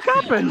the fuck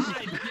happened?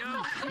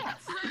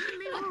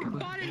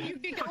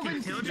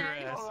 Killed your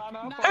ass.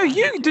 Oh,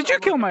 did you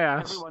kill my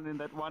ass? Everyone in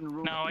that one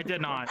room. No, I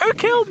did not. Who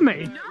killed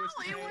me? No,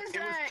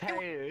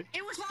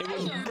 it was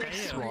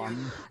This one.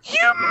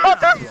 You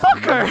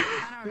motherfucker! I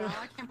don't know,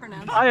 I can't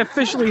pronounce it. I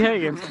officially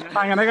hate you.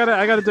 Hang on, I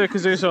gotta do a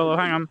kazoo solo.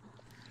 Hang on.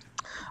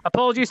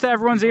 Apologies to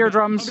everyone's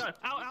eardrums. Oh god!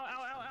 Ow, ow, ow,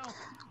 ow, ow!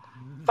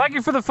 Thank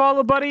you for the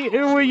follow, buddy.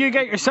 Ooh, you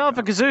get yourself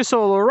a kazoo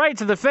solo right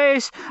to the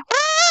face.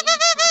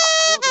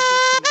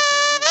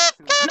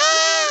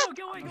 No,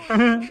 go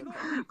away!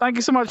 Thank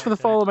you so much for the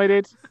follow, my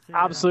dude.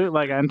 Absolute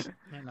legend.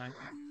 Right,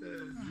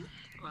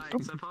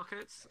 so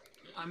Pockets,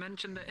 I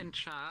mentioned it in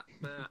chat,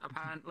 but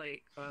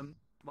apparently,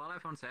 while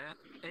everyone's here,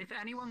 if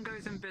anyone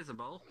goes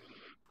invisible,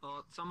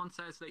 or someone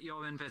says that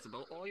you're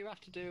invisible, all you have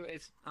to do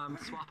is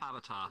swap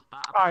avatar.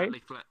 That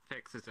apparently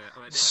fixes it.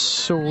 Or it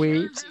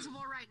Sweet.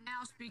 Invisible right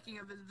now, speaking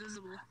of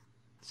invisible.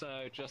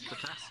 So just to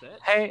test it.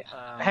 Hey,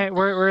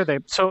 where are they?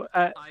 So,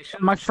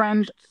 my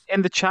friend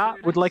in the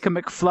chat would like a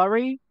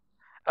McFlurry.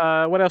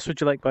 What else would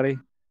you like, buddy?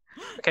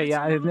 Okay,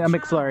 yeah, a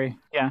McFlurry.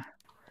 Yeah.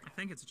 I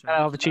think it's a And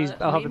I'll have a cheese.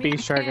 I'll have a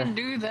beef I burger. can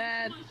do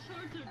that.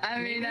 I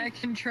mean, I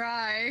can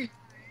try,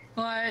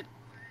 but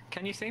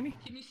Can you see me?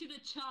 Can you see the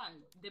child,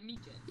 the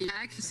Mika? yeah,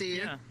 I can see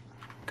you. Yeah.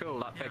 Cool,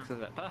 that fixes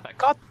it. Perfect.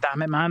 God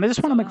damn it, man! I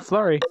just want a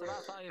McFlurry. So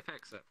that's how you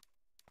fix it.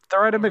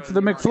 Alright,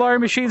 the McFlurry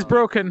machine's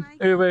broken.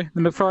 Anyway,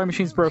 the McFlurry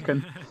machine's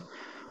broken.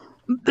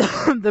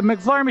 The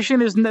McFlurry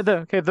machine is the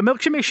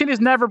milkshake machine is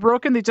never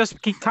broken. They just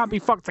can't be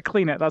fucked to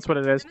clean it. That's what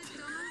it is.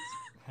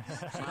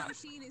 The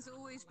machine is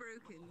always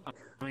broken.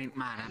 I mean,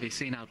 man, have you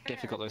seen how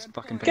difficult those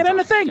fucking things Get in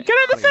the are? thing! Get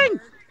in the thing!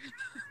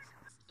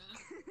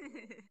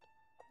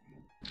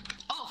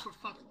 Oh, for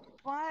fuck.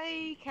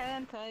 Why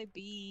can't I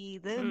be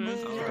the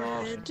Oh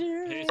god.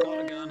 murderer? Who's got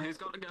a gun? Who's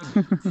got a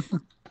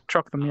gun?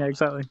 Truck them, yeah,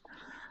 exactly.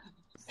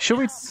 Should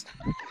we?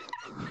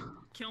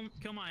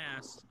 kill my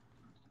ass.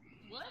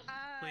 What?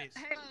 Please.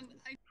 Hang on,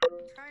 I'm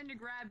trying to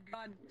grab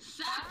gun.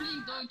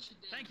 Sapling, don't you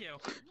dare. Thank you.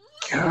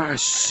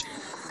 Yes!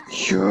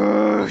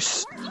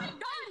 Yes!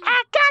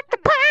 I got the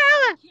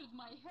power! You killed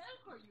my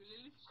helper, you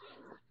little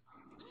shit.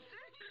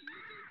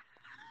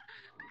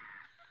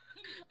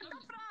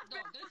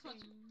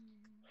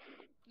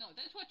 No,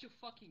 that's what you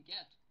fucking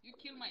get. You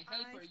kill my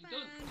helper, you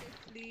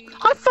don't.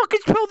 I fucking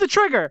pulled the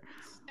trigger!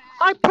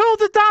 I pulled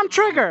the damn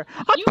trigger!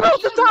 I You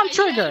pulled the killed damn my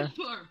trigger!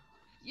 helper.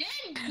 Yeah,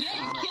 you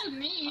killed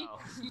me.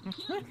 You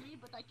killed me,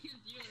 but I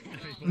killed you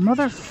as well.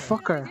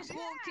 Motherfucker. I just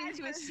walked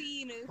into a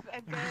scene of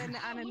a gun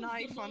and a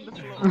knife on the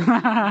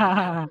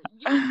floor.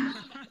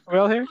 We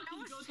all here?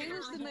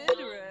 Who's the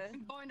murderer?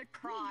 I'm going to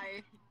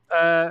cry.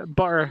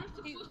 Butter.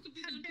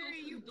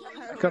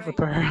 I got the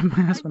butter.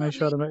 That's when I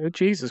shot him. Oh,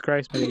 Jesus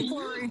Christ, mate.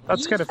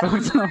 That's kind of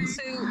fucked up.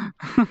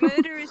 So,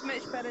 murder is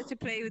much better to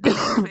play with the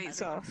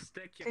nameplates off.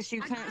 Because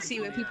you can't see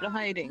where people are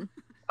hiding.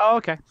 Oh,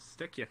 okay.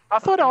 Stick you. I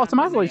thought it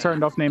automatically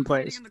turned off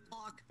nameplates.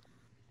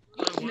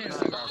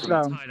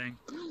 No. Hiding.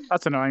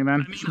 That's annoying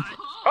then. I mean,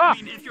 Ah!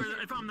 I mean,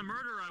 if I'm the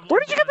murderer, I Where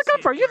did you get the gun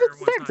see from? You're the where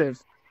one's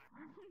detective.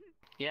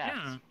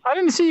 Yeah. I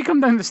didn't see you come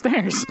down the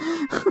stairs.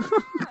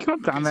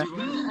 God damn it.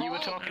 You were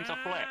talking to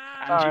Flick,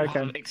 and Oh, you okay.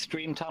 have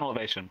extreme tunnel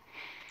vision.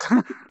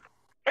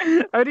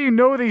 How do you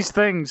know these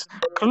things?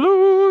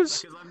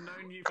 Clues! Because I've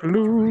known you for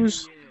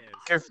Clues. 3 years.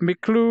 Give me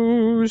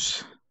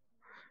clues.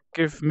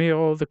 Give me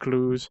all the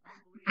clues.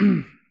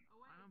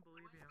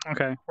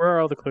 Okay, where are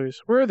all the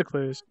clues? Where are the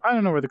clues? I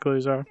don't know where the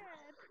clues are.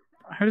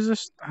 How does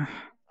this... I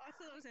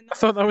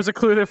thought that was a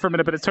clue there for a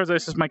minute, but it turns out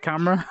it's just my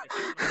camera.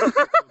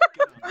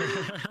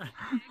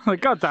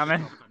 Like, god damn it.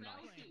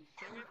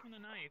 Stay away from the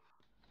knife.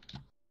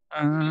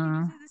 He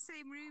was in the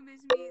same room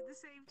as me at the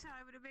same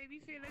time and it made me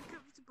feel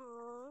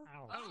uncomfortable.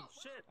 Oh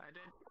shit! I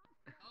did.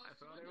 I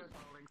thought it was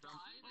holding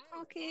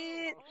something.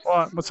 Okay.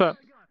 What? What's up?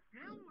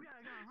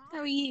 How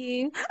are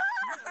you?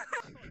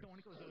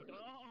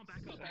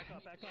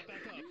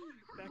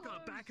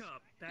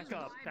 Back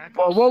up.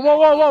 Whoa, whoa, whoa,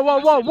 whoa, whoa, whoa,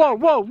 whoa, whoa,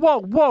 whoa, whoa,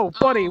 whoa,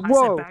 buddy,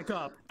 whoa. Back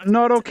up.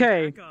 Not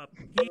okay. Back up.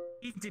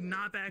 He did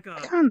not back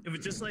up. can't- It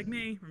was just like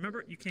me.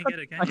 Remember, you can't get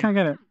it, can I you? can't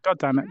get it. God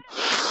damn it.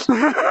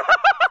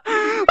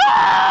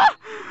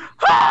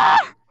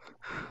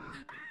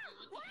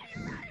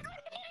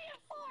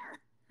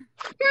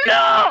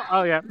 No!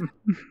 Oh, yeah.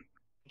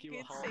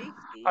 Good safety.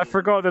 I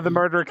forgot that the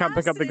murderer can't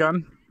pick up the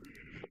gun.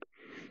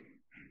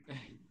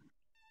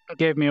 It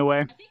gave me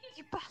away.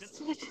 You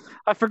bastard.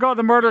 I forgot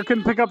the murderer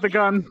couldn't pick up the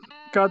gun.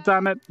 God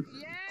damn it.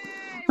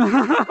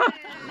 I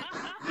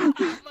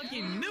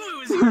fucking knew it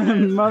was your ass.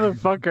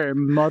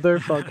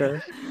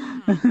 Motherfucker.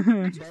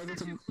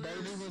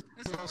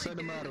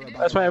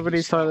 That's why everybody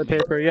needs toilet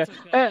paper, yeah.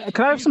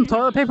 Can I have some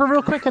toilet paper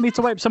real quick? I need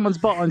to wipe someone's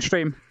butt on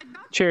stream.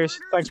 Cheers.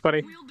 Thanks,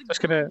 buddy.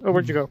 Just gonna... Oh,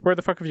 where'd you go? Where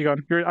the fuck have you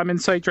gone? I'm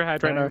inside your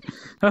head right now.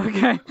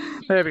 Okay.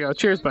 There we go.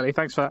 Cheers, buddy.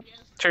 Thanks for that.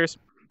 Cheers.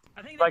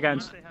 Bye,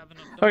 guys.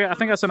 Okay, I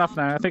think that's enough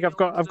now. I think I've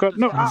got...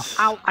 No,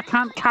 ow, I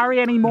can't carry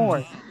any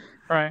more.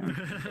 Right.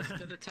 It's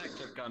the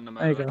detective gun, no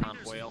There you matter go.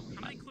 can't wheel.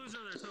 How many clues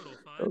are there total?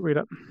 Oh, 5? read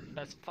it.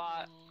 That's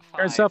 5.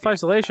 You're in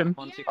self-isolation.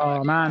 Once you Oh,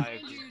 collect man.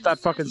 5, That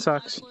fucking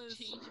sucks.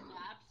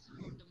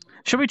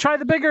 Should we try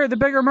the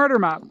bigger murder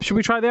map? Should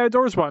we try the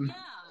outdoors one?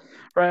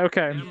 Right,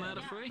 okay.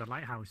 The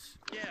lighthouse.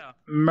 Yeah.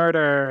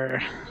 Murder.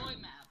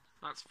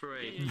 That's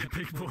free. The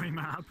big boy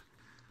map.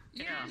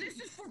 Yeah, this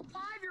is for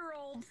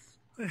 5-year-olds.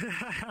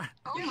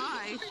 Oh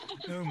my.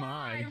 Oh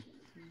my.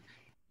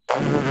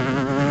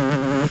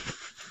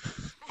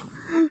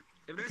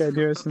 Okay,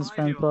 do this in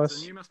Spam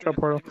Plus. Drop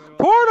portal.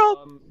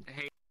 Portal!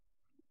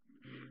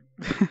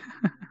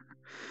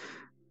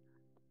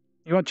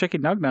 You want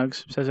chicken nug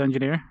nugs, says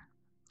engineer.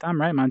 Damn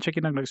right, man.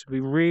 Chicken nug nugs would be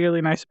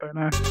really nice about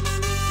now.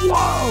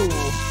 Whoa!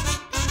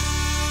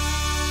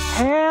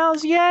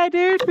 Hells yeah,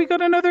 dude. We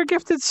got another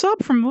gifted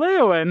sub from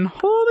Leoin.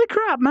 Holy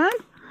crap, man.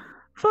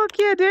 Fuck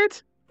yeah,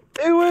 dude.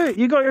 Do it.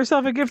 You got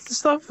yourself a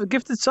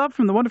gifted sub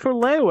from the wonderful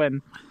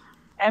Leoin.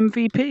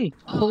 MVP.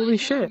 Holy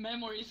shit.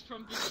 Memories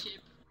from this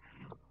ship.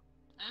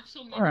 I have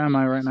so Where am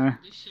I right now?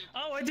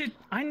 Oh, I did.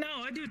 I know.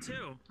 I do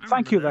too. I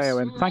Thank you, remember this.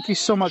 Leoin. Thank you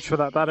so much for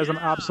that. That is an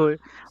Yeah. absolute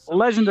So many-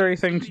 legendary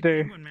so thing many to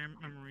do. penguin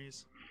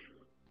memories.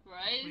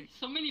 Right?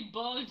 So many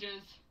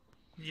bulges.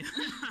 Yeah.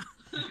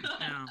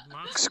 Yeah.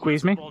 Lots,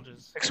 Excuse lots me? of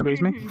bulges.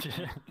 Excuse me?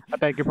 I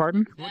beg your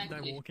pardon? What did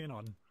I walk in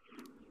on?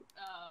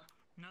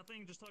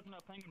 Nothing. Just talking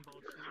about penguin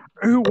bulges.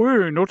 Oh,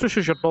 woo,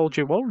 notices your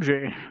bulgy bulgy.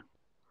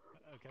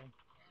 Okay.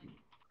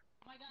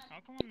 How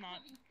come I'm not?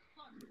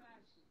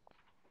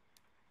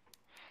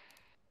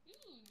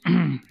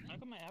 How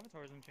come my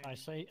avatar isn't changing? I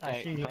see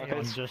Hey, Leon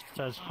focus. just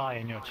says hi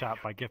in your chat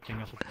by gifting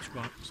us a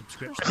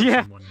subscription. Yeah.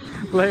 to someone.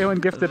 Leoin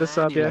gifted a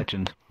sub, yeah.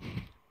 Legend.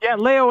 Yeah,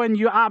 Leoin,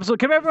 you absolute.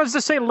 Can everyone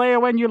just say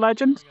Leoin, you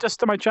legend? Just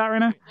to my chat right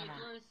now? Wait,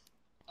 where's...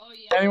 Oh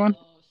yeah. Anyone?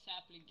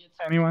 Sapling gets...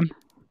 Anyone?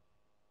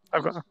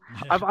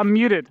 I'm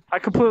muted. I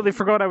completely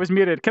forgot I was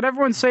muted. Can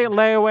everyone say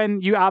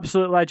Leoin, you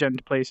absolute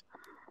legend, please?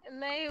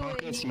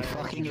 Focus, you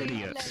fucking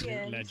idiots.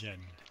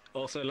 Legend.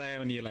 Also,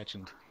 Leo and you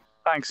legend.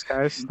 Thanks,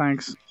 guys.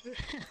 Thanks.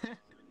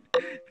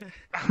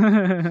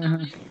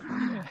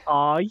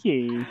 Aw,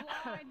 yeah.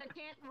 I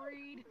can't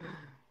read.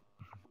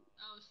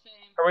 Oh,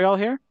 same. Are we all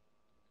here?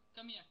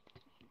 Come here.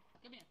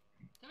 Come here.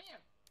 Come here.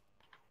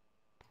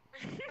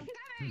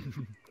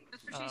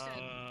 That's what she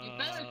said. You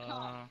better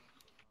come.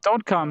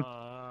 Don't come.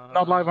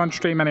 Not live on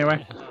stream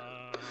anyway.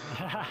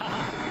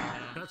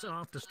 That's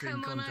off the stream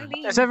Come on, content.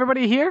 Eileen. Is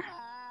everybody here?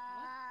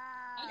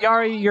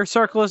 Yari, your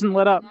circle isn't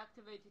lit up.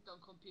 Activate it on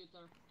computer.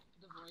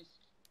 The voice.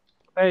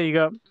 There you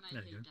go. And I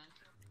There hate you go. that.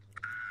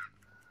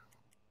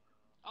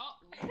 Oh,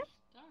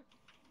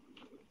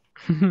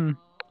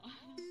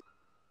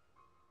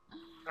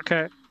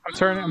 Okay, I'm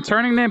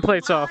turning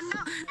nameplates off.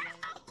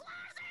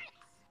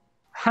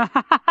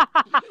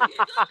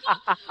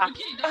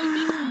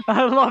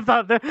 I love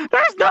that.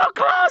 There's no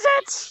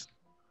closets.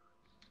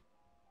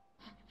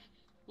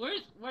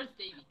 Where's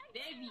Davey?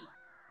 Davey!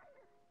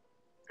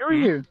 Who are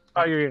you?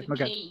 Oh, you're you. The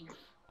Okay. cave.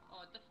 Oh,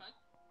 what the fuck?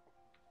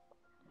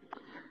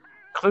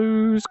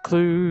 Clues,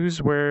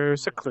 clues.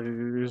 Where's the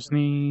clues?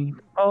 Need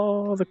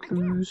all the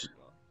clues.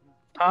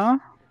 Huh?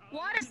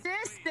 What is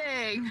this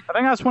thing? I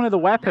think that's one of the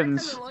That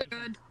weapons. doesn't look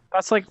good.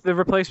 That's like the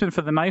replacement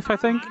for the knife, I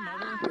think.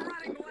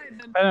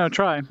 I don't know.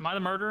 Try. Am I the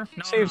murderer?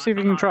 No, See I'm if not. you I'm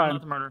can not. try. I'm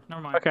not the murderer.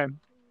 Never mind. Okay.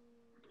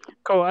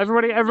 Cool.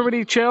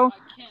 Everybody, chill.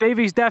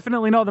 Davey's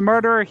definitely not the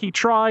murderer. He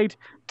tried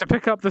to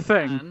pick up the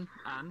thing.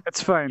 And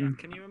It's fine.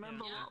 can you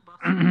remember what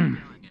buffalo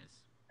yelling is?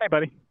 Hey,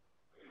 buddy.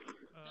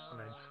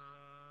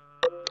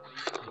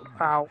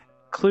 Ow.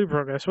 Clue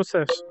progress. What's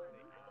this?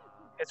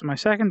 It's my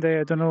second day.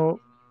 I don't know.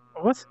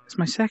 What? It's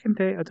my second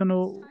day. I don't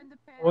know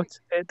what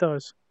it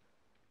does.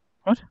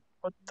 What?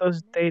 What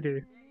does they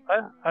do?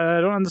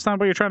 I don't understand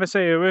what you're trying to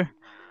say, Uwe.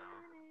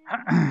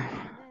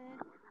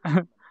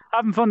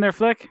 Having fun there,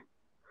 Flick?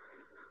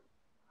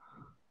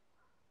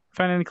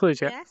 Find any clues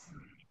yet? Yes.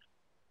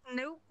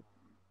 Nope.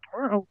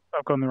 Oh,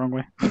 I've gone the wrong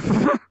way.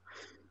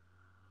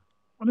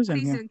 What is in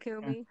Please here? don't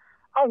kill me.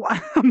 Oh,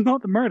 I'm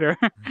not the murderer.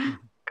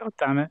 God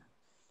damn it.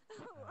 Oh,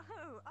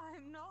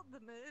 I'm not the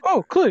murderer.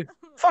 Oh, clue.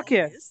 Fuck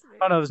yeah. Obviously.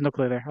 Oh no, there's no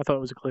clue there. I thought it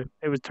was a clue.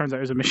 Turns out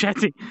it was a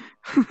machete.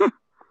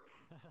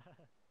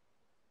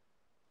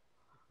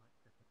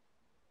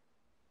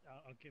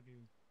 I'll give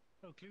you.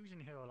 Oh, clues in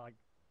here are like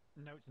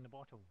notes in the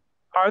bottle.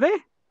 Are they?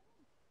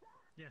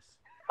 Yes.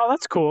 Oh,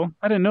 that's cool.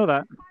 I didn't know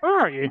that. Where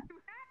are you?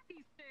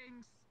 These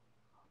things.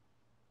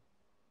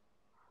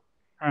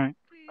 Alright.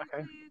 Clue,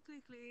 Okay.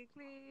 clue, clue,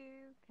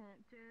 clue.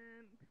 Can't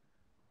jump.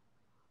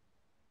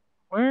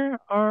 Where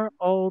are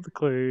all the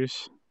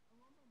clues?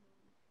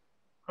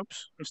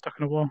 Oops, I'm stuck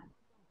in a wall.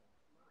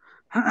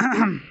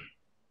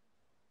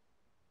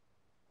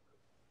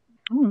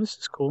 Oh, this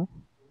is cool.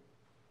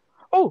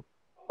 Oh!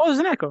 Oh, there's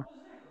an echo.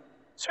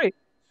 Sweet.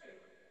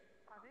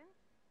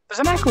 There's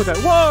an echo there.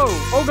 Whoa!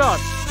 Oh god!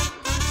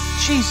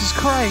 Jesus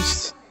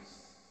Christ!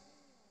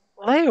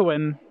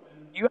 Leowin,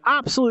 you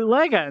absolute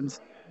legend!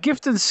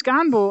 Gifted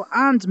Scanbo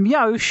and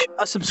Meowsh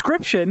a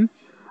subscription.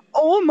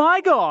 Oh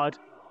my god!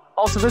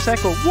 Also, this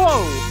echo.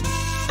 Whoa!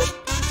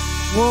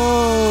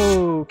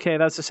 Whoa! Okay,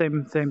 that's the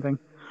same thing.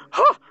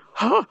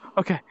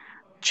 Okay.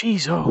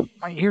 Jeez, oh,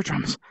 my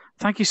eardrums.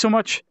 Thank you so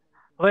much,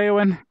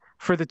 Leowin,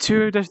 for the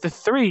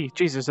three,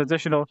 Jesus,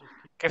 additional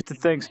gifted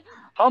things.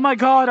 Oh my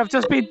god, I've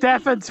just been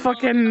deafened.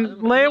 Fucking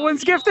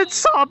Leowin's gifted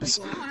subs.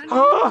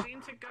 Oh. They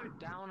seem to go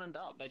down and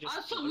up. They're just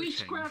Also, floating.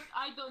 witchcraft,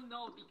 I don't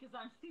know because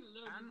I'm still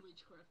learning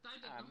witchcraft. I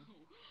don't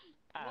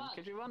know. What?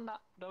 Could you run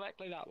that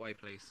directly that way,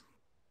 please?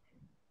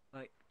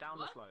 Like down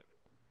the slope.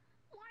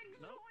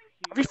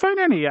 Have you found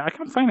any yet? I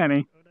can't find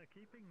any. Oh, they're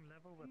keeping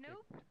level with the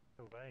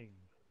terrain.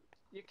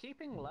 You're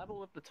keeping level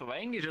with the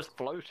terrain. You're just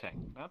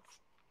floating. That's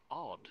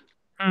odd.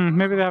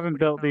 Maybe they haven't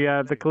built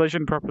the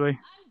collision properly.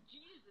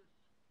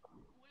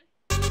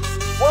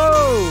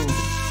 Whoa!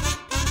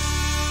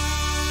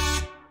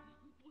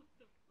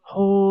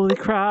 Holy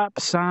crap,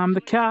 Sam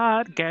the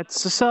cat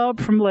gets a sub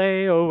from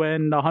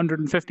Leowin.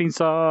 115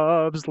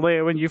 subs.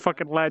 Leowin, you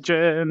fucking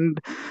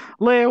legend.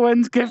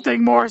 Leowin's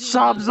gifting more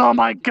subs, oh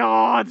my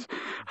god!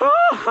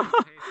 I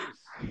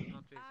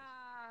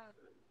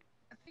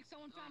think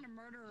someone found a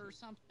murderer or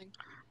something.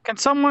 Can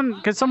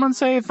someone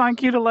say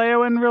thank you to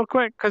Leowin real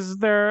quick? Because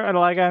they're a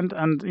legend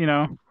and, you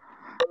know.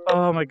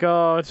 Oh my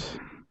god.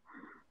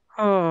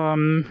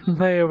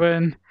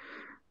 Leowin.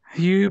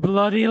 You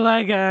bloody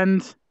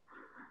legend.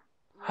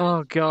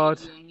 Oh god.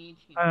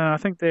 I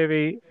think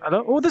Davey.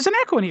 Oh, there's an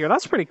echo in here.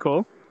 That's pretty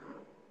cool.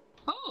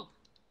 Oh!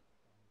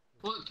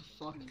 What the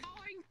fuck? The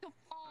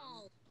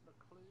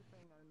clue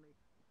thing only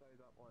goes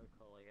up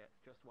locally. It's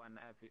just when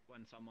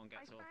someone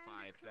gets all 5,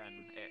 then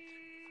it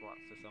swaps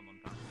to someone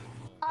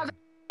passing.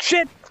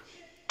 Shit!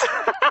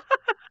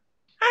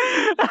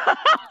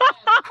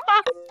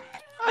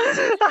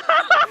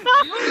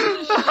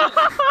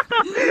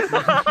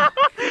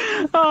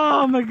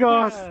 Oh my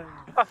god.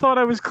 I thought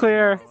I was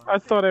clear.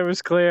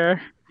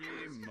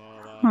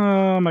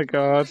 Oh my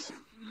god.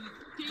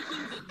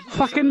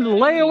 Fucking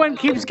Leowen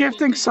keeps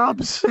gifting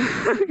subs.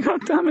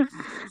 God damn it.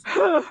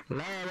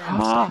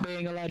 Stop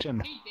being a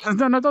legend.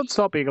 No, don't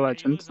stop being a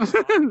legend.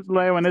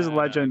 Leowen is a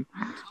legend.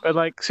 But,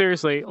 like,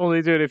 seriously,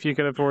 only do it if you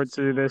can afford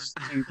to do this,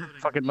 you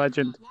fucking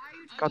legend.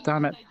 God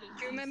damn it.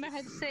 Do you remember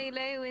how to say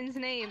Leowen's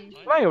name?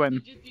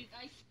 Leowen.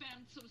 I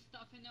spammed some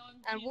stuff and now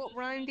I'm. And what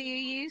rhyme do you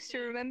use to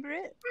remember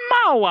it?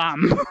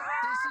 Mawam!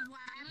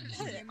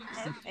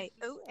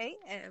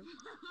 M-A-O-A-M.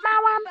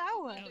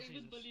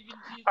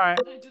 Alright.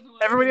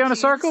 Everybody on a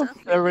circle?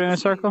 Everybody in a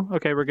circle?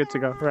 Okay, we're good to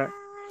go. Right.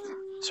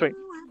 Sweet.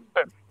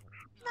 Boom.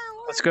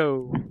 Let's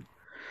go.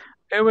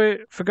 Hey,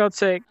 wait, for God's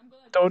sake,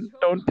 don't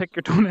pick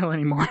your toenail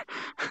anymore.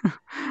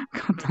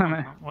 God damn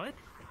it. What?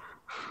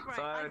 Right,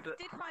 I did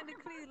find a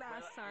clue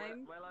last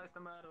time. Where lies the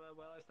murderer?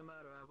 Where lies the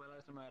murderer? Where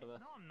lies the murderer?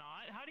 No, I'm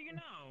not. How do you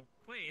know?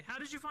 Wait, how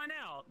did you find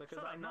out? Because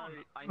Shut I up, know.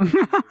 no, I know.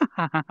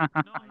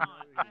 No, I'm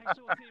not. I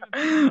actually wasn't even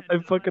paying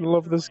attention. I fucking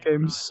love this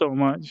game so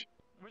much.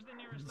 Where's the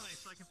nearest knife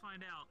so I can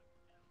find out?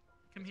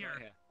 Come here. Right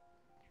here.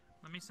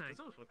 Let me see. There's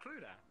also a clue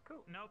there.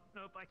 Cool. Nope,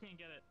 I can't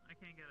get it. I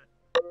can't get it.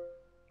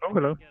 Oh,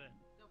 hello. Get it.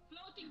 The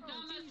floating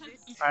dumbass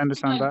has I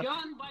understand a that.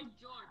 gun by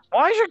George.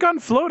 Why is your gun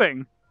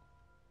floating?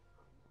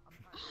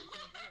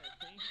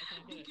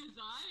 Because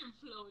I am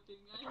floating.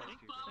 I have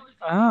powers.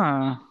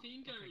 Ah. My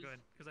fingers. Okay, good.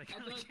 Because I I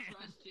can't. don't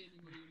trust you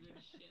anymore, you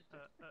little shit.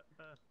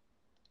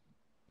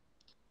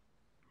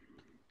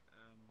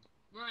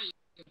 Where are you?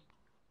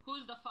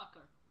 Who's the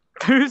fucker?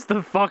 Who's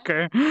the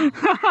fucker?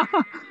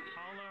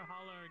 Holler,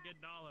 holler,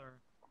 get dollar.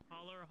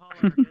 Holler,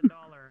 holler, get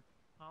dollar.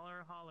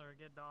 Holler, holler,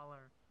 get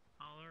dollar.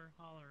 Holler,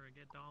 holler,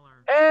 get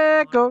dollar.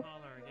 Echo.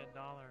 Holler, get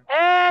dollar.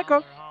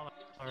 Echo. Holler,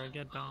 holler,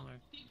 get dollar.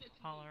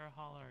 Holler,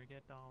 holler,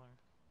 get dollar.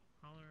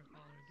 Holler,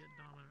 holler, get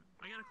dollar.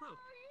 I got a clue.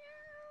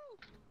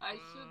 I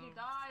should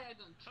die. I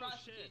don't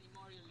trust you shit.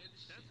 anymore, you little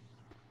shit.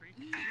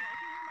 Freaky. Yeah, I can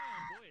hear my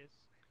own voice.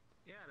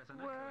 Yeah, there's an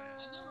echo here.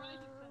 I know, right?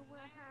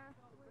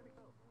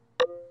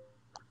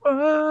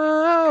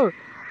 Whoa!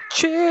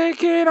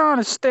 Chicken on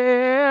a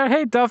stair.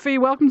 Hey, Duffy,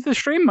 welcome to the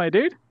stream, my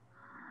dude.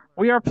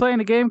 We are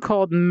playing a game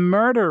called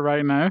Murder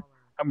right now,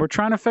 and we're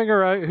trying to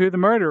figure out who the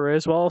murderer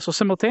is while also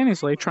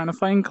simultaneously trying to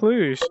find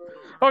clues.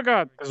 Oh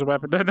god, there's a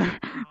weapon down there.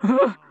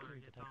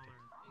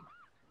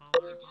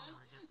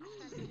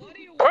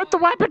 Put the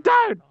weapon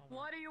down!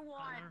 What do you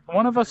want?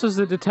 One of us is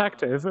the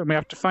detective, and we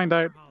have to find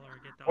out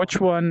which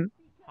one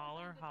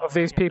of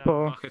these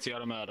people Bucket's the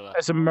other murderer.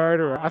 is a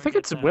murderer. I think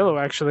it's Willow,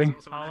 actually.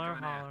 Holler,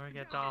 holler,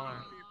 get dollar.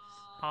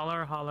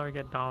 Holler, holler,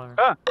 get dollar.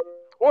 Ah!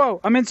 Whoa,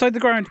 I'm inside the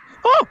ground.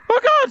 Oh! Oh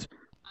god!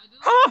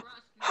 Ha!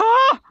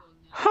 Ha!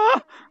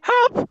 Ha!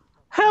 Help!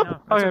 Help! No,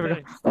 Oh, it's there we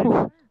okay.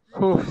 go.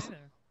 Ooh. Ooh.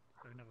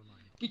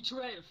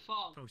 Betrayal,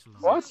 fall.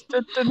 What?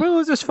 Did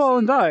Willow just fall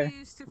and die?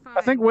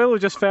 I think Willow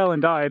just fell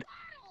and died.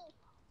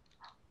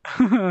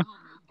 Well,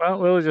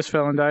 Willow just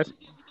fell and died.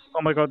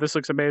 Oh my god, this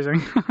looks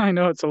amazing. I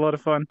know it's a lot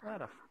of fun.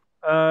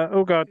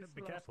 Oh god.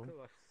 Be careful.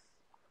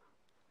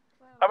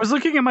 I was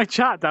looking at my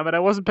chat, damn it. I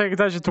wasn't paying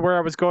attention to where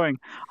I was going.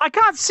 I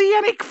can't see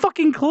any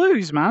fucking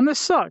clues, man. This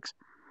sucks.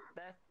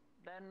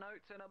 They're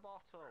notes in a bottle.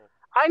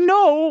 I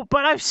know,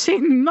 but I've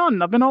seen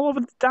none. I've been all over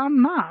the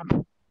damn map.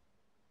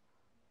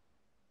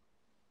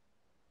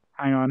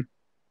 Hang on.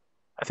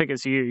 I think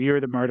it's you.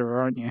 You're the murderer,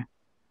 aren't you?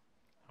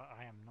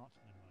 I am not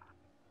the murderer.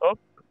 Oh.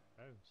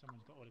 Oh,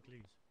 someone's got all the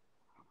clues.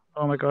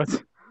 Oh my god.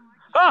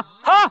 Ah!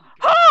 Ha!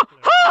 Ha!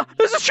 Ha!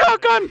 There's a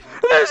shotgun!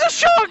 There's a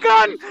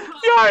shotgun!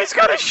 Yo, he's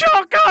got a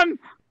shotgun!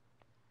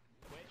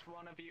 Which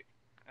one of you?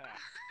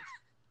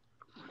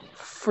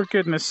 For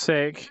goodness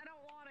sake.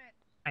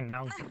 I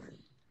know.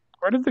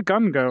 Where did the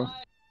gun go?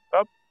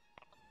 Up.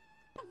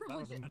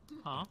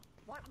 Huh?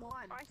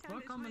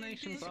 What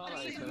combinations are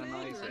they for the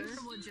noises?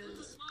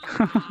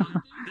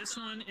 This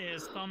one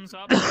is thumbs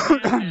up on one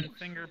hand and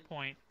finger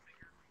point.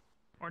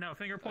 Or no,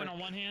 finger point on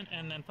one hand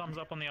and then thumbs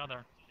up on the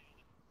other.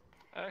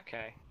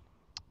 Okay.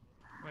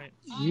 Wait.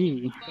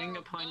 Yee.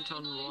 Finger point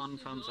on one,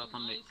 thumbs up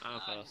on the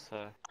other.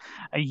 So.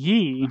 A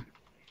yee.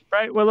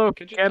 Right, Willow,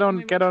 Could you get tell on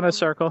me get which on a one?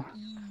 circle.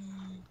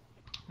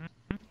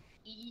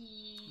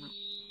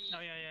 Oh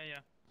yeah.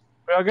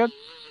 We all good?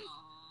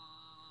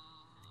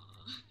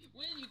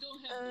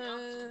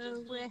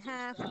 We're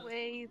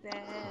halfway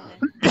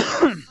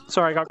there.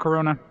 Sorry, I got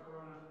corona.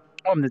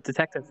 Oh, I'm the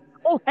detective.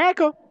 Oh,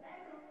 echo!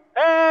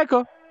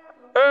 Echo!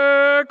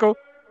 Echo!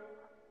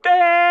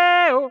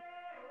 Deo!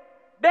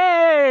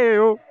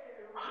 Deo!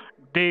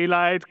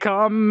 Daylight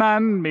come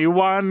and me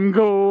one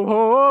go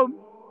home.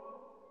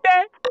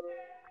 Day!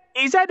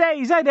 Is a day,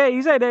 is a day,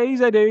 is a day,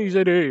 is a day, is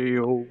a day,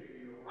 oh.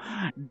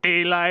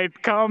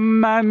 Daylight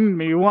come and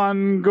me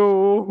one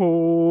go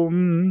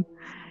home.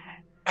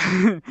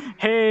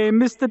 Hey,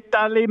 Mr.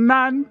 Dolly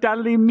Man,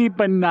 dolly me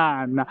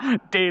banana.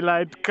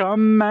 Daylight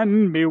come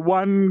and me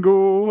one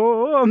go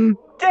home.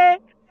 Day,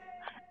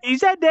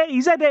 is a day,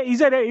 is a day,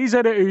 is a day, is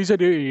a day, is a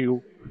day. I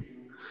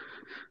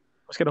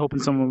was gonna hoping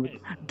someone would.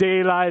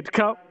 Daylight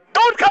come.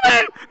 Don't come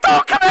in!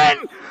 Don't come in!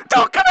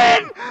 Don't come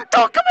in!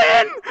 Don't come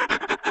in!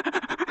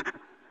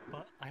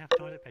 But I have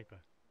toilet paper.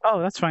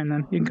 Oh, that's fine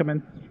then. You can come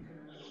in.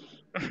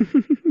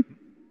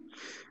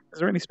 There's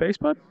there any space,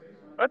 bud?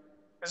 What?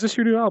 Is this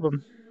your new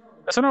album?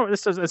 I don't know.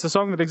 It's a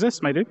song that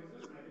exists, my dude.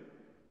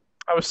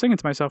 I was singing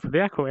to myself with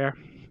the echo air.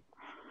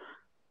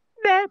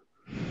 Nah.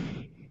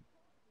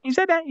 He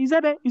said that. He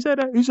said that. He said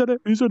that. He said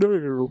that. He said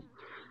that.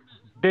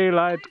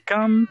 Daylight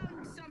come.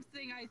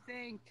 Something, I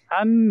think.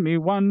 And me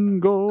one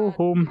go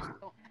home.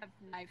 Don't have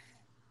knife.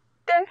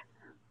 Yeah.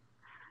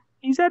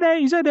 He said that.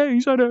 He said that. He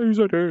said that. He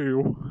said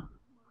that.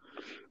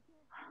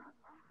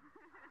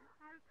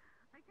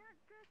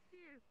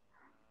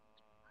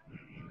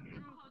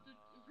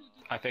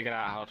 I figured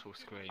out how to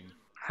scream.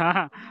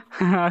 Haha.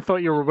 I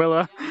thought you were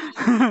Willa.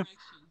 Everybody's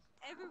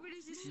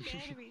just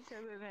scared of each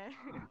other there.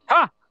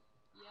 Ha!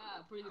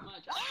 Yeah, pretty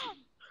much.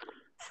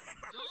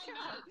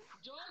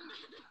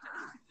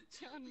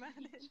 John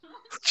Madden.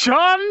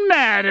 John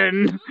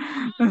Madden!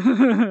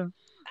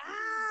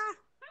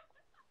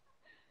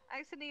 I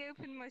accidentally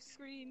opened my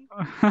screen. I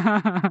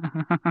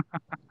don't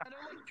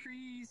like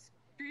trees.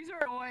 Trees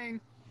are annoying.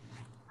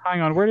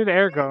 Hang on, where did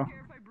air go?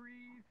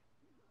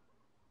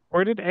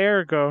 Where did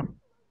air go?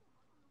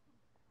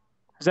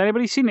 Has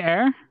anybody seen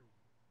air?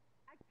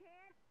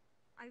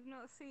 I've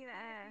not seen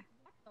air.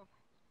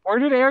 Where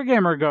did Air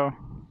Gamer go?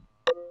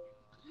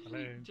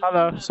 Hello.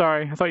 Hello,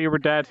 sorry, I thought you were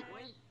dead.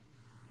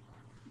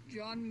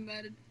 John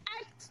Madden.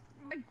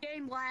 My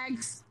game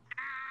lags.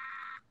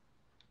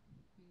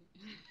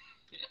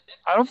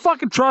 I don't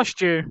fucking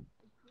trust you.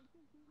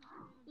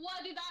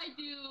 What did I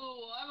do?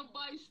 I'm a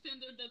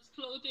bystander that's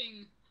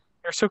floating.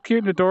 You're so cute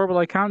and adorable,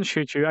 I can't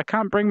shoot you. I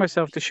can't bring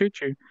myself to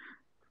shoot you.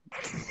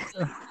 I'm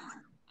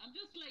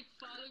just like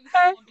following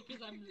someone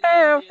because I'm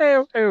Hey,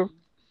 hey.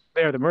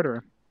 They are the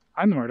murderer.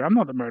 I'm the murderer. I'm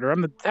not the murderer.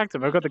 I'm the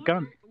detective. I've got the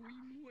gun.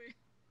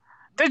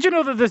 Did you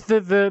know that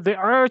the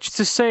urge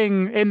to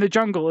sing in the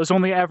jungle is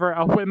only ever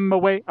a whim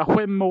away, a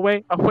whim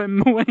away, a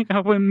whim away,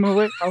 a whim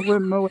away, a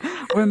whim away,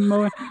 a whim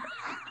away?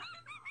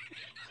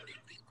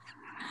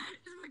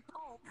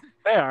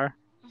 They are.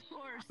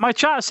 My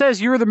chat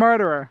says you're the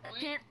murderer.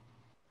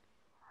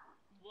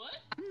 What?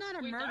 I'm not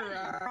a murderer,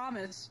 I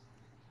promise.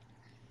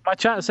 My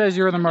chat says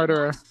you're the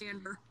murderer.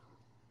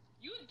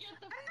 You would get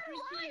the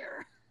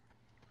liar.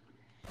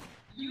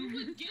 You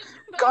would get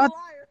God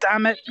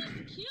damn it.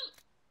 kill.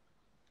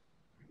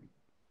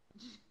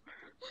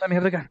 Let me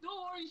have the gun.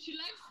 Don't worry, she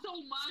likes so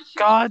much.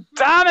 God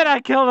damn it, I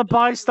killed a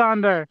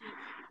bystander.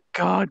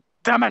 God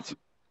damn it.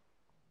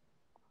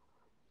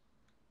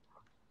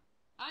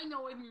 I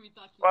know what you're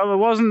talking Well, it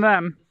wasn't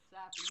them.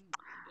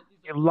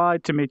 You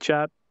lied to me,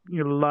 chat.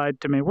 You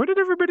lied to me. Where did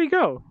everybody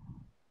go?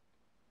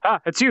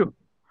 Ah, it's you.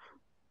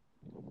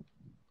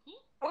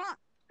 What?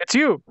 It's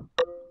you.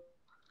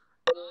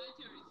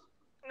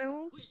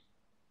 No.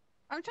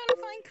 I'm trying to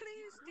find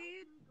clues,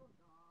 dude.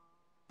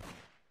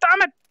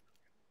 Damn it!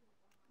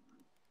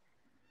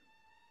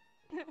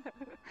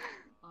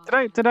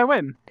 Did I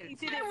win? You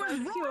did it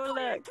with pure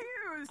luck.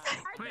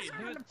 Wait,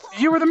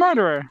 You were the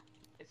murderer.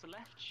 It's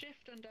left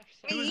shift and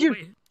You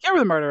were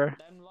the murderer.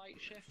 then right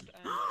shift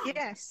and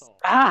Yes.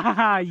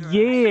 Ah,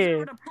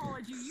 yeah.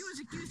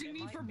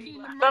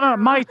 No,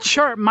 my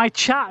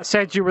chat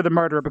said you were the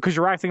murderer because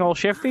you're acting all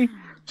shifty.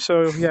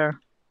 So yeah.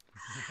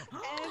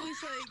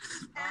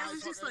 I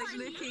was just like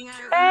looking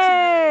out.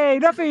 Hey,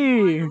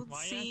 Duffy!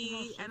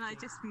 Sea, and I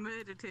just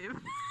murdered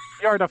him.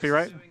 You are Duffy,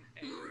 right?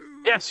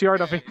 Yes, you are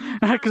Duffy.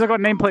 Because I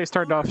got nameplates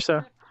turned off.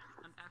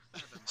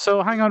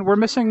 So hang on, we're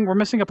missing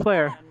a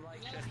player.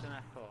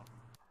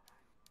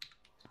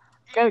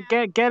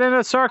 Get in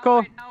a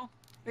circle.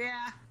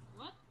 Yeah.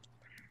 What?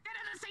 Get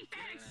in a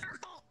satanic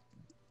circle.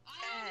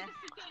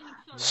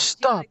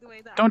 Stop!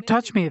 Don't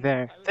touch me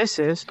there. This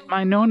is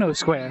my no-no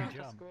square.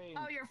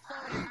 Oh, you're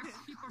floating.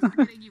 People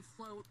forgetting you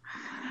float.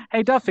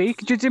 Hey Duffy,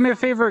 could you do me a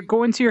favor?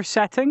 Go into your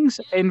settings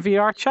in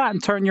VRCHAT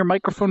and turn your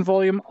microphone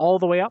volume all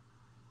the way up.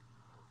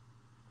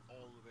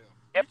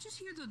 Yep. Did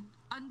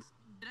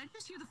I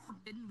just hear the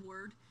forbidden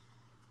word?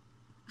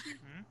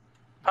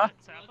 Huh?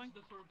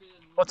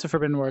 What's a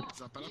forbidden word?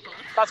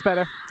 That's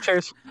better.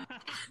 Cheers.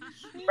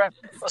 Right,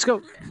 let's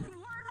go.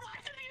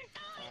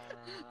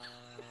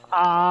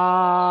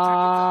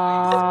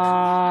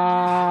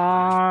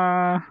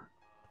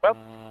 Well.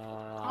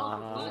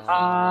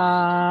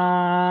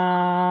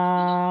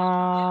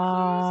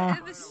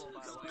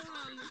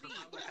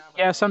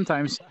 Yeah,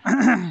 sometimes.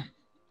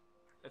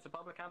 It's a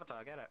public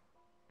avatar, get it.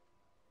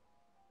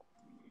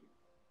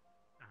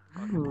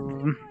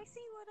 Ooh.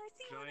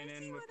 Join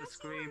in with the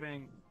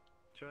screaming.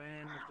 Join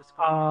in with the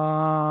screaming.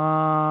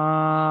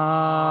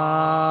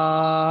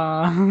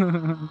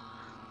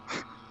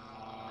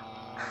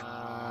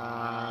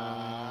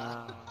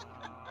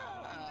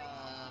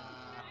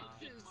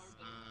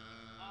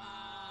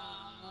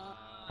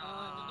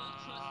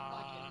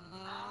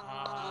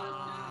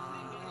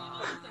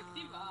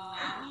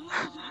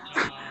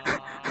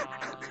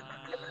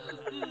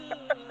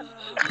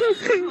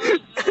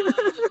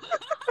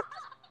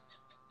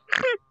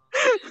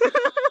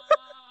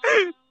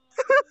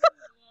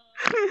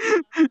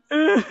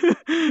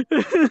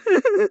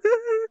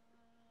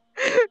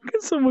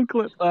 Can someone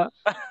clip that?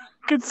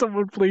 Can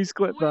someone please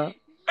clip that?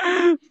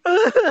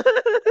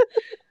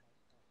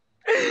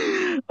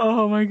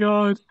 Oh my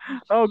god.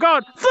 Oh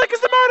god. Flick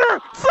is the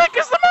murderer! Flick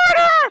is the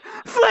murderer!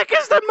 Flick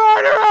is the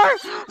murderer!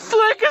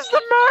 Flick is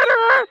the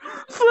murderer!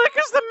 Flick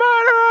is the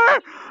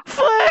murderer!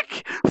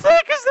 Flick!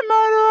 Flick is the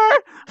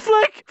murderer!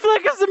 Flick!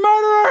 Flick is the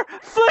murderer!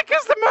 Flick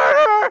is the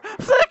murderer!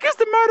 Flick is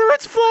the murderer!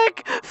 It's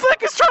Flick!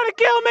 Flick is trying to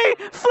kill me!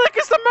 Flick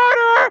is the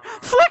murderer!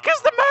 Flick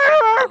is the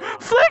murderer!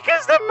 Flick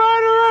is the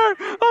murderer!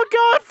 Oh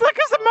god! Flick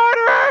is the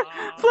murderer!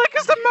 Flick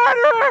is the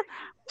murderer!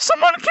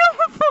 Someone kill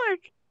the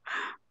Flick!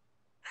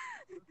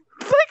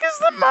 Flick is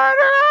the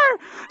murderer!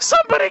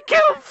 Somebody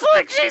kill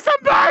Flick! She's the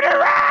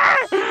murderer!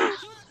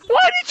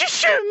 Why did you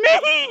shoot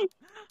me?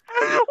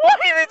 Why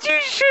did you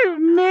shoot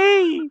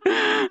me?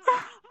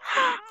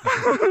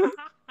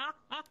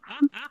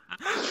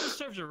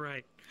 Serves her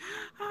right.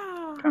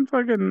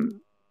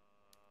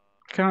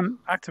 Can't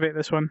activate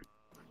this one.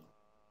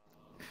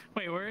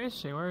 Wait, where is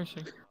she? Where is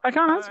she? I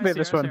can't activate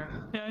this one.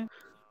 Yeah.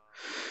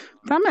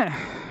 Damn it!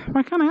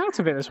 Why can't I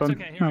activate this one?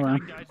 It's okay. Here Oh we well.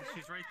 go, guys.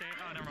 She's right there.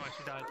 Oh, never mind.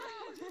 She died.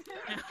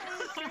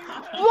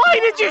 Why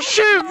did you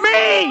shoot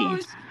me?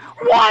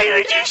 Why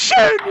did you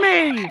shoot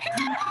me?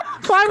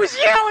 So I was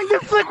yelling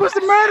that Flick was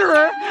the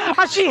murderer,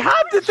 and she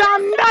had the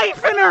damn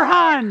knife in her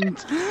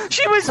hand.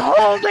 She was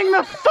holding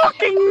the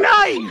fucking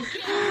knife.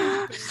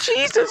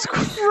 Jesus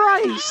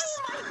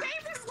Christ.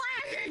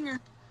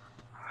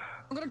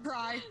 I'm gonna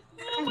cry.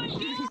 Oh my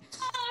god!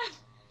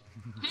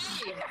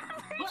 Hey!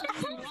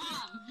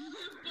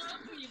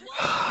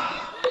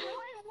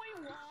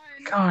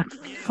 God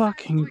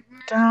fucking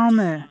damn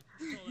it.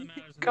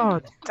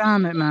 God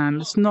damn it, man.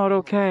 It's not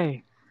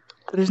okay.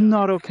 That is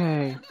not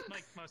okay.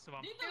 Like most of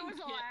them. It was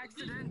all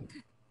accident.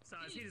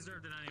 Besides, he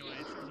deserved it anyway.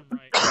 It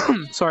serves him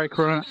right. Sorry,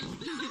 Corona.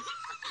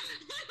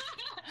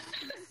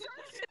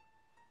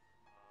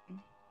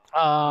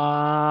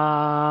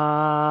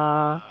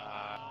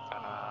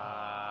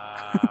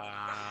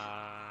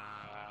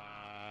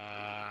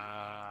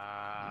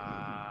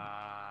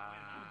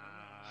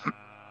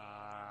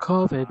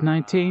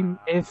 COVID-19,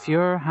 if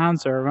your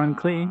hands are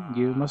unclean,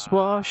 you must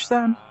wash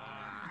them.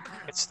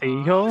 It's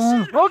the old...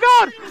 Oh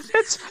god!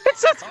 It's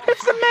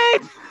the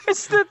maid!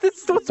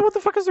 What the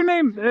fuck is her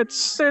name?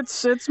 It's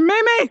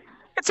Mimi!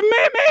 It's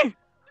Mimi!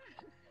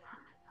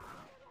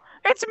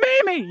 It's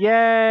Mimi!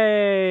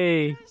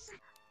 Yay!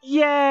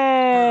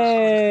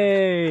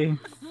 Yay!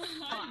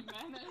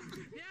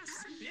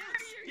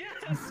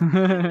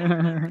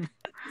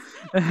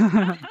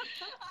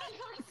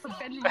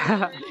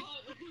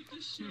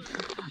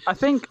 I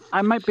think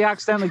I might be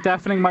accidentally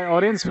deafening my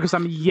audience because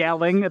I'm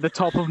yelling at the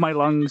top of my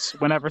lungs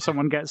whenever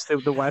someone gets the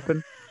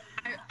weapon.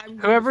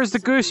 Whoever is the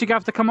goose, you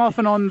have to come off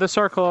and on the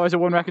circle, or is it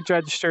one record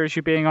registers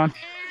you being on?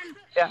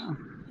 Yeah.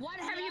 What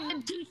have you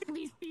been teaching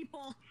these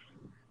people?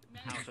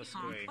 How to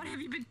scream. What have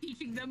you been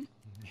teaching them?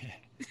 You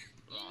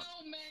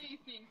know many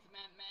things,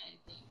 man, many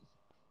things.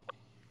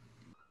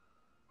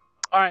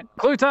 Alright,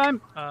 clue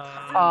time!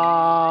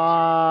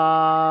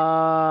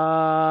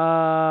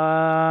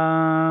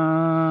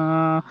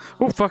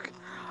 Oh fuck.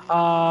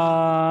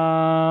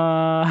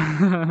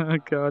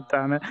 God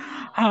damn it.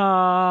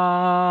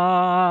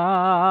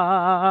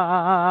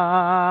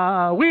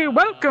 We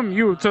welcome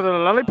you to the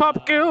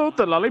Lollipop Guild,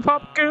 the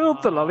Lollipop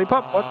Guild, the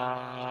Lollipop... What?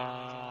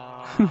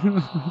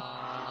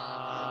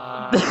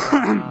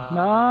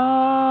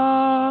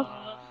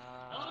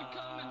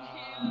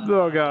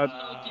 Oh god.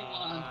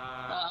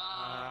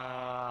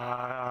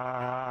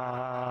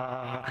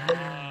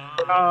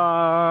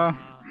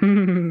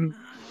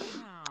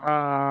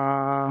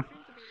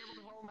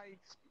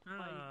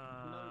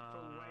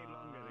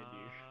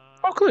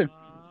 Oh, clue.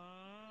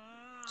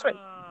 Sweet.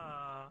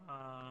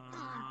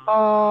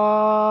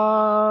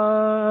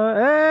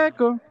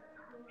 Echo.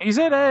 Is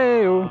it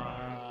Eo?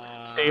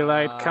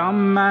 Daylight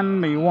come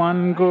and me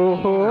one go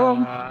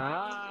home. Pocket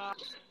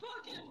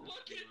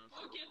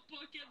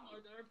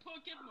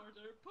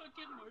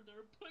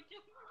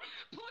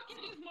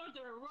is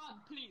murder,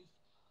 run, please.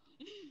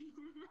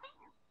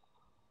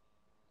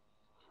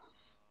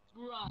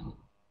 Run,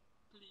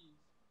 please.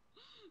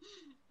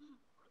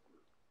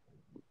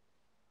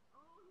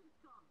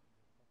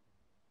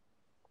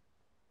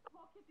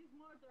 Pocket is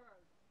murder.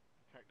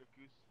 Detective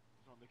Goose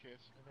is on the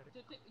case.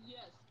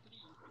 Yes,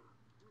 please.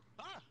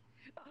 Ah!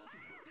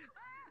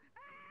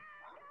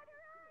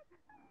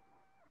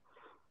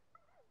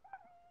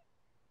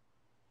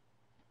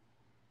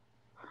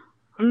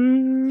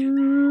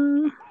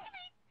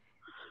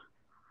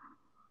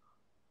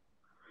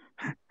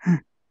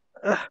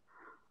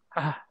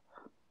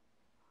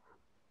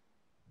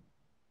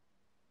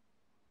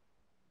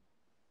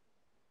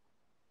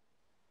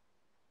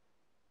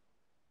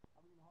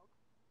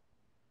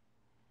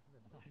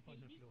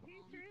 He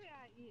threw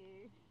at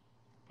you.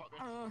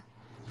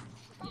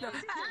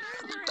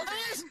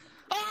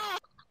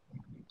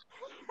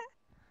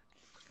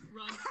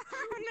 Run.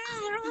 No,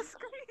 we're all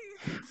screaming.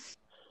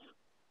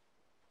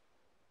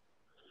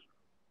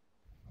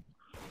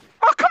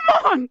 Oh, come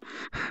on!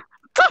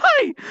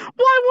 Die!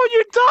 Why won't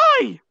you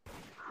die?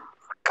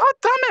 God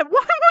damn it,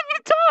 why won't you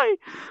die?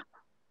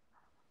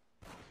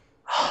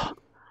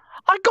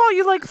 I got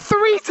you like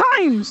 3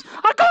 times!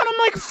 I got him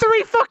like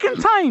 3 fucking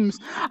times!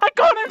 I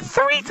got him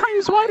 3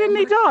 times! Why didn't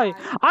he die?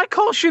 I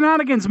call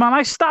shenanigans, man.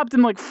 I stabbed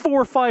him like 4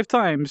 or 5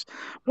 times.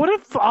 What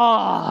if...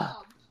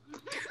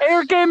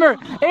 Air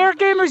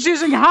Gamer's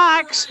using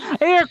hacks!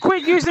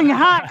 Quit using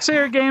hacks,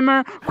 Air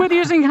Gamer! Quit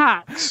using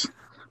hacks!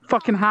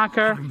 Fucking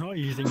hacker. I'm not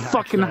using hacks,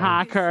 Fucking though.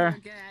 hacker.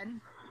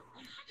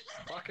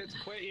 Buckets,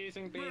 quit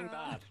using being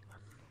bad.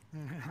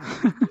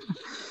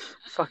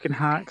 Fucking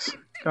hacks.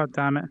 God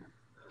damn it.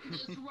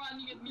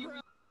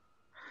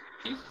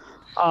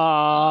 Oh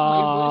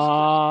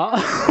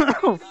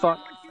fuck.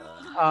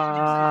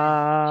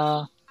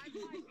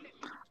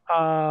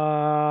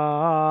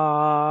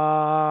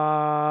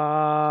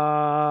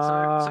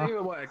 So you were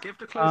aware, give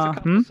the clues a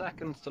couple of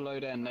seconds to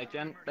load in.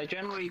 They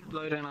generally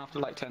load in after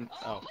like 10.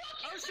 Oh.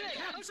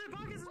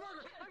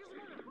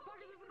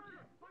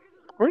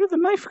 Where did the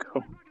knife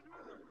go?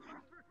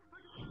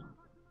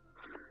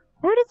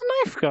 Where did the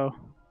knife go?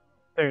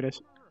 There it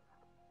is.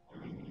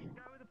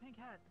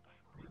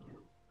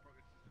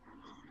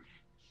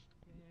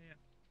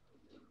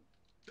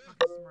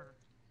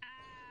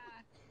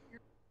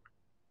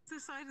 The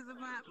side of the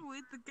map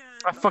with the gun.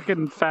 I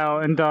fucking fell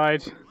and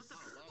died.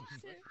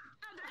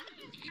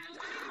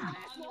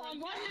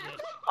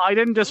 I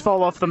didn't just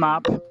fall off the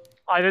map.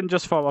 I didn't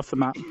just fall off the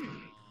map.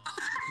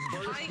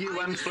 You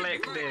and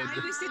Flick did.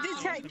 I was a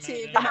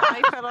detective and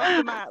I fell off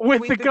the map.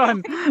 With the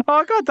gun.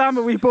 Oh god damn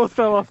it, we both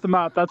fell off the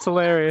map. That's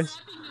hilarious.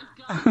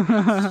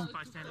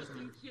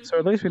 So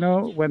at least we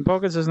know when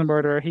Pockets is the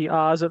murderer, he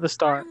ahs at the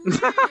start.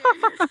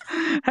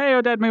 Hey,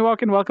 O'Dead Me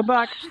Walking, welcome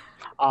back.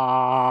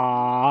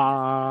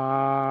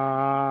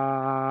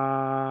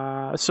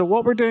 So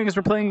what we're doing is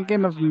we're playing a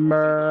game of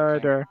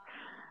murder.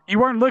 You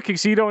weren't looking,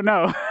 so you don't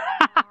know.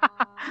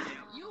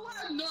 You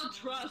are not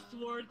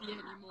trustworthy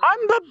anymore.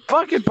 I'm the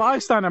fucking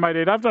bystander, my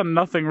dude. I've done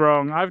nothing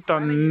wrong. I've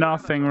done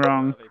nothing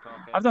wrong.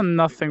 I've done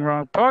nothing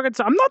wrong. Pockets,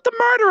 I'm not the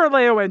murderer,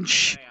 Leowin.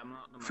 Shh.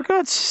 For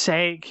God's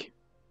sake.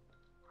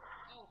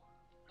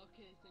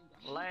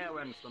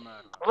 Leowin's the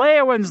murderer.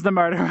 Leowin's the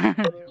murderer.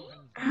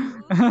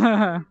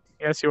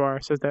 Yes, you are,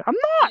 says that. I'm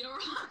not!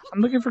 I'm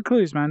looking for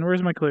clues, man.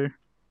 Where's my clue?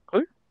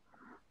 Clue?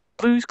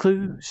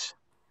 Clues.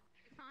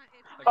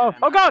 Oh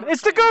god,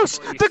 it's the goose!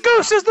 The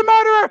goose is the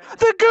murderer!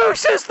 The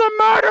goose is the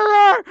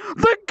murderer!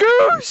 The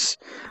goose!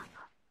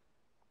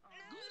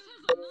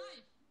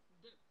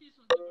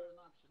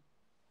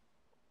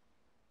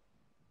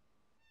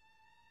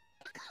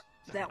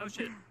 Oh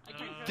shit.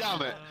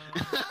 Damn it.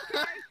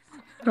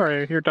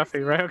 Sorry, you're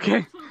Duffy, right?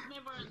 Okay.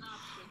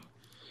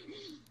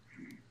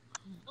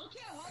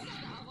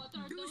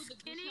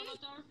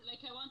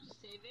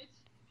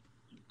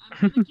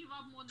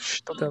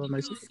 Shh, don't tell them I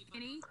see.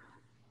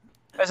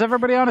 Is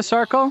everybody on a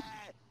circle?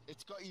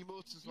 It's got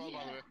emotes as well,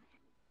 by the way.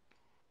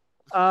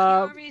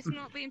 Harry's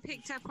not being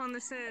picked up on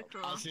the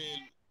circle.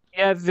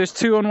 Yeah, there's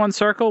 2 on 1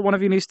 circle. One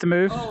of you needs to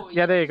move. Oh,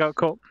 yeah, there you go.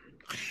 Cool.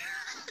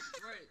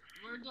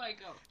 Where do I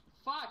go?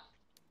 Fuck.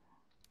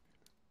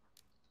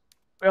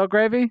 We all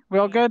gravy? We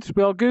all good?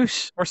 We all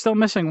goose? We're still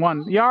missing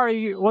 1.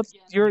 Yari, what's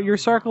your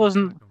circle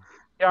isn't...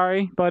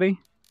 Yari, buddy.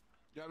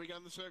 Yari, get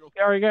in the circle.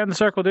 Yari, get in the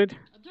circle, dude.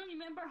 I don't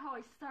remember how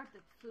I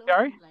started flowing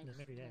Yari? like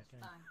this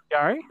time.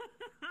 Yari?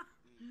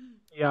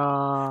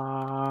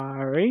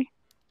 Yari?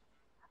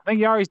 I think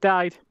Yari's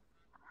died.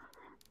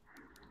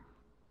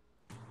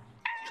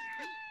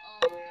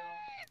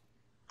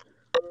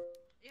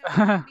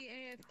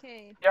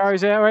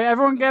 Yari's there. Right,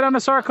 everyone get on a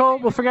circle.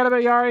 We'll forget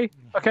about Yari.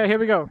 Okay, here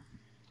we go.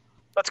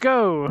 Let's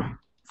go.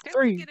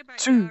 3,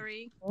 2,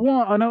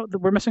 1. Oh no,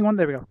 we're missing 1.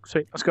 There we go.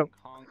 Sweet. Let's go.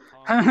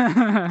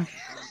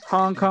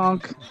 Honk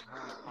honk.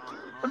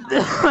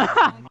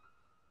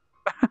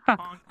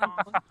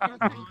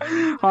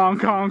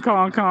 Honk honk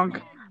honk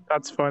honk.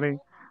 That's funny.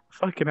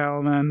 Fucking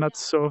hell, man. That's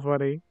so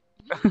funny.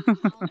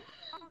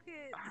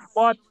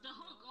 What?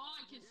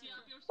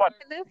 What?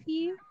 I love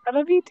you. I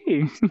love you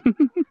too.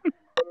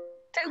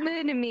 Don't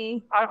murder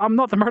me. I'm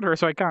not the murderer,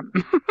 so I can't.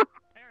 We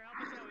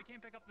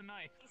can't pick up the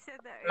knife. He said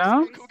that.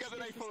 No?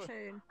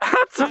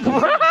 That's a...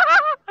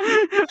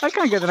 I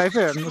can't get the knife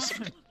in.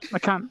 I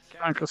can't.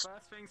 First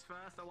things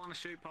first, I want to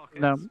shoot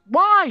Pockets. No.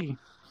 Why?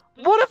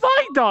 What have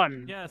I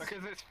done? Yes.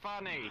 Because it's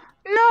funny.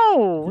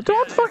 No!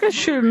 Don't fucking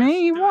shoot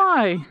me.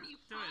 Why?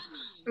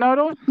 No,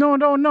 don't.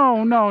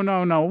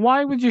 No.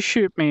 Why would you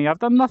shoot me? I've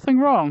done nothing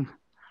wrong.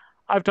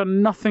 I've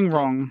done nothing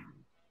wrong.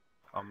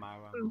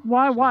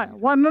 Why? No,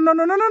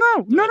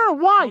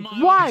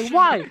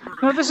 why?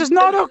 No, this is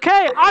not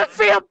okay. I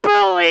feel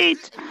bullied.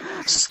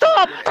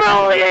 Stop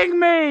bullying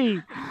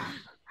me.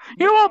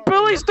 You know what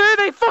bullies do?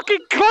 They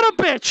fucking cut a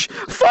bitch.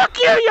 Fuck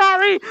you,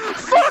 Yari.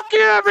 Fuck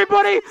you,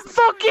 everybody.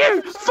 Fuck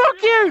you.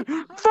 Fuck you.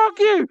 Fuck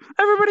you.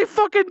 Everybody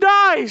fucking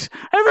dies.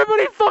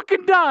 Everybody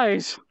fucking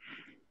dies.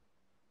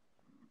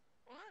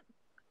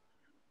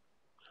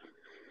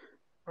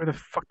 Where the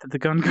fuck did the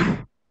gun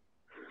go?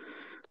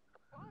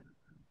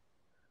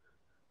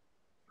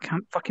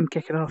 Can't fucking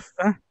kick it off.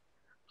 Huh?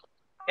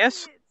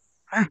 Yes?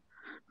 Huh?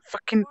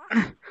 Fucking...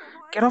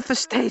 Get off the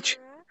stage!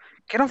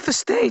 Get off the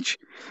stage!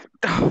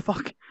 Oh,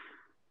 fuck.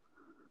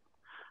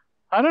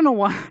 I don't know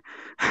why.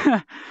 You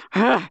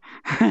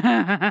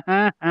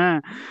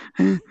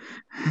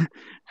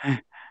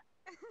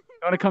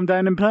want to come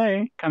down and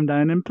play? Come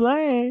down and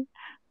play.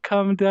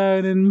 Come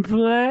down and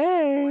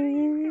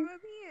play.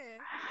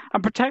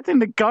 I'm protecting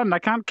the gun. I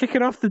can't kick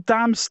it off the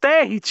damn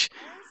stage.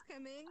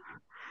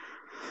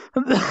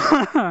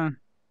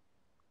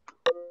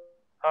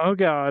 Oh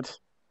god.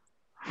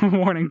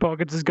 Warning,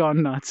 Pockets has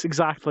gone nuts.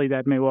 Exactly,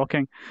 Dead Me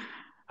Walking.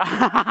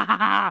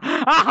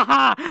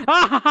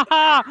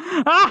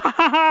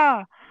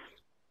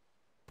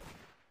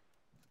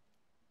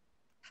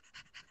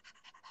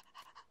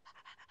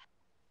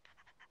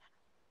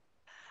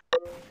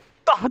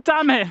 Oh,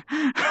 damn it!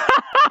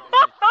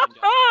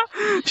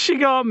 She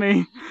got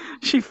me.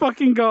 She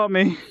fucking got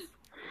me.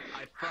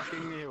 I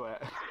fucking knew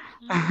it.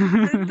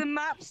 The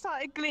map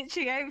started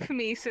glitching out for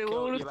me, so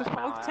all of the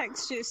fog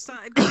textures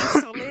started being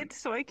solid,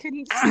 so I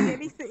couldn't see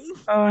anything.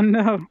 Oh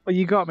no. Well,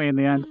 you got me in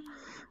the end.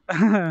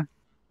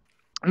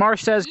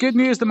 Marsh says, good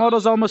news, the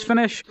model's almost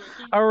finished.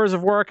 Hours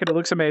of work and it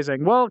looks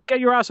amazing. Well, get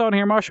your ass on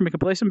here, Marsh, and we can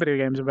play some video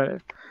games about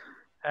it.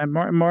 And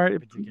more.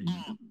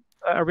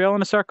 Are we all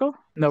in a circle?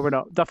 No, we're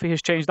not. Duffy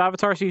has changed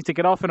avatar, so you need to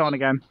get off and on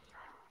again.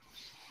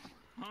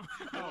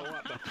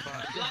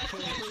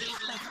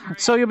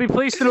 So you'll be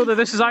pleased to know that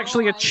this is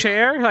actually a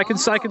chair. I can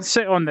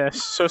sit on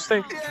this. So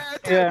stay.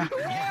 Yeah.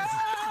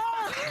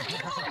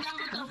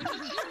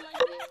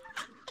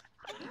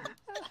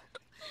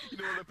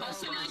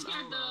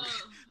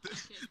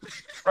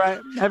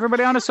 Right,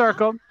 everybody on a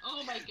circle.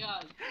 Oh my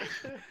god.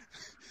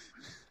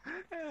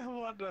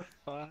 What the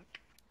fuck?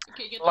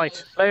 Okay,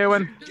 Light.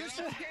 Leowin.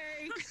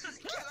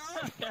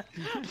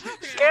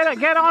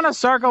 Get on a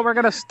circle. We're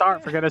gonna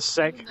start, for goodness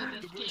sake.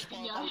 The worst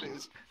part about it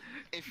is,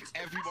 if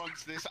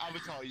everyone's this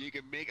avatar, you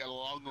can make a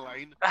long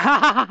line.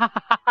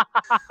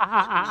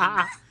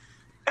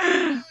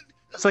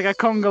 It's like a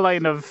conga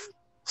line of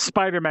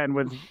Spider-Man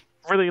with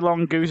really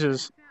long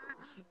gooses.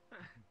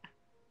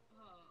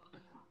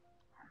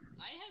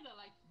 I had a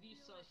like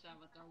Vsauce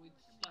avatar with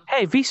stuff.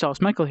 Hey,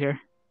 Vsauce, Michael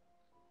here.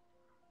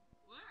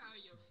 Where are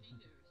your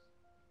fingers?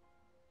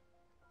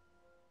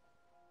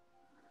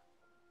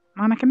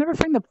 Man, I can never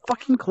find the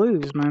fucking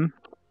clues, man.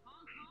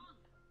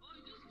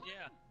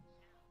 Yeah.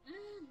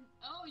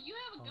 Oh, you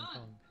have a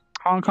gun.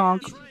 Hong Kong.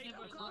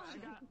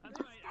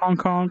 Hong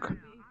Kong.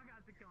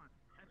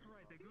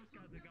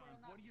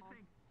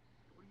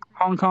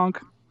 Hong Kong.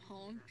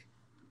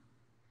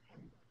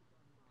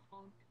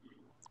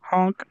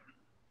 Honk.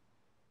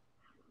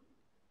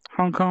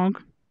 Hong Kong.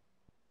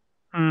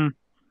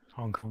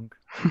 Hong Kong.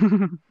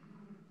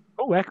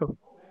 Oh, echo.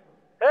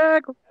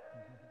 Echo.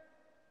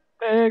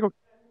 Echo.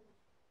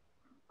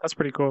 That's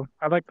pretty cool.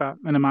 I like that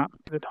in a map.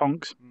 It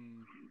honks.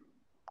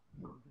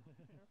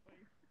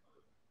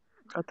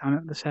 God damn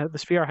it. This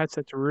VR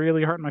headset's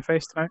really hurting my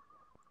face tonight.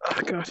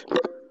 Oh, God.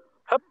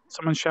 Hup,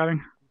 someone's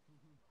shouting.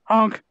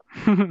 Honk.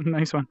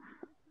 Nice one.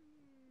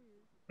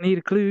 Need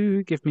a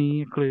clue. Give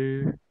me a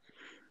clue.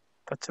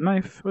 That's a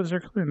knife. Was there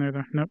a clue in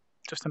there? Nope.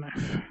 Just a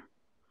knife.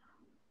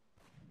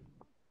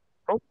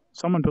 Oh,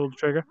 someone pulled the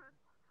trigger.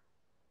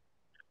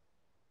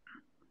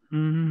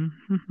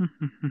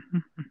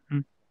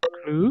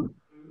 Clue?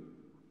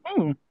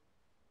 Oh.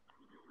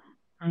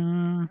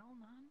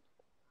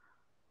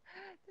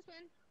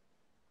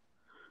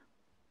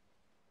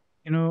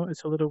 You know,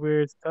 it's a little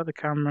weird. The other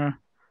camera.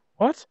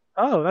 What?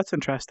 Oh, that's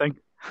interesting.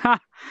 Ha!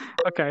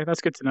 Okay,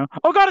 that's good to know.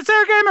 Oh god, it's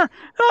Air Gamer!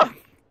 Oh!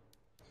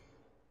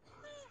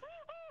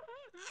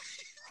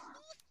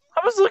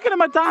 I was looking at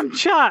my damn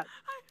chat!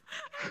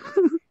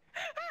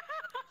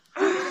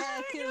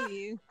 I'll kill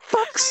you.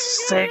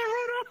 Fuck's sake!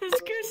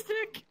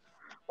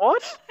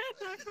 What?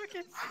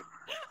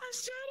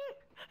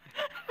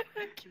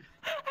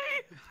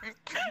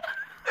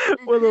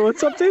 Willow,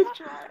 what's up, dude?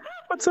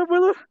 What's up,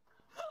 Willow?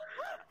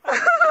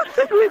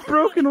 We've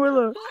broken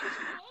Willow.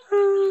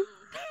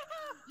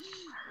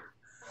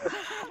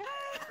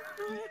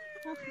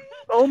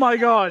 Oh my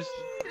god.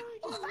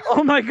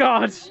 Oh my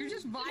god. You're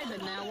just vibing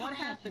now. What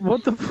happened?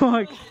 What the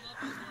fuck?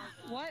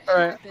 What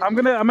Alright, I'm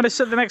gonna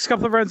sit the next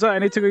couple of rounds out. I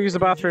need to go use the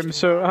bathroom,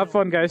 so have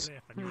fun, guys.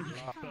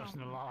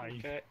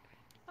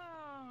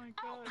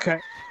 Okay.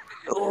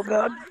 Oh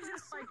god.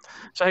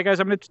 So hey guys,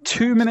 I'm gonna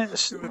 2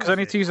 minutes because I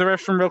need to use the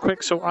restroom real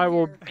quick, so I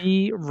will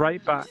be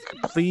right back.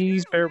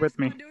 Please bear with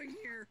me.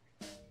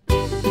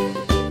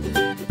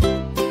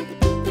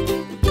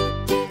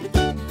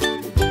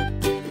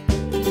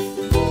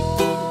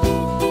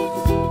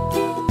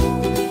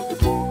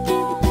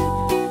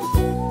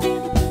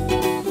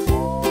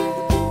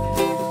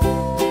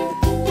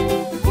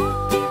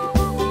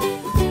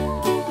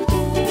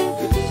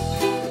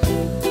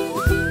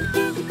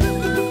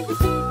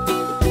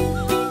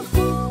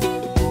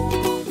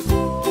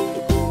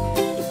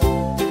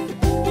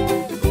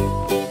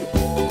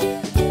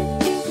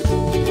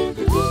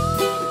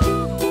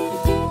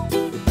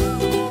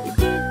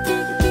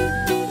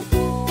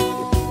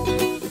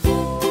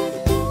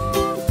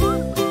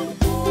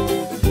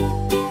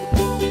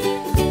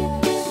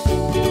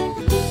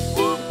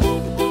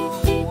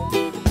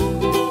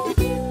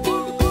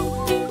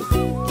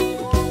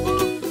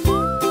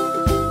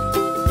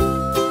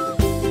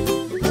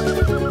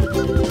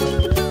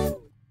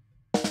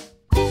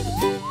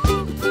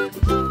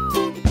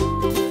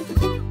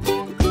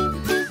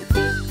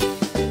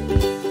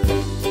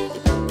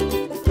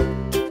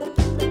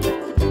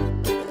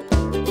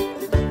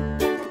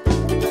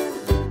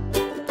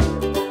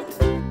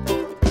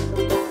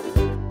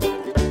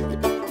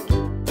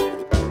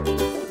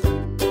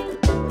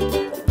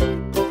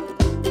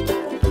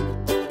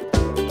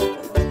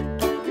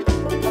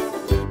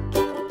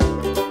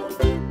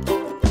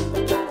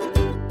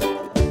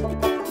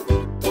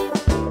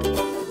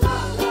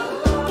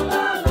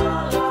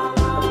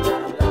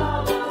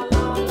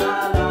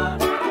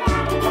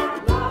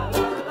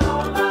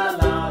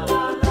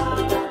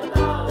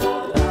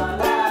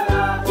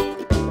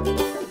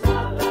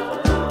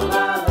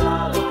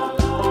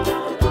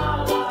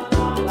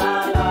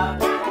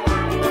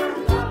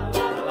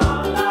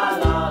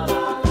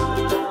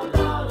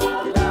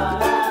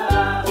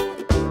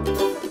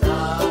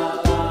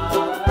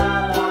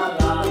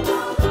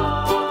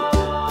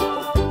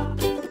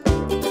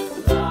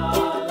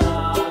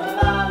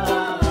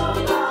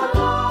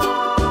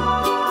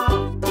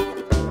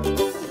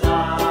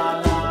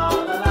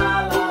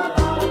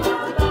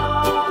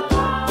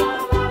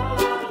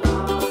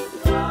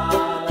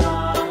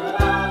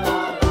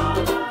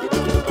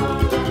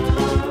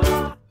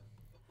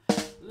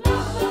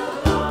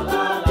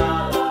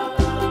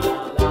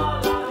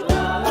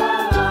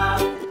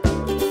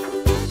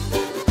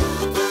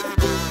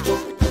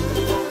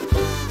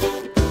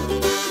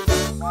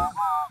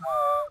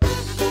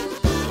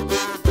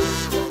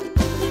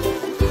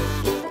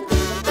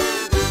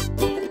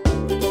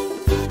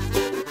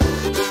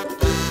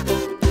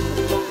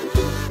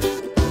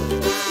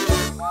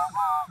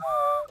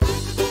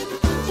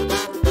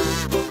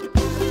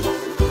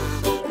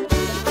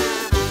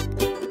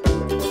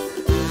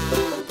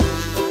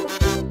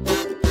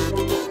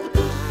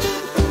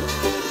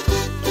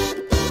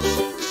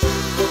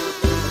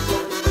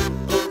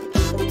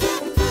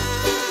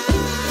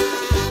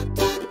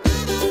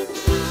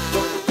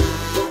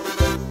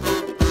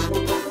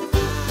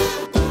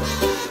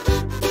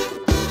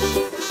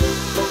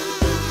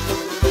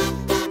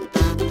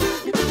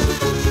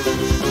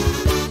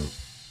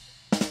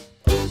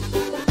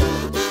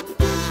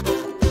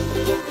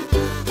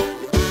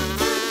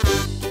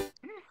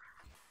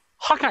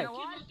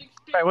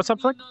 Sorry, what's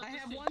up, Flick? I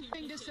have one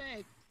thing to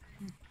say.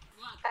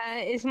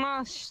 Is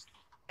Marsh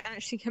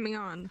actually coming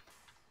on?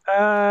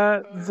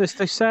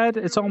 They said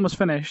it's almost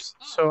finished,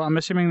 so I'm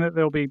assuming that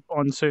they'll be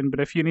on soon. But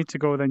if you need to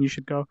go, then you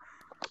should go.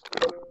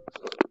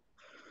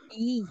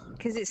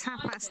 Because it's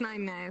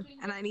 9:30 now,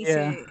 and I need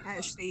Yeah. to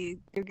actually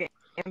go get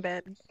in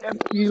bed. Yep,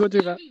 you go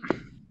do that.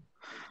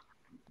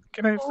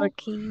 Good night,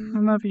 Flick. I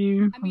love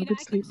you. Have a good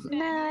sleep.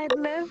 Night,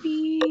 love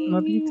you.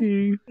 Love you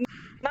too.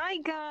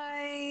 Night,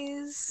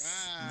 guys.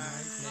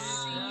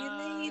 See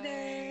you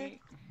later.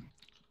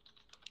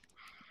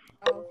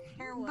 Oh,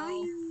 farewell.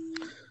 Bye.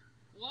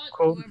 What?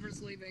 Cool.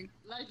 Whoever's leaving.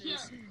 Like here.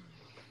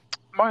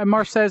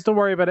 Marsh says, "Don't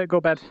worry about it. Go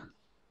bed."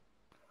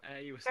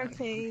 You were saying.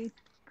 Okay.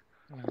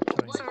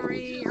 Okay.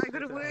 Sorry, I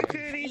gotta work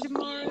early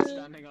tomorrow.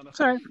 Standing on a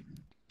Sorry.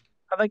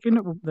 I like you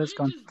know that's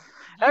gone.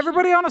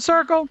 Everybody on a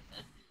circle.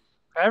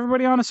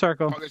 Everybody on a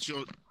circle. Pockets,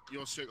 your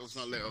circle's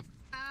not lit up.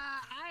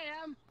 I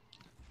am.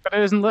 But it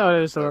isn't lit. Oh,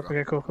 it is lit up.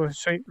 Okay, cool, cool.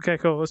 Sweet. Okay,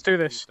 cool. Let's do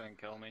this. Don't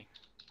kill me.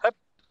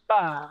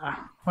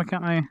 Why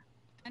can't I?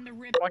 And to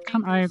rip Why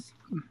can't I?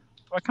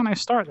 Why can't I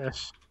start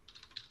this?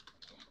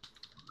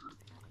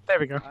 There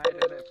we go. I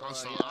did it. I'll For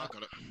start, you. I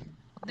got it.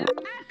 The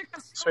magic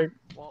of Sweet.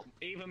 Well,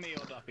 either me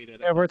or Duffy did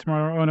it. Yeah, work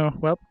tomorrow. Oh no.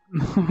 Well.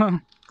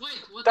 Wait,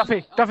 what?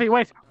 Duffy, Duffy,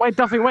 wait,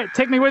 Duffy, wait.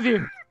 Take me with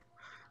you.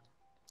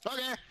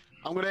 Okay.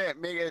 I'm gonna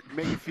make it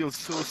feel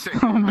so sick.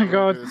 Oh my I'm gonna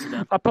god. do this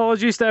again.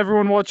 Apologies to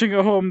everyone watching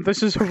at home.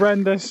 This is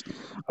horrendous.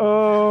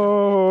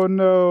 Oh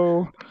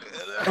no.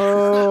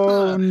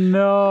 Oh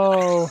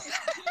no.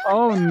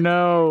 Oh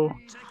no.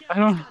 I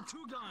don't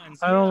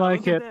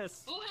like it.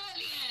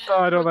 Oh,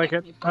 I don't like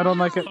it. I don't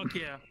like it. Fuck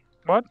yeah.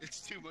 What? It's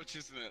too much,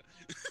 isn't it?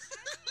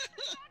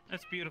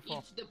 That's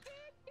beautiful.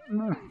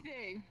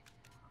 thing.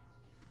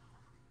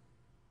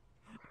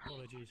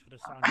 Apologies for the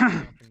sound of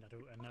something that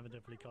will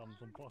inevitably come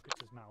from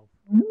Pockets' mouth.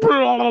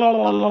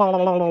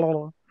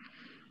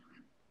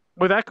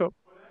 With echo.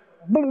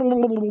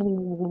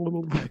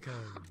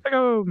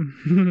 Echo.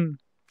 Come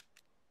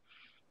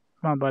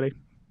on, buddy.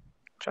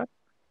 Chat.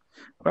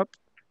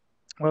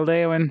 Well,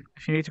 Leowyn,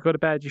 if you need to go to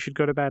bed, you should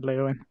go to bed,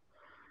 Leowyn.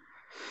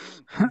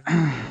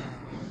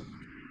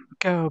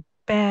 Go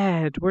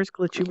bed. Where's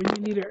Glitchy when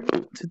you need her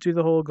to do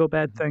the whole go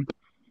bed thing?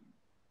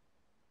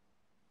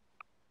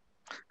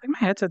 I think my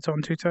headset's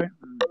on too tight.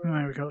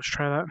 There we go. Let's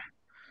try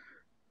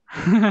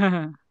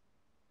that.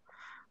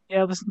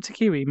 Yeah, listen to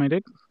Kiwi, my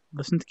dude.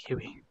 Listen to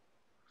Kiwi.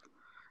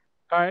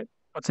 All right,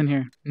 what's in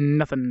here?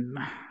 Nothing.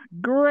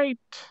 Great.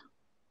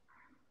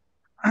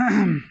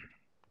 I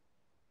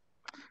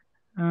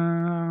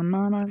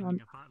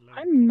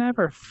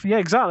never. Yeah,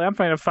 exactly. I'm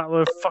finding a fat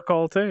load of fuck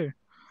all too.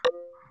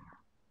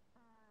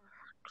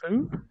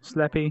 Clue?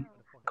 Sleppy.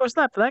 Go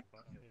slap, Fleck.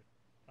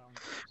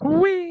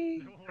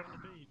 Wee.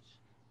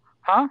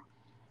 Huh?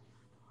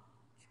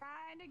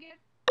 Trying to get.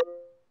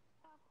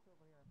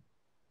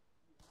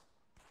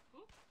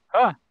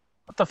 Huh?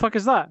 What the fuck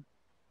is that?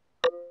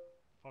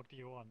 Fuck do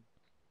you want?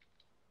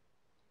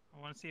 I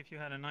want to see if you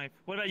had a knife.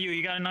 What about you?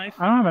 You got a knife?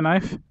 I don't have a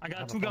knife. I got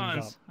Have two a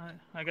thumbs guns.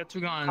 I got two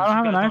guns. I don't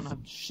have You a guys knife. Don't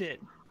have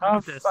shit. I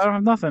Look at this. don't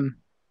have nothing.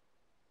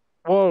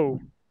 Whoa.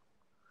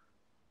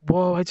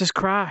 Whoa, I just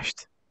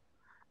crashed.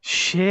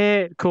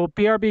 Shit. Cool.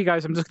 BRB,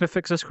 guys. I'm just going to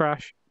fix this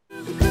crash.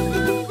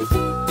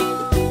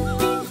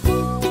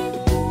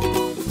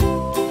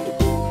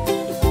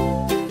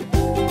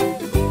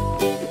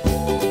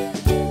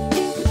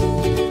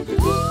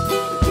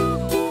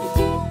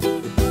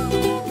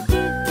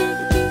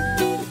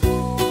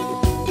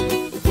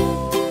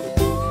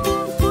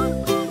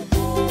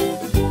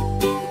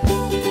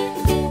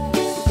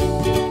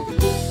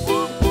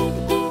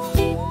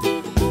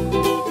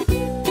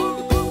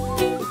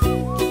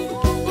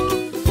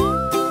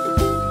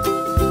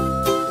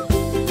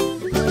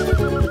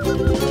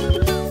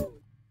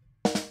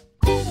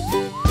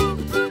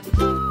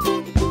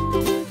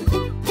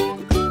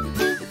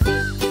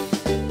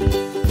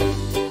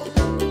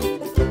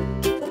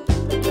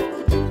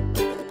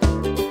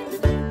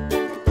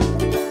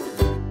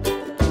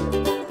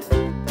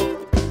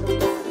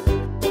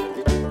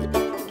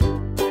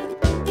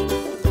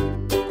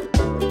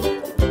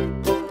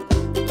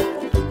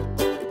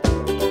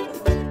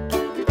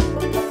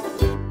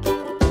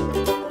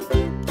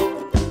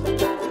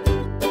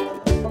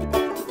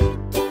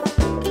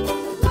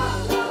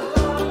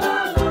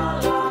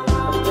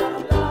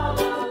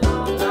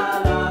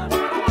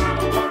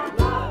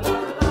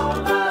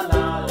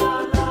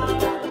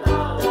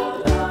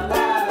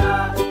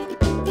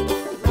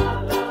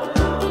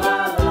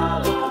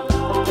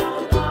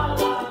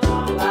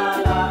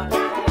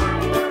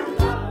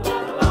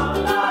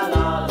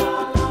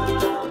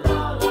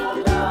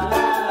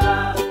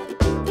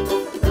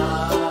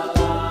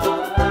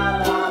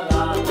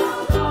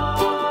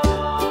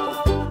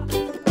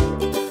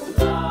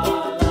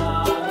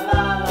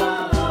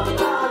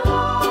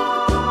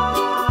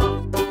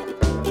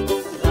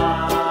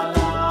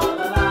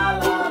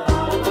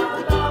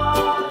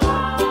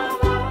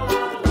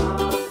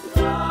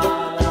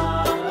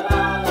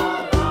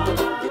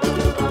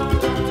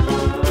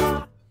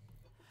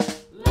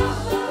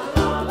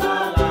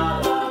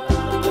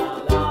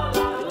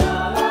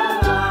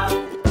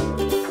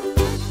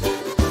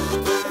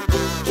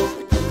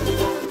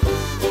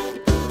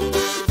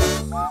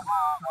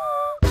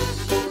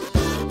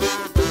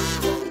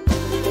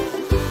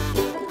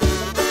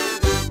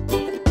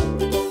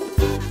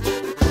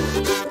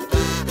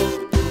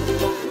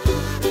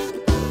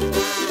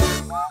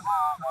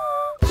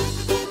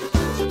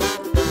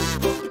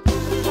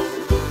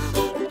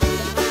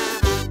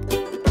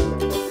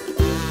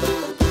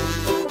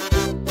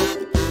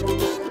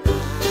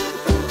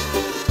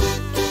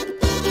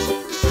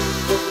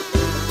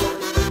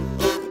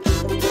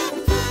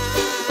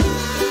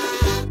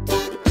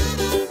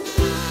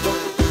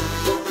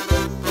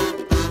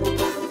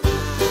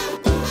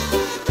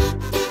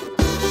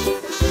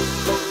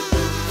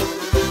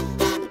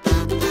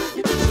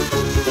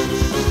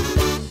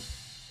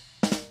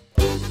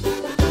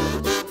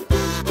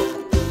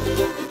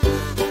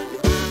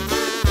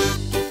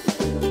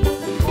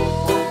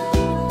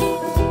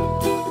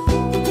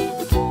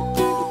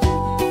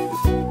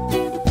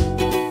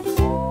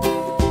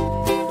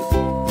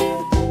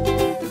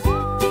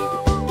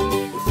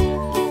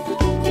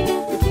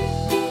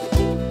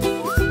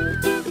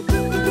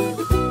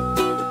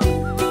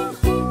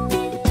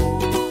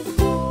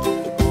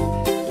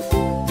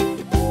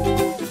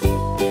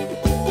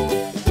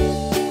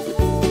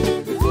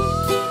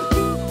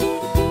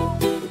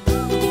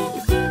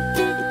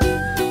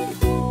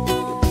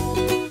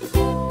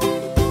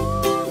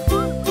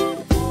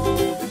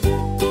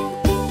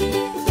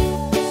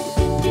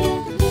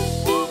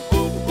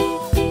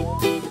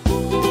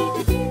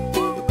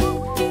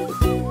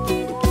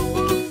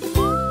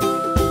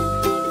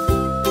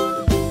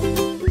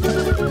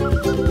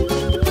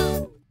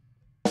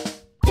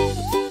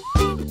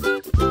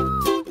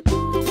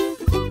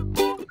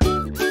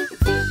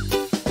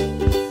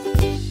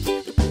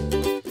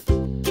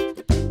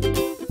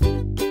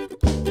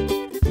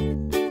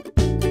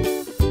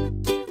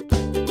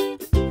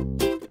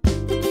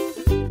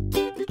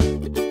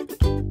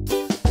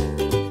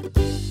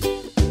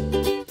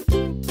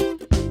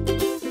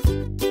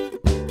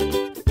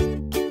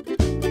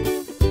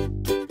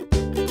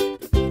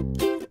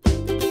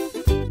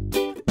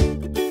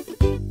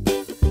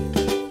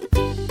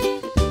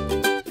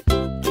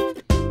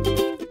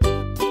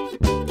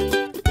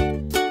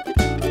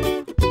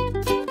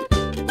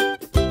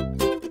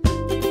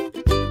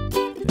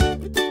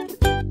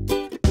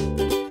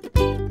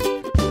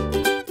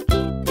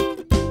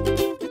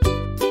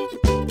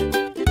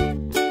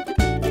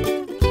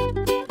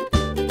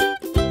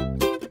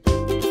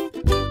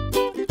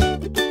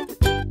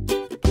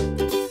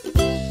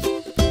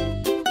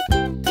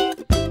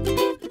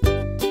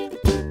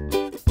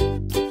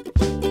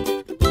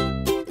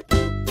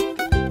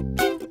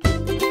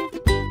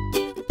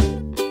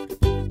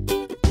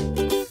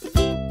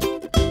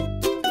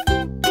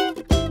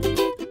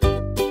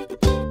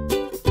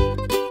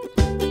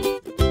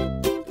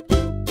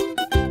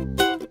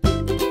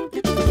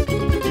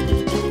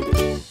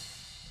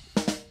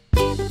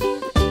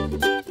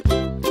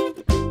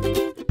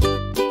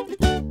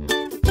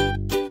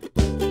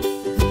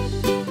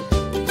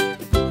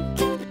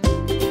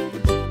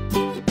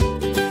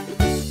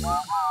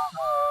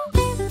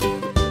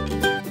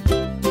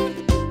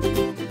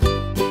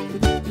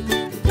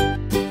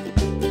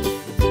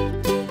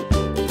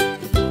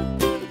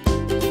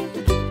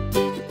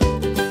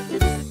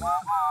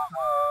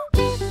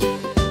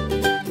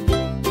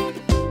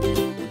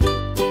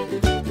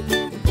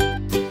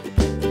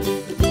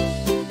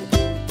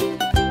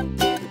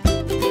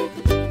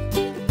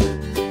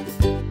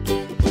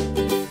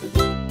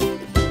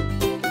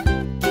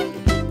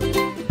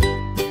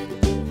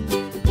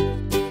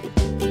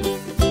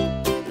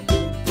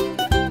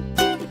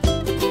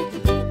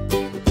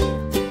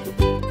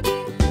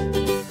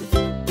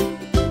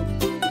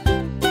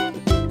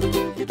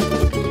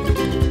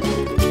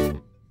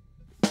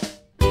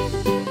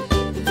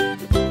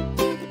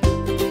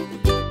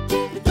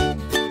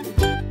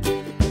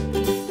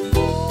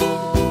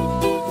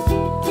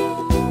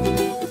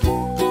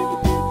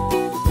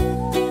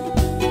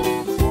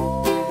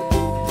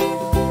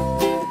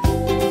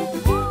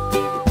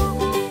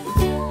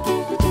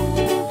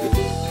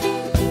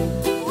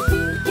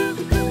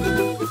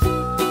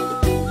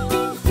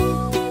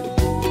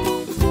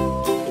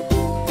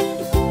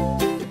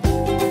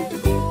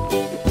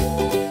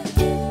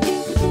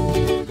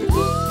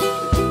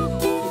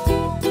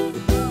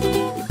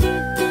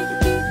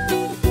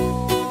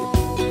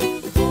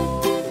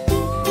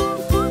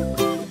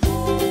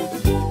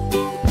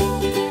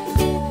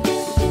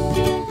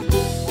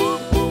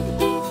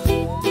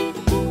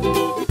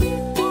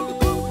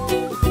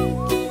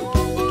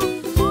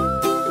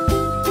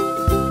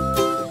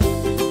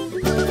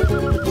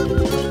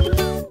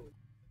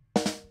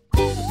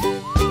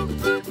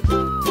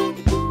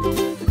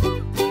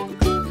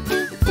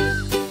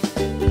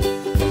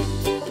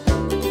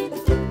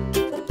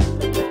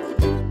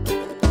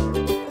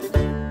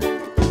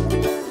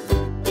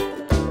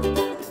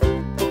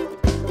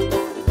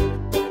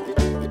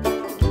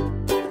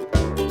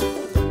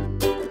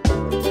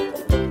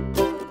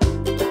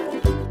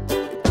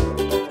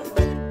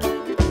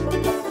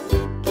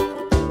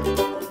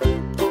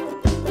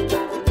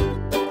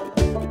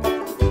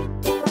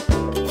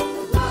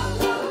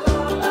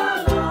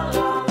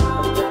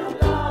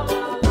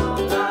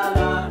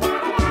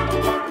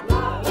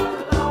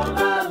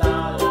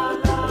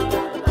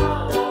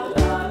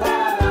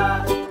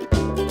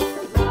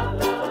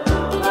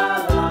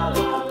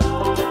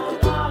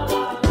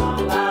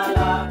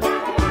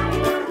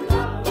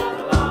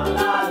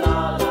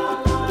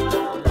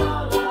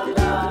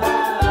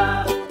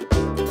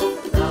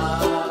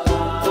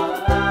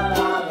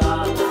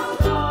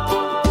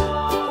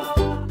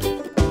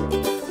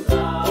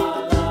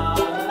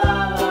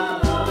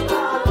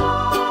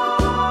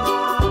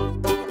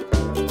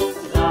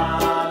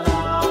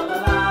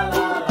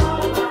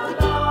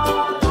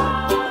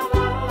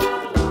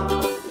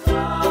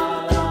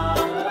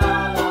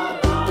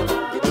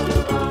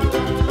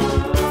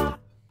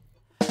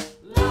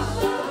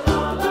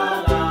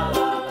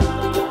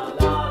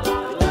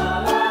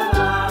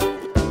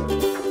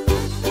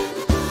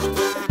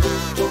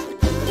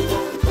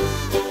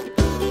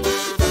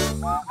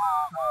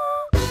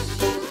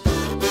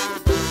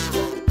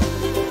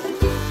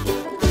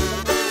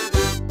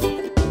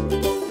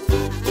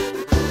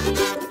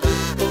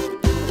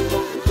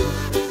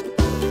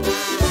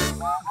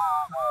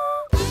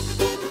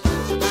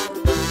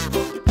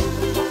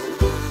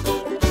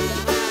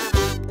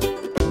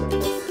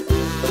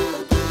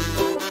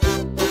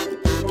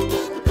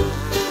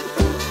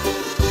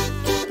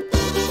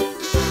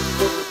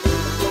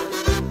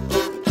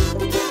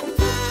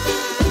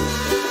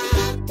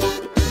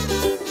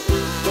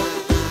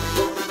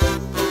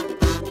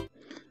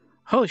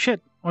 Holy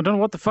shit! I don't know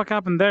what the fuck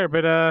happened there,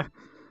 but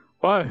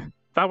wow,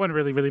 that went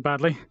really, really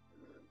badly.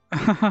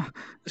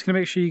 Just gonna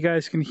make sure you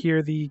guys can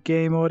hear the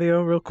game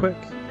audio real quick.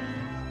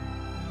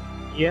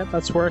 Yeah,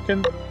 that's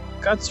working.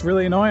 That's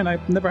really annoying.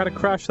 I've never had a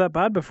crash that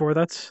bad before.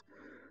 That's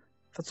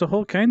a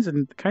whole kinds of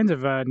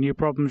new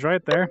problems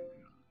right there.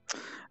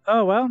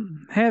 Oh well,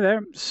 hey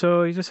there.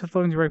 So you just have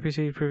logged into your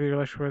PC to prove your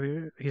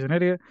electric. He's an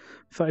idiot.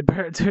 Thought I'd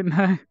better do it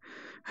now.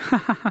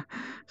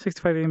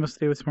 65 AM must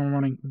do with tomorrow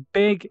morning.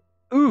 Big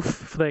oof,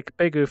 Flick.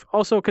 Big oof.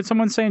 Also, can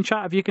someone say in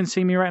chat if you can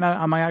see me right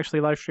now? Am I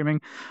actually live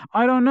streaming?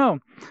 I don't know,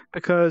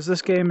 because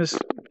this game has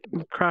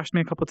crashed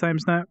me a couple of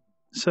times now.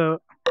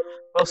 So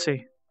we'll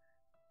see.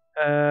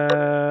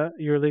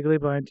 You're legally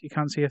blind. You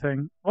can't see a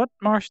thing. What,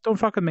 Marsh? Don't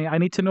fuck with me. I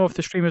need to know if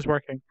the stream is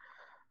working.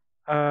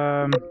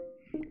 Yeah,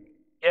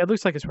 it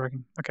looks like it's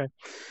working. Okay.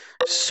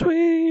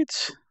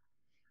 Sweet.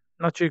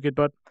 Not you, good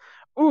bud.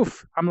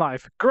 Oof, I'm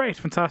live. Great,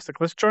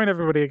 fantastic. Let's join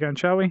everybody again,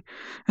 shall we?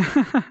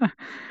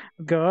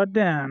 God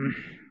damn.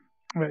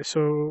 Right,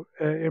 so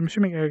I'm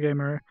assuming Air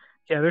Gamer.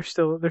 Yeah, they're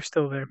still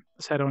there.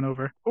 Let's head on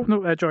over. Oh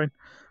no, join.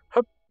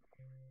 Hup.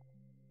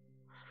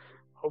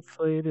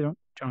 Hopefully they don't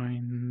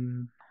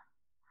join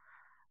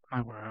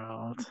my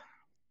world.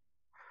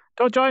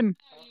 Don't join.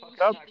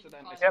 Nope.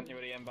 Yep.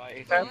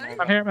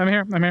 I'm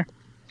here.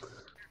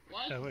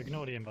 So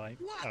ignore the invite.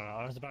 Oh,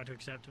 I was about to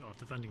accept it off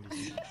the funding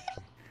decision.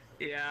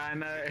 Yeah, I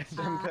know.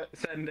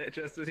 Send it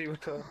just as you were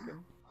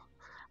talking.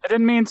 I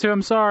didn't mean to.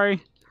 I'm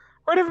sorry.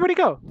 Where'd everybody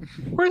go?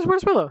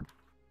 Where's Willow?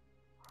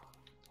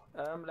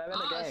 They're in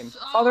a game.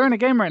 Oh, they're in a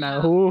game right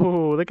now.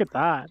 Ooh, look at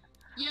that.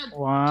 Yeah,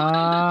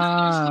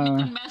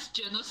 wow.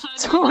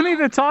 Tony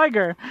the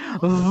Tiger.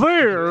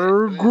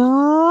 They're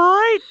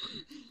great.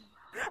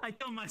 I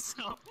killed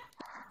myself.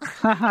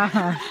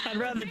 I'd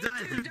rather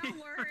die than Don't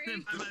worry.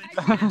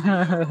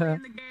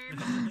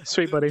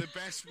 Sweet buddy. The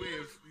best way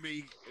of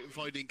me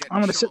avoiding getting I'm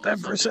gonna shot sit there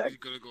is for a sec.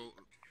 Go,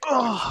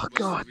 oh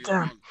god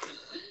damn.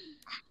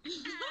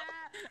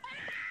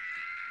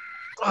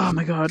 Oh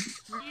my god.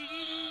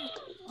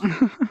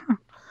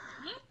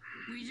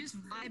 We just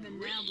vibing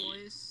now,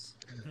 boys.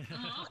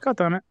 God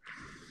damn it.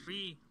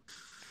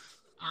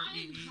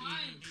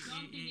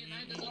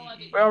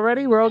 We're all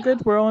ready? We're all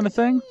good? We're all in a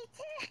thing?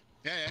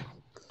 Yeah.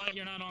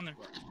 You're not on there.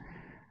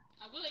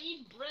 I'm gonna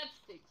eat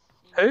breadsticks.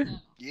 Who?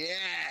 Yeah.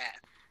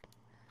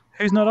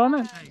 Who's not on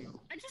it?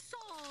 I just saw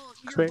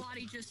your Sweet.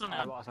 body just.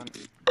 I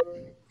wasn't.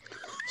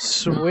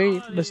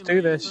 Sweet, let's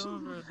do this.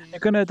 You're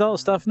gonna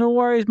adult stuff, no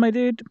worries, my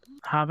dude.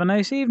 Have a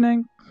nice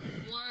evening.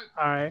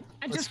 Alright.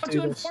 I just want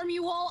to inform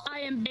you all,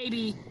 I am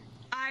baby.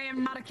 I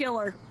am not a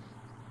killer.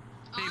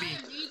 Baby.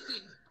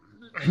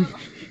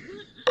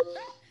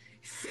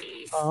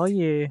 Oh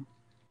yeah.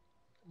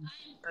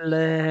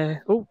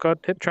 Bleh. Oh god,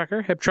 hip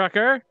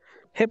tracker,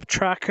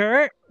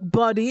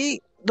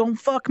 buddy. Don't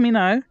fuck me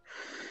now.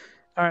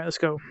 Alright, let's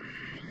go.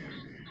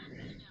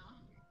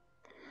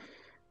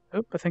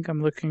 Oh, I think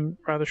I'm looking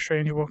rather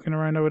strange walking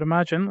around, I would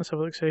imagine. Let's have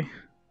a look, see.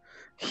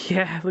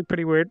 Yeah, I look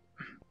pretty weird.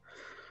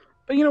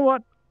 But you know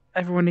what?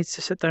 Everyone needs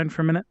to sit down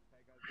for a minute.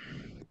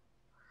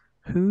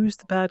 Who's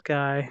the bad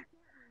guy?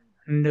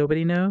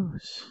 Nobody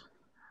knows.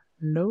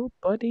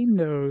 Nobody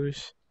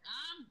knows.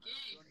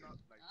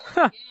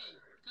 Huh.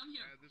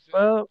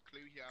 Well,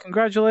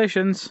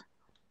 congratulations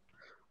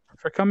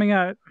for coming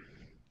out.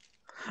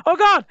 Oh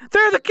god!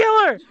 They're the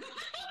killer!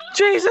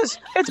 Jesus!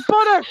 It's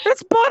butter!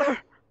 It's butter!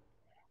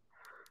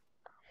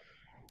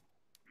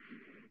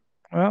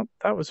 Well,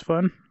 that was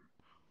fun.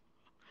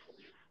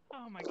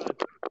 Oh my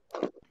god.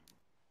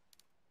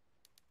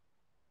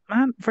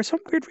 Man, for some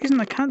weird reason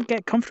I can't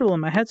get comfortable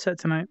in my headset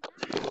tonight.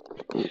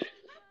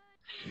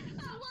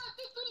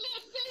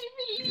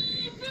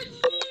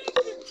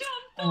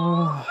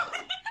 Oh,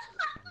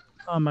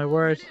 oh my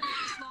word.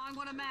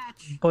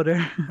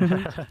 Butter.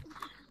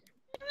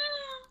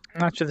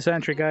 Match of the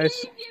century,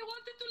 guys.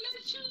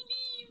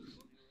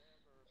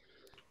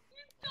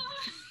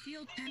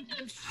 Feel 10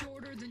 times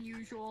shorter than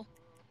usual.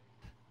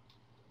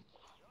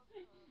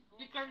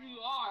 Because you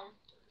are.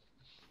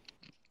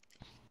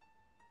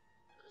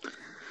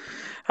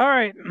 All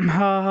right.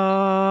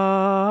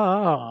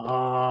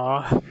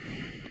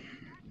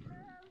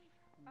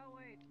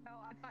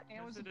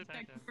 I was a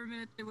detective for a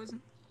minute. It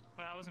wasn't.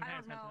 Well, I wasn't paying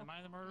attention. Am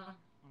I the murderer? I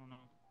don't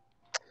know.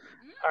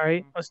 All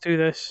right, let's do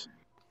this.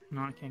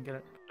 No, I can't get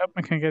it. Nope,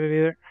 I can't get it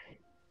either.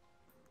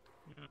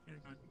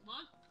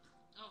 What?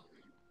 Oh.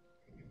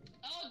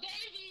 Oh,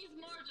 Davy's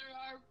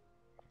murderer.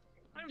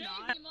 I'm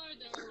not.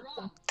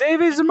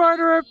 Davy's the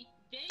murderer.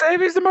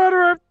 Davy's the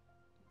murderer.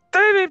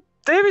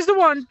 Davy's the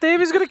one.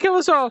 Davy's gonna kill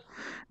us all.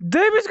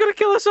 Davy's gonna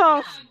kill us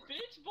all.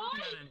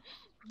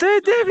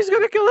 Davy's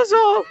gonna kill us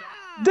all.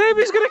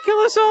 Davy's gonna kill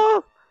us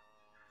all.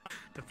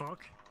 The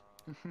fuck?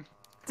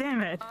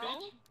 Damn it.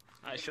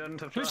 I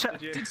shouldn't have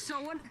trusted you. Did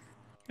someone?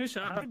 Who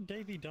shot How me? did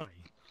Davey die?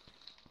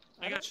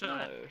 I got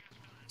shot.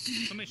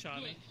 Somebody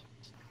shot me.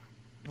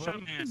 Shot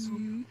my ass.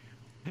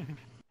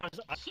 I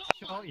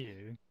shot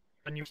you,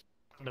 and you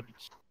were on the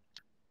beach.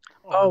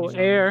 Oh, on,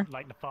 air.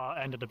 like the far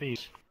end of the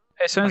beach.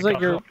 It sounds like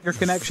your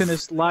connection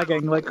is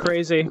lagging like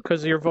crazy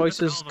because your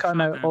voice is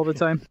cutting out all the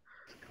time.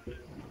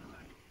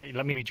 Hey,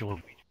 let me read you.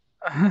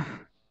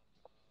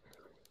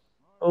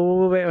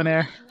 Oh, wait on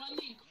air.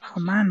 Oh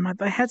man, my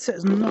headset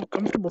is not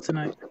comfortable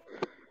tonight.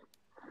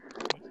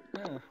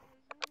 Yeah.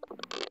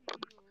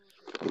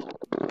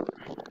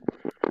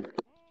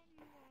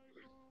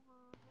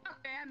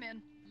 Okay, I'm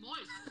in.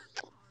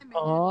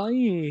 Oh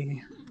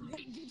yeah.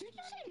 Wait, did you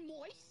just say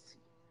moist?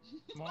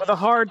 With a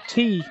hard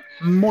T.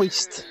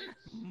 Moist.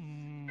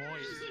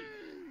 Moist.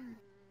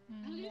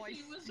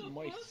 The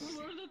first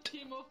word that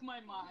came off my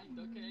mind,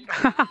 okay?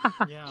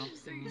 Yeah.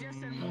 So you just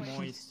said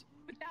Moist.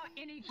 without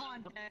any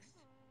context.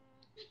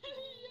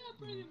 Yeah,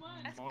 pretty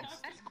much. That's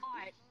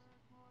hot.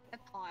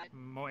 That's hot.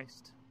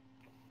 Moist.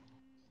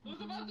 I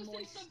was about to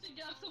say something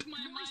else off my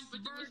mind, but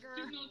it was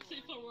still not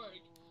safe for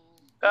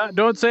work.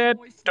 Don't say it.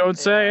 Don't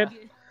say it.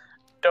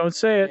 Don't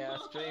say it. Yeah,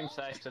 stream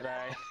safe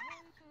today.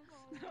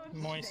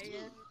 Moist.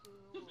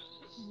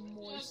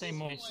 Say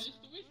moist.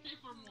 We stay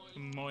for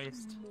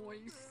Moist.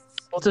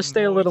 We'll just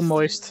stay a little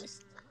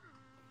moist.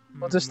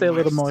 We'll just stay a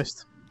little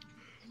moist.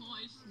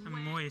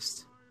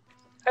 Moist.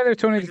 Hey there,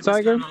 Tony the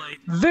Tiger.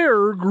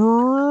 They're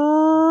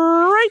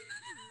great!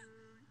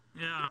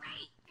 Yeah.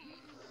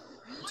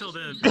 Until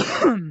the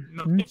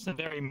milk's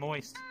very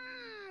moist.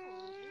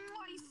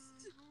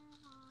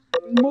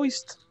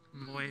 Moist.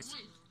 Moist.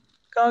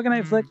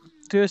 Cognite flick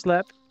to a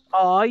slap.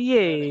 Aw,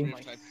 yeah. Why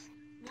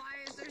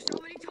is there so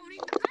many Tony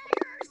the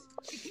Tigers?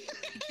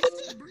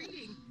 It's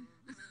breeding.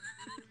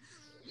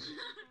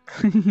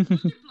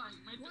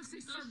 Once they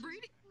start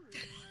breeding.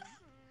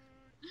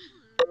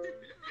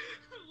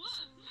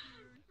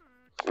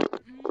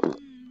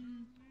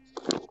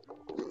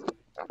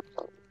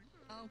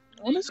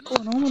 What is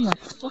going on with my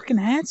fucking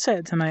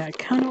headset tonight? I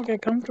cannot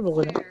get comfortable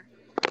with it.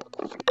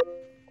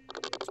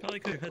 It's probably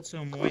because your head's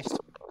so moist.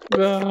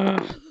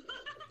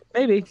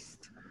 Maybe.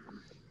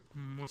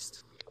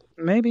 Moist.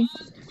 Maybe.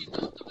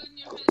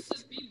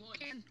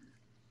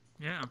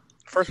 Yeah.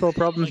 First world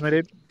problems, my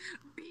dude.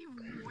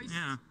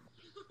 Yeah.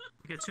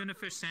 Get tuna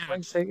fish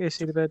Why sandwich. take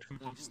AC to bed?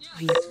 Moist.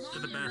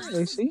 They're the best.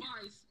 AC?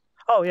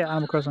 Oh yeah,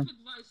 Animal Crossing.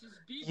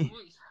 Yeah.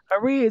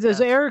 Are we? Does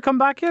air come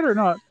back yet or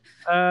not?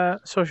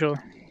 Social.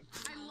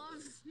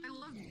 I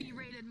love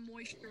B-rated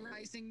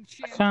moisturizing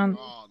I shampoo.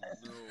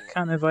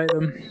 can't invite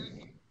them.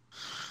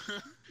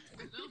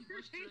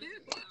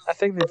 I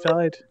think they've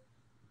died.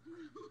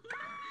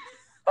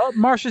 Oh,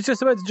 Marsha's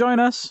just about to join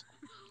us.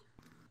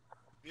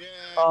 Yeah.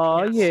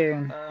 Oh Yes.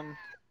 yeah.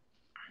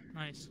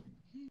 Nice.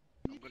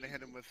 I'm gonna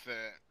hit him with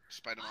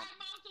Spider-Man.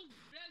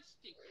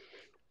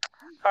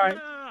 Alright.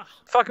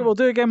 Fuck it, we'll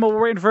do it again while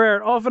we're waiting for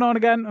air. Off and on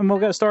again, and we'll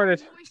get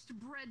started. Moist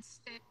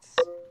breadsticks.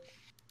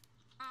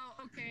 Oh,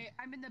 okay.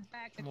 I'm in the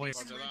back. I Moist.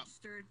 think I'm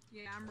registered.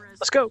 Yeah, I'm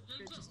registered. Let's go.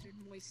 Registered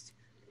moist.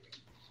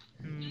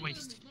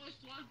 Moist.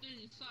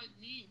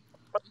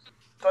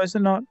 Oh, is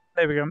it not?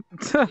 There we go.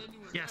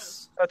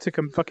 Yes. That took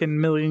a fucking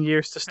million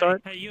years to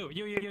start. Hey, you.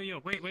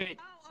 Wait.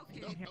 Oh, okay.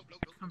 Come here.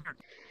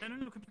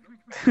 No, come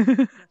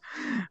here.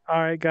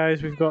 Alright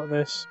guys, we've got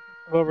this.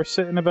 While we're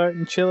sitting about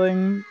and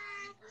chilling,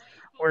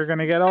 we're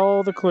gonna get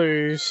all the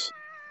clues.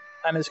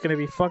 And it's gonna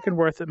be fucking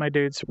worth it, my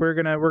dudes. We're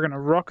gonna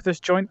rock this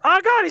joint. Oh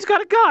god, he's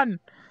got a gun!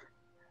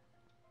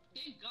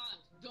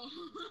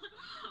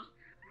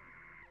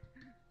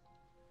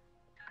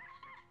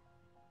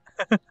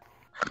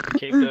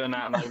 Keep doing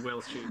that and I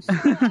will shoot.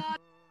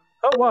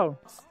 Oh whoa.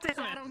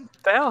 Damn it.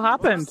 The hell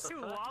happened?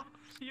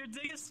 Your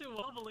dig is too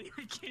wobbly.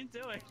 I can't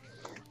do it.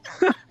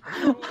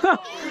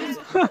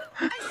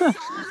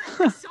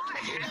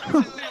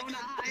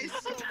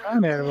 I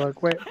need to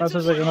look. Wait, that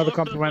sounds like another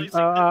compliment.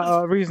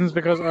 Reasons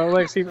because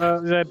Lexi,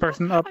 dead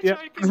person up. Yeah.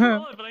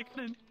 Control it, but I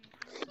couldn't.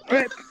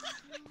 Wait.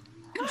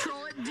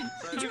 Control it.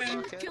 Did you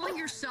end up killing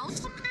yourself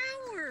somehow,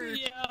 or?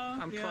 Yeah.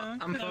 I'm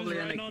probably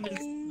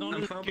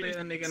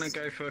only gonna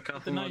go for a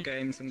couple more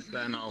games and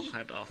then I'll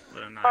head off for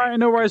the night. Alright,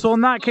 no worries. Well,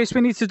 in that case,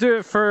 we need to do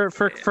it for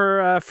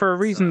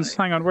reasons.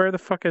 Hang on, where the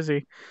fuck is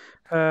he?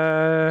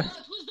 Where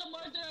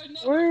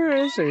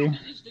is he?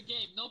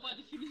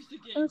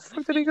 Where the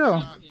fuck did he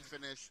go?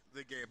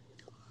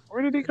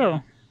 Where did he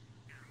go?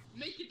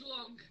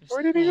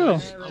 Where did he go?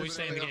 Are we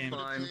staying in the game?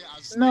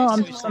 No,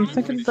 I'm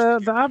thinking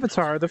the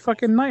avatar, the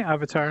fucking night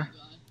avatar.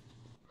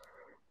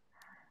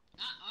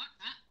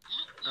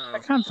 I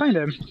can't find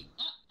him.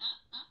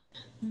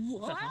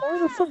 What? Where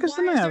the fuck is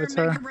the night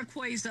avatar? Mega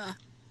Rayquaza?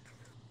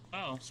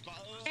 Oh.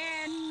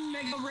 And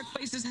Mega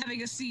Rayquaza's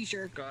having a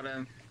seizure. Got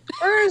him.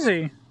 Where is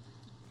he?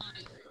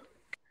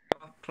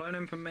 Clone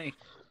him from me.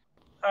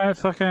 Alright,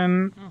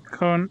 fucking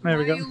cone. There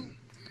we go.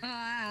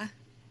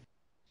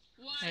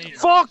 Hey,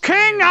 For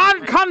king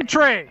and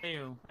country!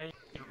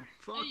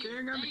 Fucking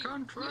in the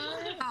country!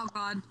 Oh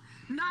god.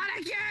 Not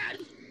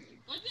again!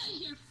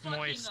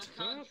 Moist.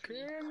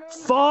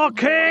 For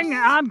king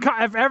and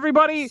if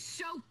everybody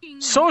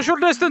social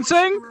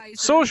distancing,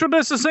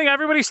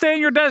 everybody stay in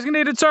your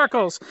designated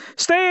circles.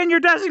 Stay in your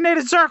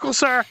designated circle,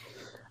 sir.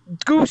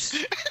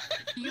 Goose.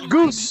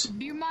 Goose.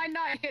 Do you mind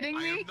not hitting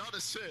me? Not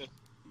a sir.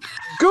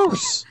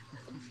 Goose.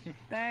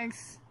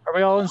 Thanks. Are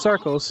we all in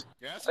circles?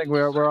 Yes. I think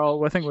we're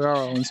all. I think we are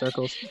all in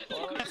circles.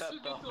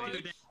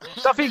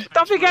 Duffy,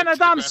 get in a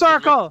damn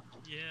circle!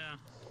 Yeah.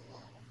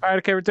 Alright,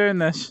 okay, we're doing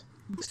this.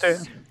 Let's do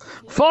it.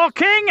 For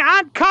king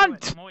and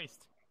cunt!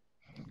 Moist.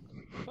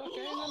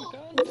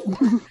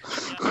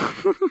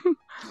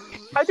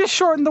 I just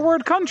shortened the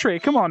word country.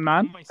 Come on,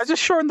 man. I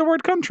just shortened the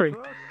word country.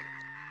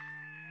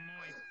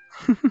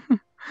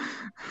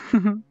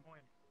 And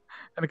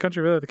a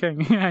country without the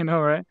king. Yeah, I know,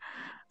 right?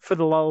 For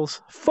the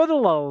lulz. For the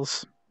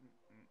lulz.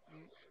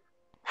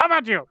 How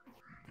about you?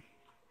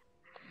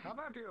 How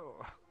about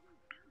you?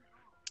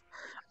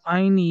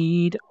 I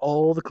need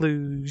all the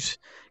clues.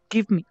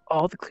 Give me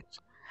all the clues.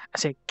 I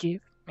said,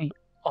 give me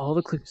all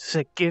the clues. I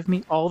said, give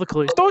me all the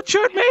clues. Don't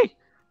shoot me!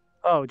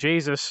 Oh,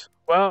 Jesus.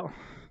 Well.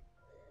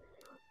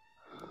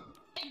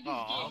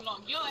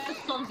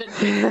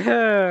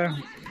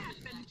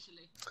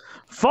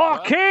 For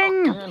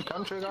king and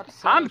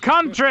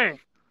country!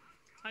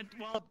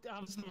 Well, I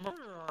was the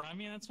murderer. I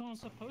mean, that's what I'm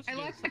supposed to do.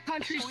 I like the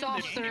country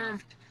soft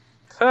served.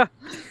 Let's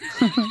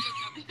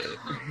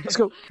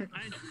go. I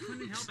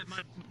couldn't help it.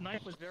 My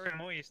knife was very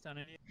moist and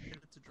I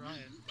needed it to dry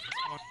it.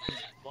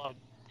 Blood.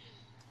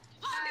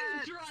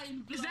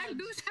 Is that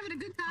Goose having a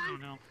good time? I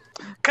don't know.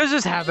 Cause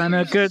just having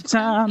a good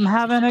time,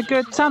 having a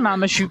good time.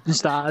 I'm a shooting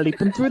star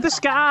leaping through the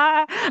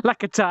sky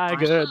like a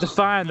tiger,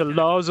 defying the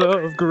laws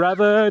of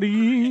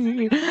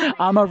gravity.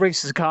 I'm a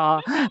racing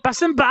car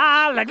passing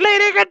by like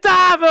Lady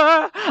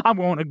Godiva. I'm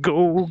gonna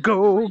go,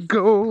 go,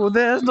 go.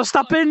 There's no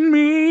stopping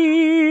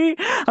me.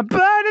 I'm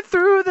burning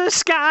through the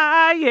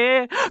sky,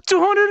 yeah.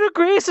 200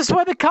 degrees, that's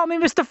why they call me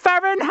Mr.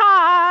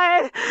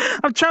 Fahrenheit.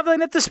 I'm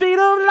traveling at the speed of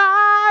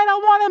light. I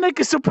wanna make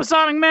a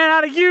supersonic man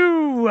out of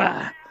you.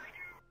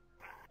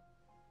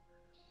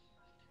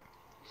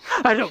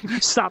 I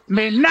don't stop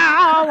me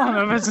now. I'm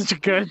having such a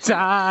good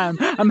time.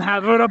 I'm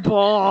having a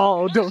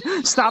ball. Don't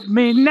stop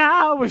me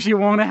now if you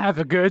want to have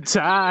a good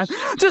time.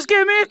 Just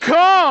give me a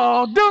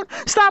call. Don't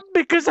stop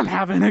me because I'm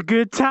having a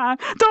good time.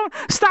 Don't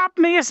stop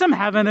me as I'm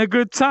having a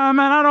good time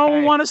and I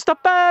don't want to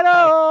stop at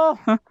all.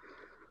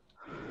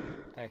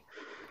 Hey.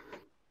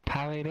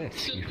 Parry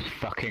this, you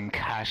fucking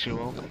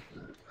casual.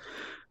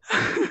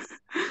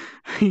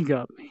 He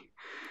got me.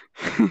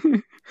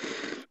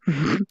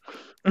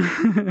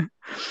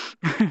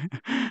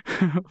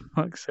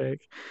 Fuck's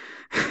sake.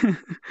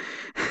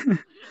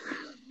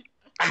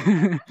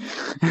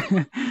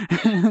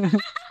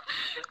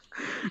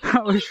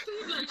 That was...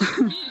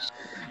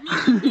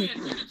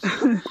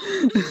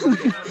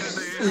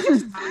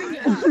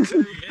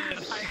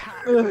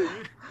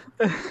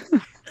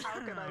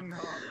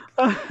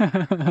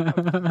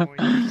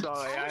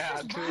 Sorry, I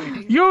had to.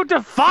 You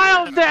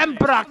defiled the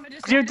emperor!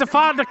 You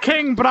defiled the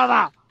king,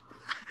 brother!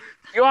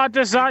 You are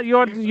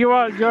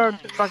you're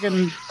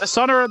fucking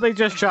dishonorably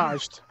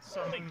discharged.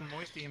 Something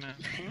moist demon.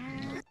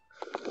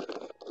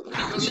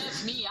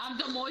 That's me, I'm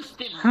the moist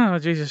demon. Oh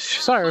Jesus!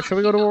 Sorry, shall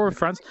we go to war with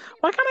France?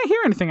 Why can't I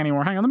hear anything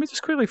anymore? Hang on, let me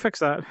just quickly fix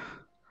that.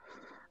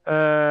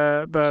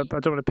 But I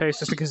don't want to paste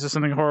just in case there's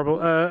something horrible.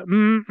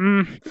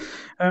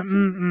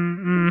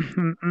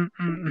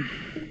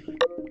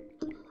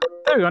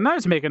 There we go, now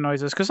it's making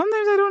noises, because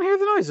sometimes I don't hear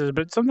the noises,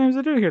 but sometimes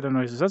I do hear the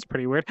noises. That's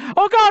pretty weird.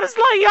 Oh god, it's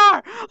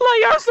Lightyear!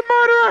 Lightyear's the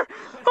murderer!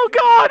 Oh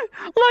god!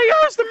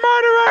 Lightyear's the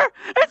murderer!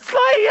 It's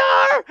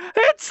Lightyear!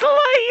 It's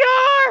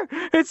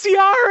Lightyear! It's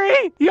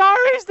Yari!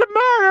 Yari's the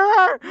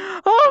murderer!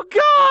 Oh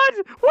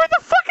god! Where the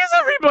fuck is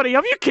everybody?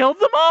 Have you killed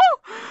them all?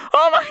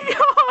 Oh my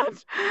god!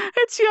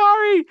 It's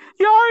Yari!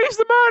 Yari's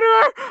the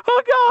murderer!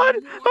 Oh god!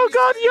 Oh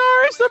god,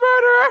 Yari's the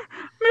murderer!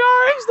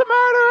 Yari's the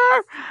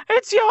murderer!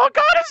 It's you! Oh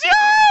god, it's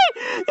Yari!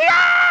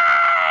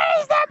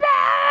 Yari's the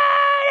murderer!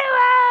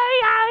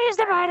 Yari's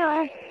the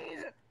murderer!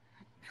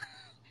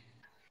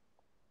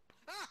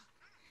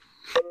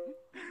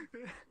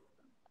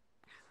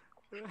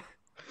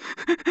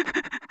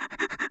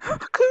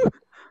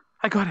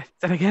 I got it.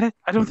 Did I get it?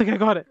 I don't think I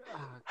got it.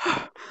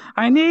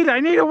 I need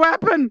a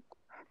weapon.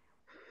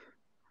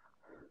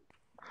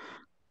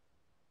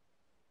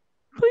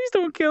 Please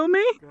don't kill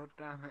me. God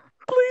damn it.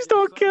 Please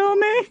don't kill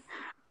me.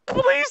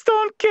 Please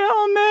don't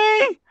kill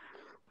me.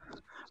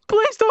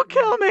 Please don't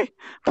kill me.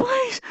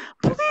 Please,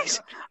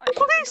 please,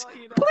 please,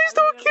 please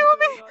don't kill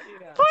me.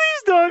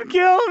 Please don't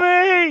kill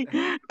me.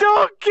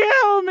 Don't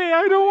kill me.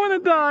 I don't want to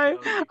die.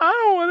 I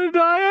don't want to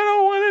die. I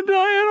don't want to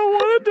die. I don't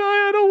want to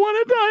die. I don't want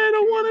to die. I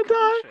don't want to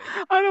die.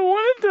 I don't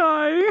want to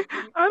die.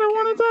 I don't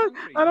want to die.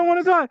 I don't want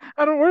to die.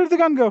 I don't. Where did the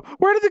gun go?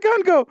 Where did the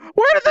gun go?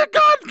 Where did the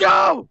gun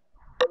go?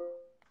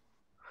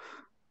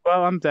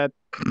 Well, I'm dead.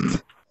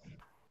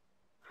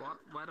 What?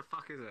 Where the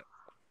fuck is it?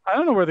 I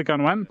don't know where the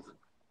gun went.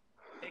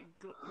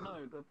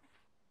 No, the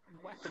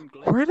weapon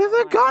glitched. Where did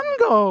the gun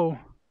go?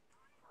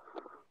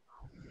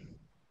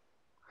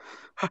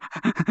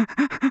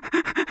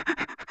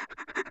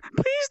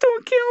 Please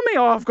don't kill me.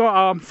 Oh,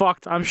 I'm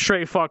fucked. I'm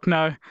straight fucked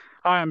now.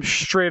 I am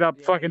straight up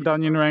fucking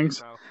Dunyan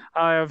rings.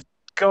 I have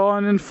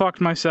gone and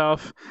fucked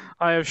myself.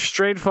 I have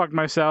straight fucked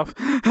myself.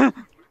 Wait,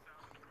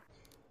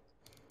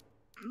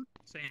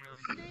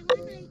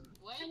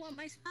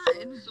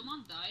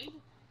 someone died?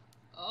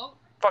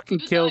 fucking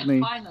killed me.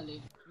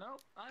 Finally.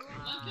 Nope, I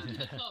Welcome to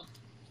the club.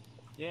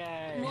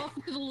 Yay.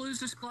 Welcome to the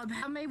Losers Club.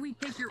 How may we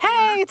take your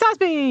Hey, it's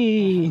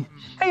Asby!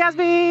 Hey,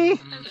 Asby!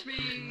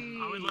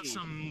 I would love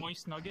some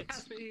moist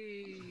nuggets.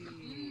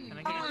 Can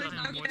I get a dozen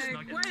moist Okay,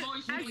 nuggets? wait,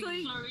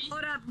 actually,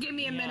 hold up, give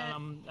me a minute.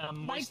 My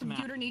Moist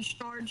computer needs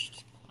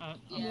charged.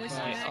 Moist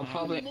Right,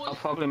 nugget. I'll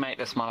probably make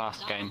this my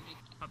last game.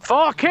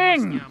 For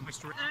King! Yeah,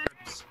 moist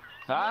ribs.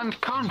 And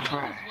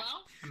country.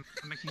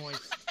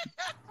 McMoist.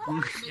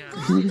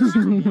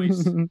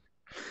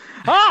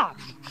 Ah!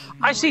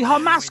 I see our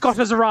mascot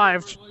has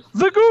arrived!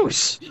 The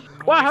goose!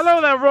 Well,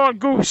 hello there, Royal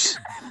Goose!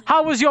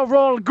 How was your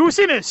Royal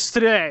Goosiness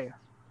today?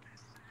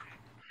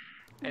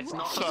 It's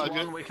not a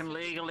swan, we can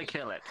legally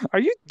kill it. Are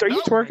you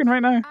twerking right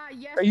now?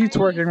 Yes, Are you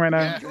twerking right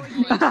now?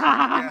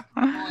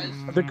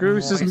 The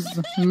goose is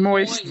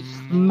moist,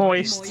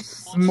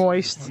 moist,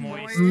 moist,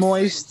 moist,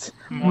 moist,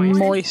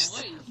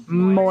 moist,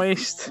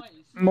 moist,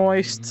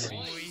 moist,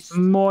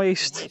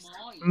 moist,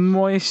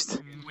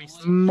 moist,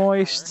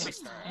 moist,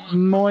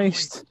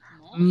 moist,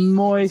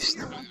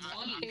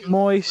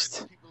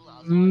 moist,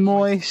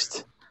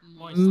 moist,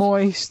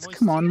 moist.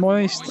 Come on,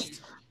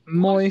 moist,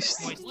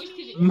 moist,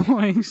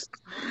 moist.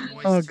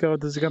 Oh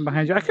god, there's a gun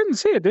behind you. I couldn't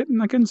see it, didn't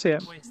I? Couldn't see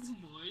it.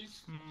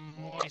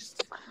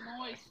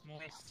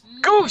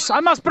 Goose, I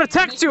must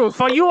protect you,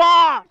 for you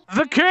are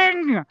the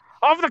king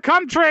of the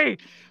country.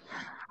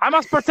 I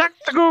must protect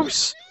the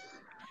goose.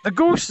 The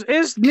goose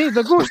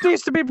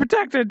needs to be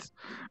protected.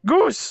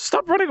 Goose,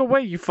 stop running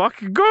away, you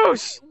fucking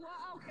goose.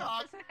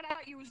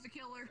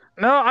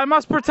 No, I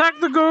must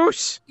protect the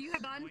goose.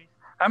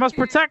 I must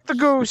protect the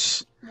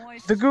goose.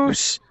 The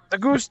goose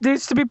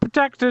needs to be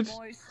protected.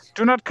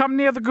 Do not come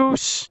near the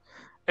goose.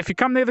 If you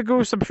come near the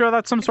goose, I'm sure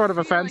that's some sort of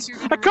offense.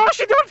 Of course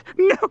you don't!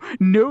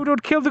 No,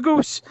 don't kill the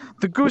goose.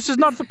 The goose is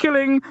not for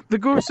killing. The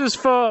goose is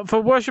for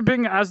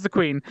worshipping as the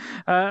queen.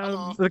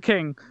 The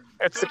king.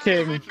 It's the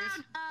king.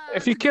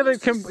 If you kill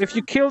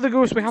the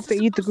goose, we have to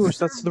eat the goose.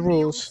 That's the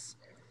rules.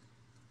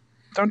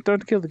 Don't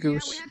kill the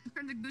goose. Yeah, we have to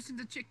turn the goose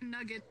into chicken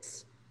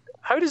nuggets.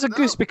 How does a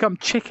goose become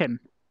chicken?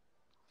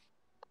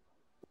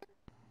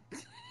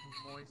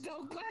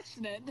 Don't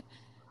question it.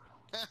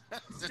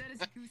 Instead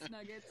it's goose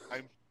nuggets.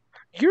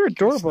 You're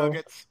adorable.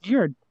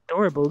 You're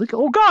adorable. Look.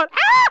 Oh God!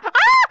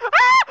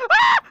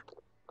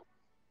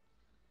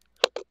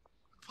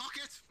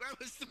 Pocket, where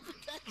was the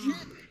protection?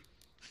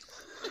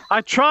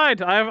 I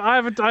tried.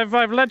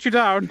 I've let you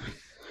down.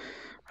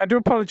 I do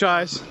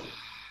apologize.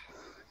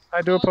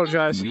 I do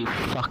apologize. You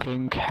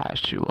fucking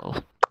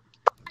casual.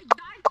 I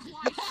died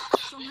twice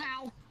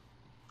somehow.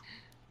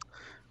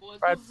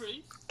 Right.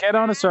 Get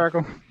on a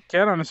circle.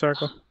 Get on a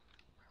circle.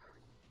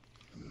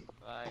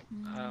 Right,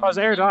 Oh,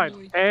 Air died.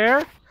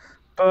 Air,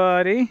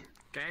 buddy.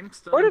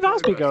 Where did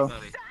Osby go?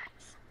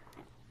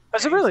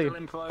 Is it really?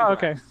 Oh,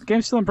 okay. The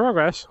game's still in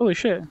progress. Holy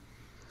shit.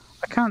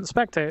 I can't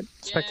spectate.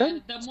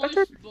 Spectate? The Spectate?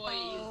 moist boy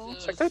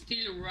is Spectate?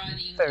 still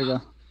running. There we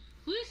go.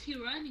 Who is he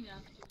running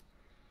after?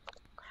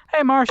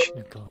 Hey, Marsh.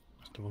 You've got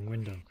the wrong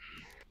window.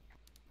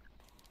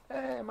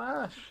 Hey,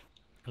 Marsh.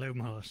 Hello,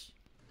 Marsh.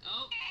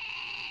 Oh.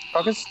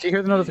 August, do you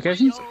hear the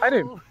notifications? I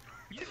do.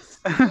 Yes.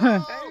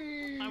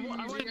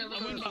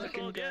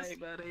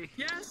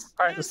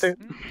 Alright, let's do it.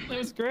 That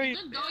was great.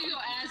 Even though your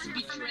ass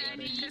betrayed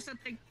me.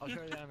 I'll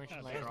show you the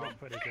animation later on.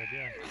 Pretty good,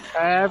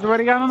 yeah.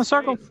 Everybody got on the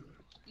circle.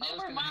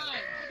 Never mind.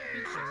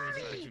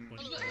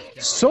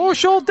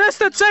 Social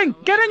distancing!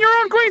 Get in your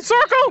own green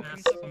circle!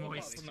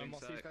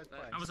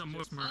 That was a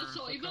moist murder.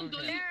 Also, even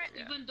though you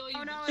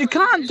You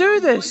can't do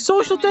this.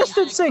 Social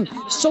distancing.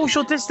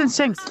 Social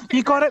distancing.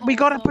 We gotta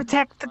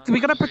protect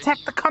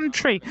the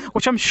country,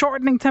 which I'm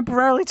shortening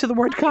temporarily to the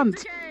word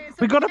cunt.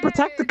 We gotta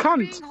protect the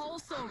cunt.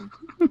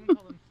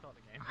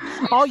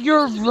 Oh,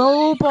 you're a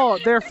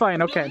robot. They're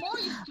fine. Okay,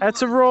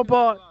 that's a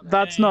robot.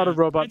 That's not a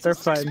robot. They're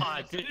fine.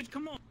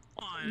 Come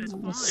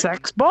on.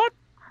 Sex bot?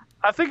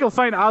 I think you'll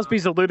find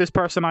Osby's the lewdest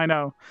person I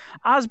know.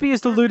 Osby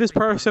is the lewdest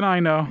person I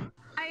know.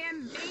 I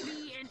am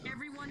baby and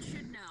everyone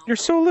should know. You're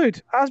so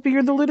lewd. Osby,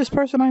 you're the lewdest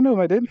person I know,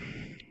 my dude.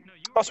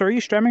 Also, are you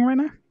streaming right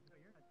now?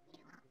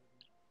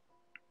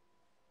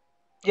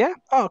 Yeah?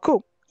 Oh,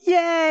 cool.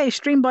 Yay,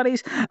 stream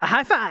buddies. A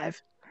high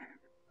five.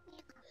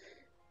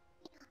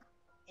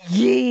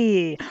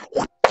 Yeah.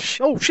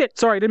 Oh, shit.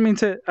 Sorry, I didn't mean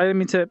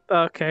to.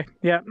 Okay,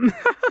 yeah.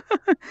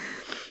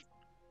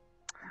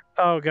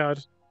 Oh, God.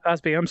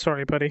 Asby, I'm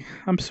sorry, buddy.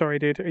 I'm sorry,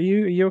 dude. Are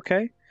you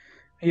okay?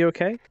 Are you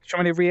okay? Do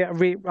you want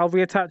me to I'll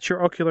reattach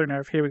your ocular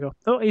nerve. Here we go.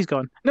 Oh, he's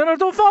gone. No,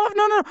 don't fall off.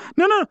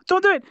 No,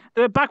 don't do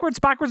it. Backwards,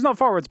 not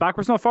forwards.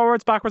 Backwards, not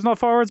forwards. Backwards, not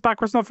forwards.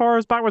 Backwards, not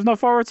forwards. Backwards, not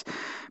forwards.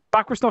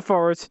 Backwards, not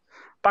forwards.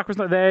 Backwards,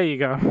 not. There you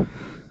go.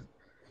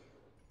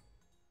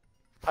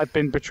 I've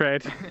been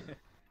betrayed.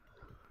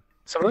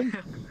 Something?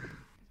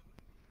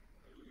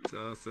 It's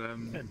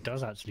awesome. It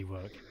does actually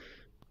work.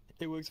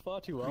 It works far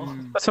too well.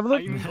 Let's have a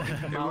look. I even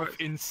got the mouth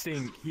in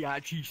sync. He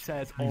actually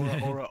says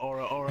aura. Oh,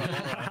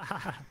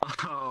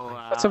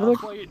 wow. Let's have a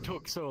look. That's why it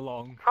took so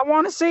long. I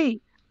want to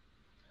see.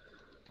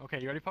 Okay,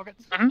 you ready,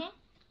 Pockets?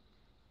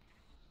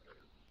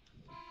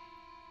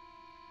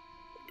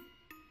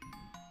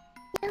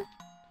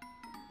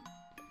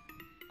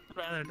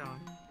 other dog.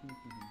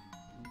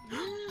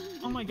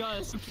 Oh my god,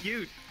 it's so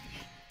cute.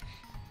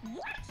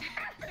 What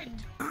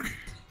happened?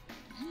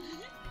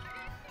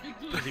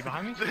 Is he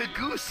behind me? The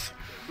goose!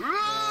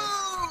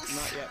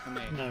 Not yet for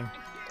me. No.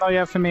 Not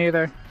yet for me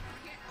either.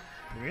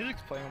 The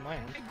music's playing on my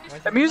end.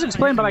 The music's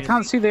playing, but I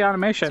can't see the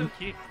animation. So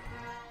cute.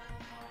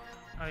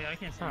 Oh yeah, I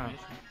can't see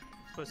animation.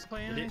 It's supposed to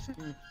play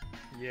animation?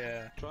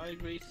 Yeah. Try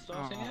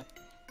restarting it.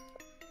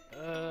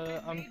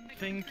 I'm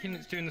thinking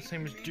it's doing the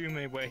same as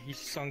Dume, where he's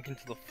sunk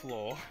into the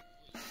floor.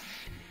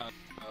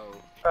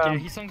 Yeah,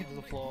 he sunk into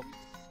the floor.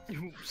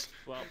 Oops.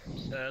 Well,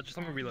 just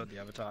let me reload the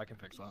avatar. I can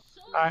fix that.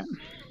 Alright.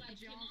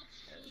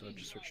 So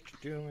just switch to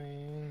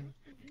Dume.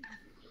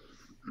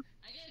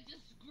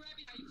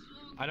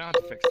 I know how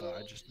to fix that.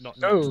 I just not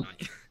Oh.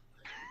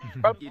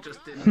 tonight. You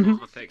just didn't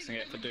bother fixing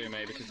it for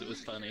Dume because it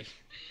was funny.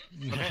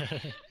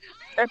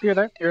 Yep, you're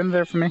there. You're in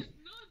there for me.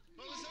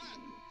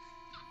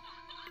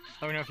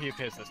 Let me know if he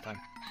appears this time.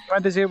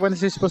 When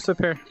is he supposed to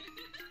appear?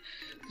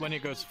 When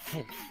it goes.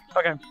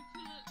 Okay.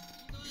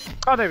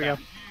 Oh, there we go. I'll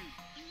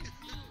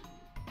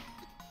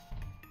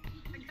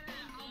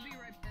be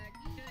right back.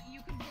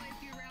 You can play a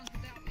few rounds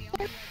without me. I'll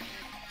be right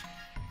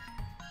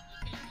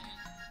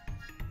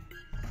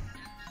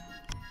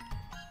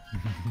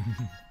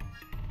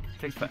back.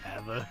 Takes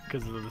forever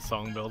because of the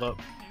song build up.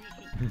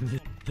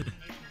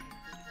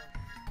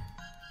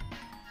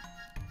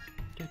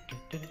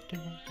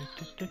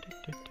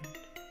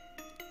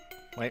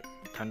 Wait,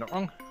 turned it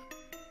wrong.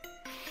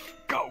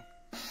 Go!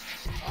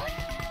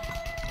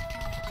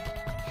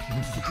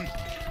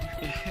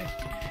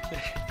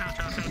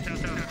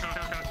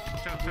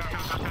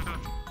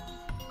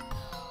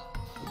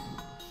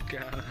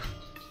 God.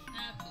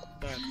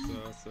 That's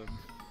awesome.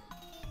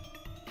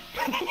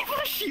 You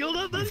put a shield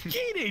up? That's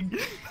cheating!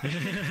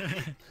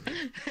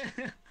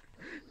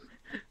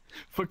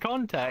 For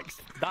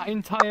context, that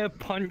entire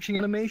punching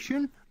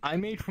animation I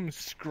made from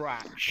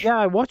scratch. Yeah,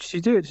 I watched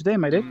you do it today,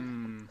 my dude.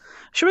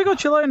 Should we go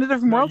chill out in a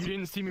different No, world? you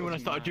didn't see me when I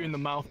started doing the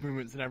mouth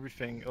movements and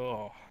everything.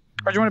 Oh.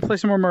 Or do you want to play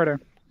some more murder?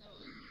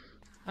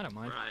 I don't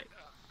mind. Right.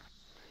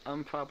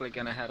 I'm probably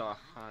gonna head off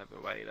either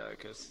way though,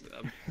 because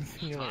I'm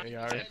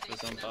dead for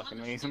some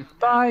fucking reason.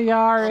 Bye,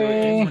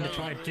 Yari. Want to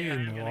try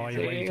Doom, or are you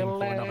waiting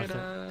for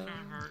another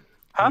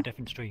a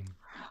different stream?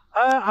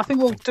 I think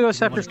we'll do a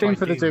separate stream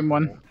for the Doom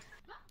one.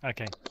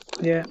 Okay.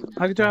 Yeah,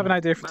 I do have an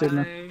idea for Doom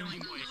now.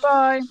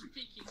 Bye.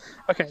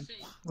 Okay,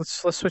 let's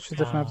switch to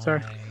different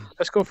avatar.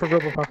 Let's go for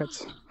Robo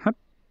Pockets. Huh?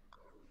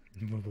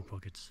 Robo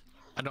Pockets.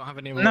 I don't have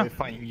any way of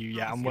fighting you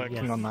yet. I'm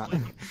working on that.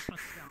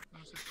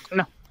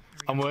 No.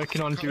 I'm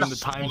working on doing the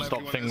time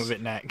stop thing with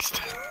it next.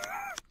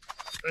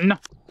 No.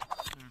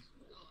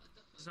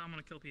 So I'm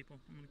gonna kill people.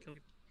 I'm gonna kill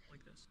people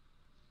like this.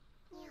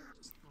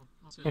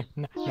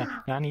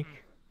 Nani?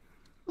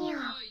 Oh,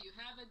 you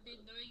haven't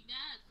been doing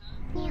that,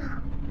 huh?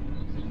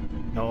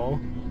 No.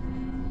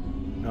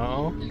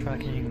 No.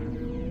 Tracking.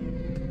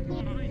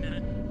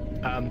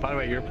 By the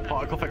way, your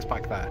particle effect's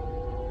back there.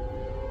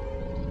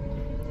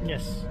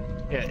 Yes.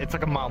 Yeah, it's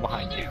like a mile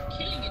behind you.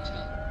 Killing each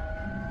other.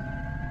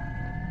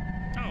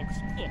 Oh,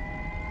 cool.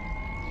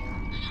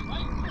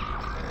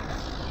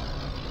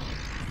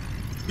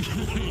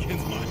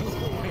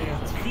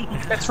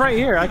 It's right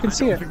here. I can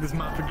see it. I think this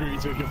map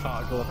agrees with your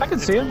particle effect. I can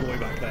see it. All the way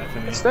back there for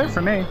me. It's there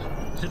for me.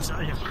 It's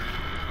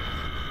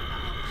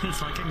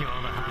like in your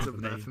other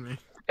hand for me.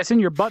 It's in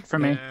your butt for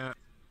me.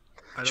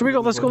 Should we go?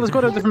 Let's go to a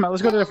different map.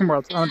 Let's go to a different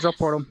world. I'm gonna drop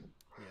portal.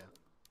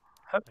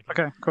 Yeah.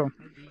 Okay, cool.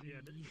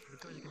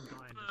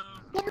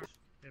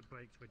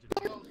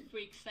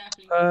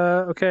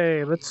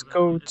 Okay, let's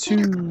go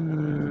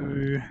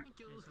to.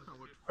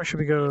 Where should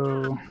we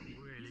go?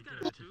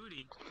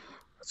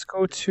 Let's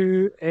go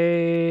to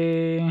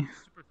a.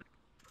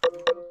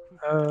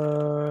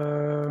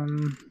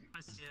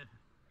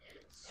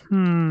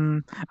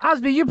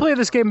 Asby, you play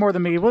this game more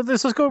than me. Well,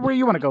 let's go where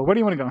you want to go. Where do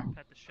you want to go?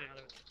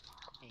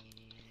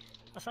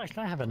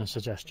 Actually, I have a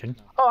suggestion.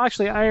 Oh,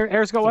 actually,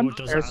 Air's got one. Or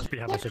does Asby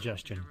have a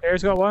suggestion?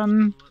 Air's got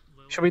one.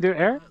 Should we do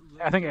Air?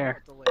 I think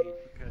Air.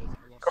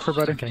 Go for it,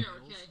 buddy. Okay.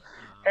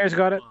 Air's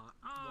got it.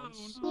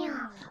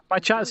 My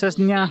chat says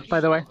nya, by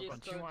the way.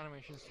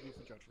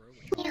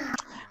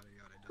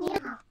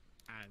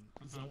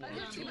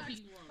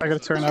 I gotta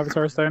turn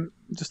avatars down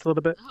just a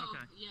little bit.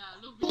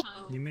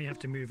 You may have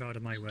to move out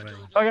of my way.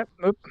 Okay,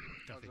 move.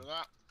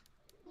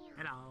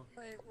 Hello.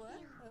 Wait,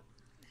 what?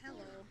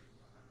 Hello.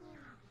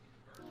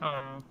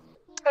 Oh.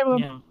 Hey,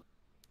 Willow.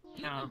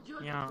 Yeah.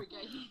 Yeah. Yeah.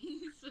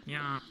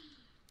 Yeah.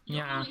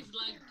 Yeah.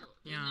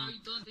 Yeah.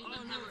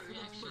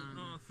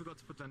 Oh, I forgot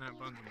to put that out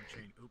button on my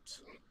chain.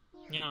 Oops.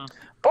 Yeah.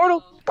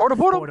 Portal!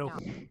 Portal!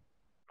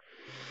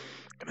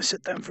 Gonna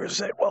sit down for a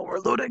sec while we're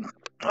loading.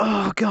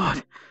 Oh,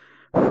 God.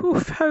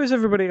 Oof, how is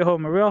everybody at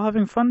home? Are we all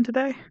having fun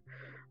today?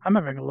 I'm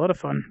having a lot of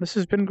fun. This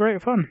has been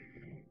great fun.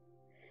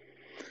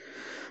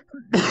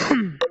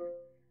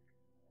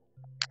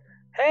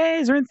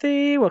 Hey,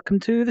 Zerinthi! Welcome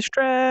to the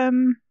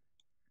stream.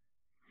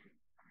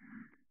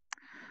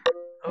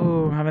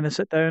 Oh, I'm having to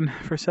sit down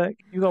for a sec.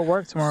 You got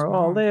work tomorrow.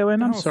 Oh,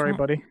 Leowin, I'm sorry,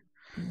 buddy.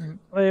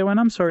 Leowin,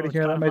 I'm sorry to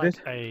hear that, my dude.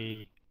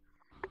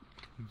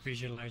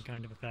 visualize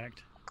kind of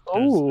effect.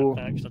 Oh.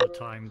 Does effects at the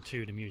time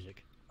to the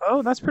music.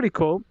 Oh, that's pretty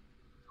cool.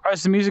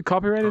 Is the music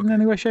copyrighted in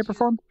any way, shape, or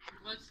form?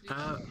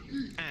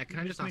 Can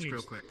I just ask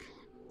real quick?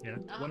 Yeah.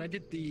 When I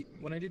did the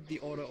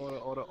order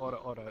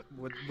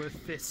with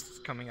fists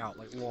coming out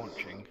like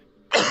launching.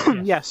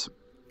 Yes.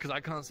 Because I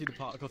can't see the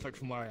particle effect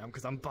from where I am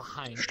because I'm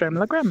behind.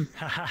 Stremlagrem.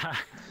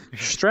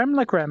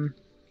 Stremlagrem.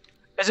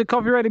 Is it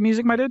copyrighted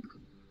music, my dude?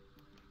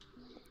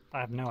 I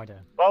have no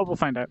idea. Well, we'll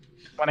find out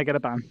when I get a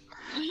ban.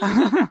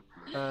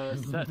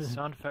 Set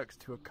sound effects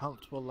to a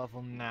comfortable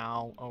level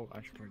now. Oh,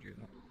 I should probably do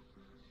that.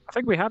 I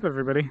think we have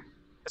everybody.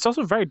 It's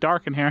also very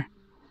dark in here.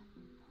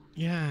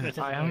 Yeah,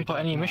 I haven't put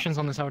any emissions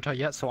on this avatar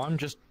yet, so I'm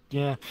just,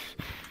 yeah.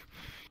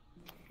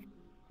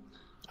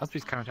 That's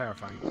kind of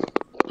terrifying.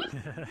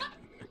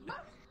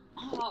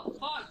 Oh,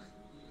 fuck.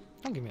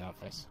 Don't give me that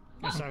face.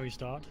 That's how we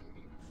start.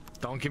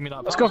 Don't give me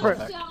that. Let's go for it.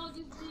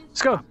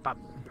 Let's go.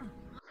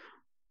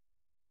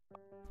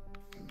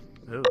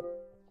 Ooh.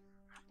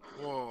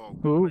 Whoa.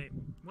 Ooh. Wait,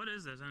 what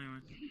is this anyway?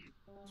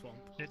 Swamp.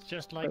 It's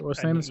just like Wait,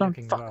 what's the name of the song?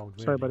 looking Fuck. world,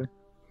 Sorry, really.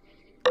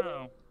 buddy.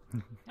 Oh.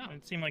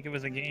 It seemed like it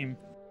was a game.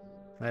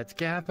 Let's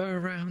gather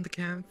around the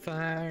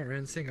campfire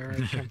and sing our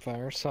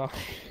campfire song.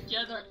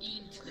 Gather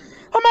into the...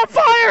 I'm on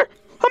fire!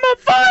 I'm on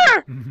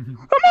fire!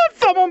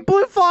 I'm on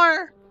blue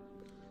fire!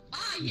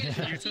 Ah, yes,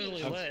 You're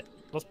totally lit.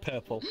 What's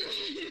purple?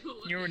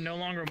 You were no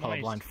longer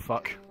moist. Colorblind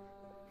fuck.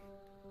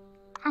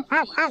 Ow,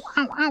 ow, ow,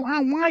 ow, ow,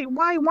 ow, why?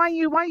 Why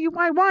What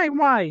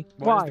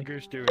is the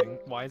goose doing?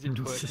 Why is it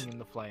twerking in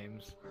the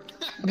flames?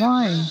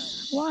 Why?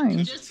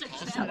 Why?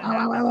 Ow,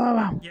 ow, ow, ow,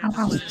 ow, ow,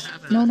 ow.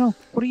 No, no.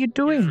 What are you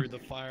doing? Through the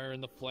fire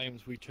and the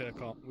flames we twerk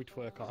on.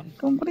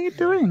 What are you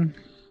doing?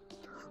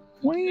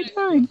 What are you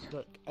doing?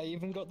 Look, I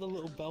even got the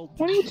little belt.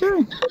 What are you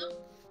doing?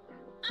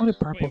 What a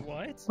purple. Wait,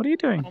 what? What are you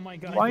doing? Oh my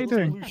god. Why are you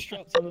doing? Blue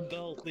straps on the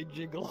belt, they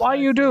jiggle. Why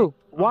you do?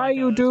 Why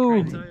you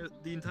do?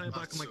 The entire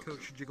back of my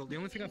coat should jiggle. The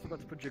only thing I forgot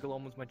to put jiggle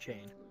on was my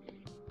chain.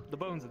 The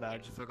bones are there, I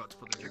just forgot to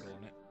put the jiggle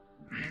on it.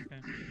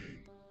 Okay.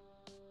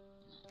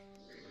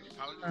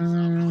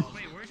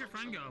 Wait, where'd your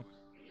friend go?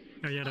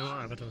 Oh yeah, there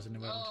are avatars in the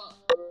world.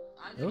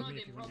 I don't know, Maybe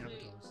they if you want probably...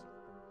 avatars.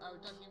 Are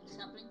that what's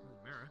happening?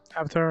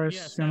 Avatar is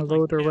Yes, gonna like,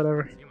 load or yeah.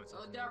 whatever.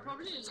 Oh, they are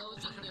probably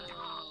loading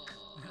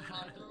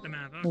The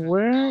map. Okay.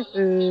 Where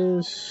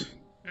is...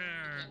 I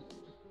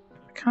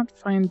can't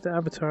find the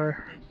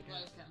avatar.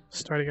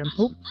 Start again.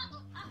 Oh.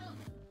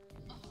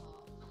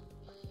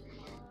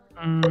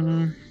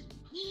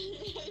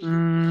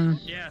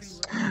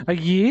 Yes.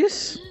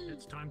 Yes?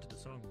 It's time to the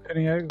song.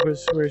 Heading out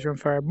was where's your on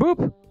fire?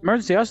 Boop!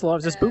 Emergency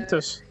Ocelot just booped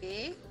us.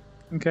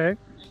 Okay.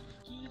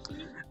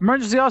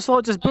 Emergency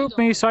Ocelot just booped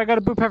me, so I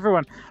gotta boop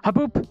everyone. A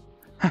boop!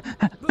 A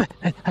boop!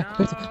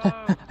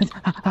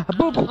 A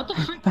boop!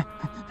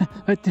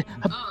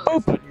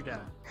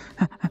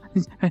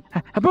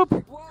 A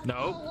boop!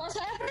 No. What's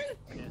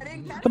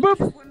happening? A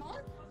boop!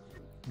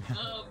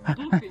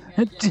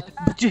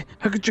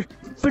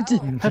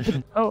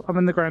 Oh, I'm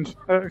in the ground.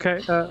 Okay.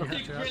 You have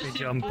to actually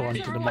jump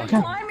onto the mic.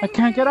 I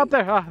can't get up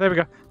there. Ah, there we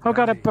go. Oh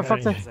god, I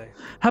fucked it.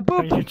 A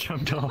boop! You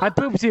jumped off. I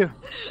booped you.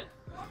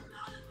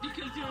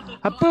 Because you're the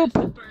A boop!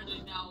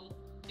 birthday now.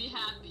 Be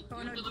happy.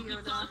 You're gonna be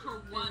sad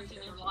for once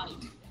in your life.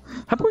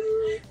 A boop!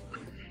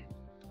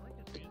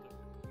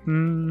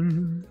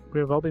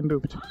 We've all been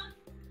booped.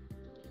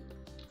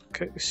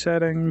 Okay,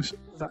 settings.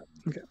 That.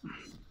 Okay.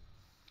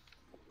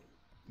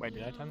 Wait,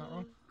 did I time that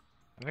wrong?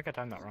 I think I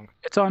timed that wrong.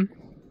 It's on.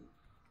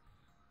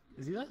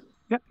 Is he there?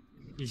 Yep.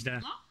 He's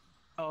there.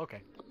 Oh,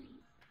 okay.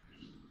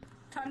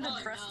 Time to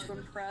dress to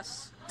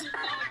impress.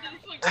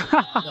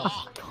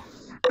 Oh,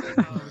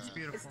 it's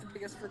beautiful. It's the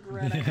biggest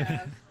regret I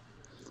have.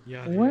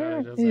 Yeah.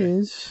 Where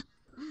is?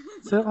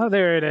 Oh,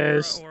 there it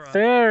is.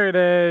 There it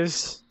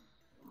is.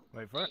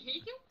 Wait for it.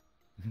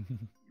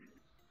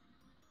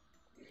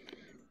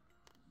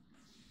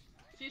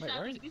 Wait,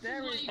 where is he?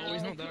 Oh,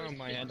 he's not there on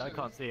my end. I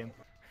can't see him.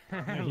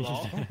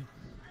 Lol.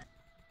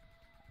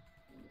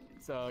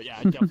 So yeah,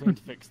 I definitely need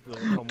to fix the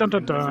Dun,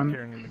 dun, dun.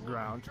 disappearing in the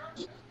ground.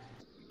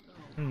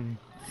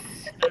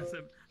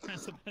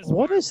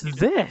 What is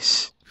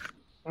this?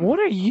 What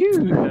are you?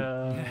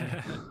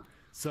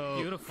 So,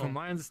 Beautiful. from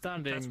my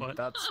understanding, That's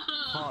that's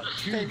what? part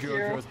 2 Thank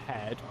JoJo's you.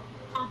 head,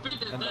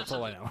 and that's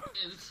all I know.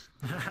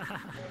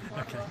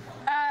 Okay.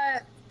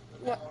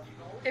 Well,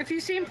 if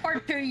you've seen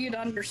part 2, you'd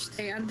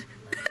understand.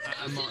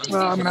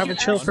 Well, I'm gonna have a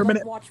chill for a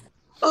minute. Watch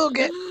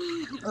Okay.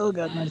 Oh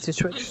god, I need to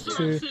switch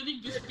to.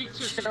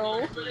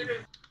 chill.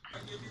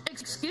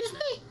 Excuse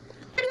me?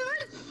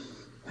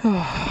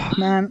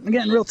 Man, I'm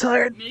getting real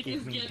tired.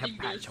 Give me a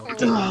patch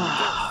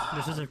on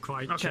This is a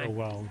quite chill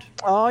world.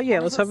 Oh yeah,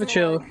 let's have a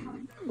chill.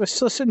 Let's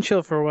sit and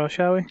chill for a while,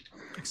 shall we?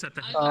 Except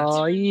the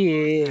Oh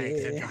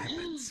yeah.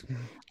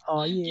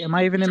 Oh yeah. Am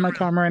I even in my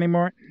camera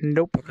anymore?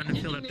 Nope. I'm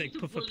gonna feel that big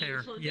puff of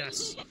hair.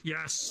 Yes.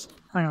 Yes.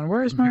 Hang on,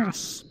 where is my?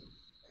 Yes.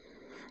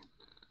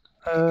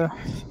 Oh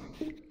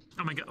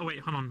my god. Oh wait,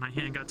 hold on. My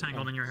hand got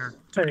tangled in your hair.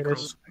 There it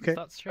is. Okay.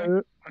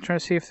 I'm trying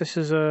to see if this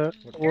is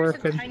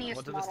working.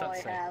 What did the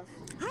stats say?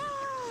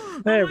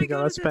 There Oh we my go.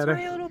 God, That's that's better.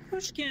 my little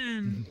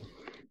pushkin.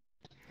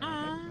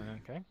 Aww.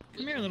 Okay.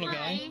 Come here, little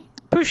guy.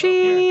 Push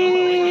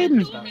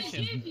in!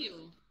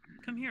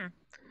 Come here.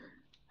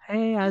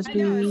 Hey,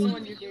 Asby.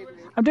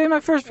 I'm doing my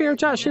first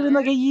VRCHAT shoot in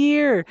like a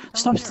year.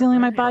 Stop stealing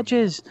my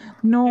badges.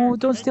 No,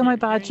 don't steal my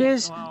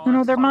badges.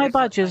 No, they're my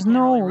badges.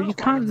 No, you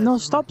can't. No,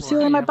 stop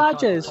stealing my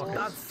badges.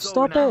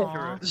 Stop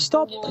it.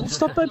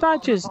 Stop my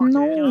badges.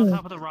 No.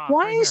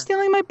 Why are you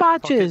stealing my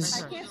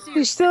badges?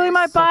 You're stealing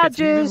my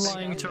badges.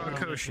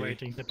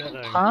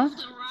 Huh?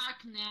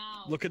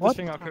 Look at this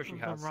thing our Koshi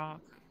has.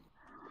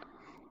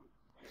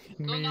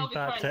 Move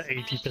that to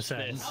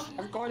 80%.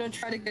 I'm going to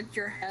try to get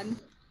your head.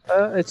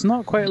 It's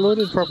not quite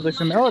loaded properly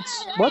for me. Oh,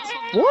 it's... What?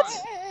 What?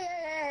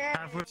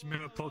 Average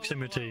minute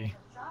proximity.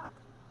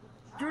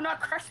 Do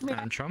not crush me.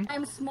 Tantrum.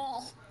 I'm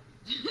small.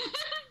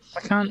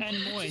 I can't...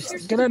 And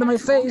moist. Get out of my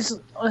face.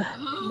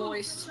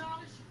 Moist.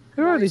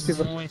 Who are these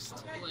people?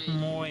 Moist.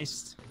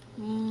 Moist.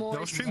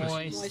 Moist.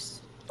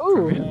 Moist.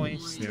 Ooh.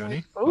 Moist.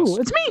 Ooh,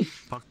 it's me!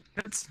 Oh,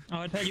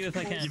 I'd pet you if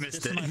I can. You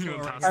missed it. This is You my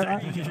were floor past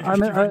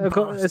right I've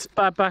got... It's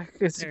back.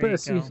 It's There you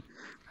go.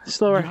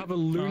 slower. You have a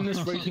luminous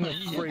rating of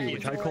 3,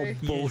 which I call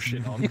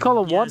bullshit on. You call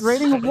a what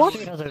rating of what?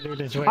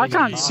 I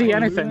can't see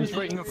anything. Luminous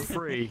rating of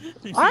 3.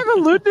 I have a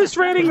lewdness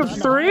rating of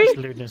 3?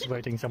 Lewdness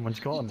rating someone's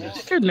got on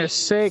this. Goodness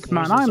sake,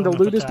 man. I'm the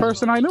lewdest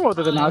person I know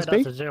other than That's a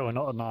Asby. 0,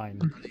 not a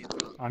 9.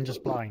 I'm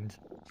just blind.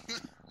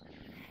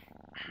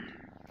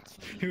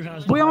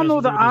 We all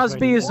know that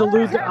Asby is the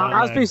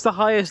Asby's the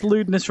highest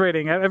lewdness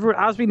rating.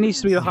 Asby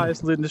needs to be the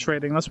highest lewdness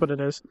rating. That's what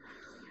it is.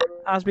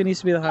 Asby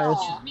needs to be the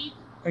highest.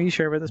 Are you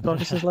sure about this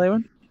podcast, is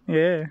Lewin?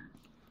 Yeah.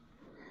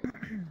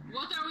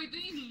 What are we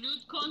doing?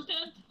 Nude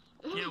content?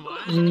 Yeah,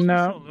 what?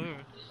 No.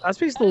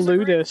 Asby's the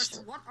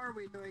lewdest. What are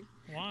we doing?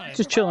 Why?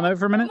 Just chilling out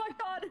for a minute. Oh my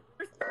god,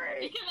 there's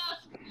 3! You can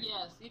ask,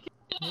 yes, you can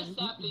ask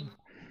Sapling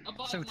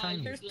about So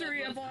tiny. There's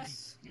 3 of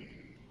us.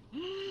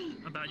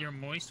 About your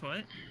moist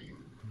what?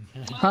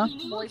 Huh?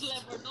 Moist.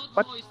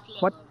 What?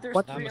 What? There's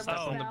What? 3 of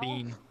us on the now.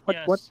 bean. What?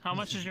 Yes. What? How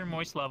much is your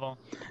moist level?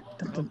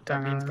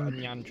 That means got a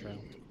nyan trail.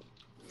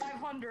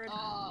 500.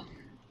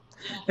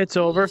 It's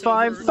over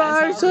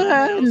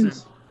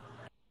 5,000!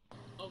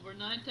 Over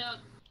 9,000.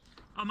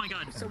 Oh my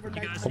god.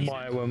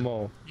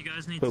 You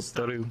guys need Poop to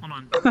stop. through. Hold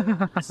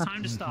on. It's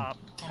time to stop.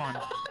 Hold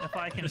on. If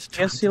I can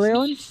Yes, you,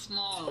 Leon?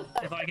 Small.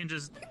 If I can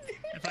just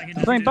I'm playing do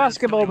this,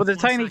 basketball with a 1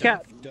 tiny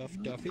second. cat.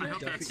 I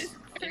hope that's...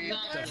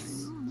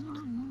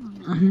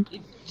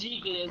 It's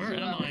jiggly as Where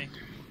am well. I?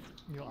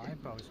 Your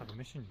eyebrows have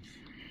emissions.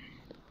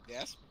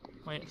 Yes?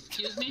 Wait.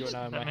 Excuse me? You're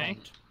now in my That me?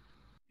 hand.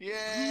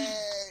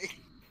 Yay!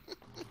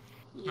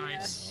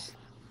 Nice.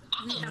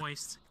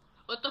 Moist.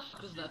 What the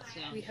fuck is that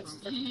sound? We have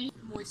from?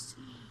 moist.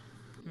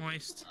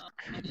 Moist.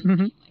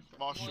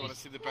 Marsh, you want to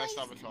see the best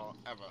avatar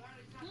ever?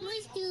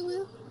 Moist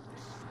goo.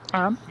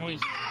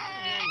 Moist.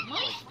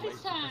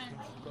 Moist-san.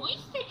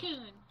 Moist-kun.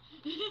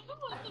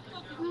 What the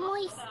fuck is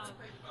Moist. that?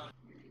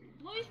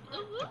 Moist.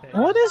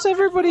 What is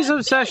everybody's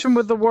obsession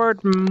with the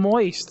word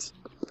moist?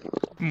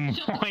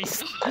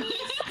 Moist.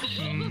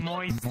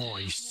 Moist.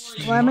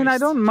 Well, I mean, I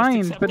don't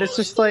mind, but it's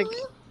just like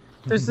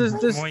there's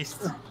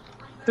Moist.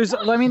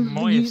 I mean,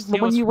 Moist.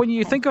 when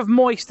you think of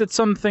moist, it's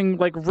something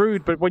like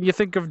rude, but when you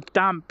think of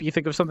damp, you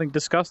think of something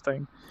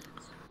disgusting.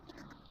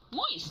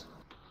 Moist.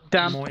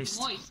 Damp. Moist.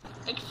 Moist.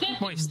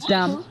 Except Moist.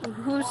 Damp.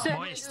 Who said,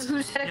 Moist.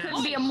 who said it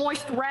could be a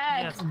moist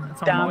rag? Yes,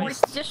 it's a Damn.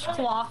 moist. Moist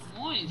dishcloth.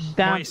 Moist.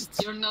 Damp.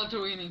 Moist. You're not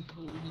winning.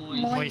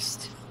 Moist.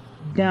 Moist.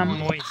 Damp.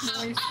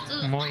 Moist.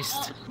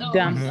 Moist.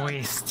 Damp.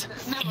 Moist.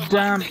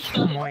 Damp.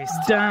 Moist.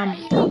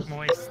 Damp.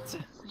 Moist.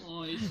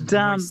 Moist.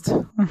 Damp.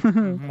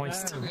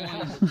 Moist.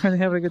 Really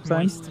having a good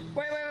time.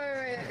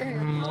 Wait.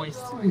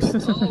 Moist.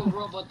 Oh,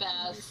 robot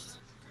ass.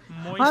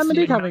 Moist. I'm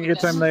indeed having a good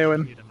time,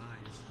 Leowin.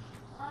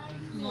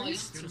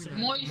 Moist.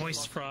 Moist.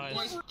 Moist fries.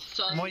 Moist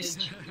sausage.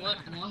 Moist. What?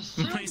 Moist.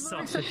 Moist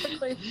sausage.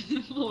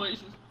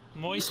 Moist.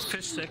 Moist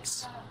fish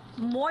sticks.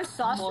 Moist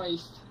sauce.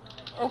 Moist.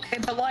 Okay,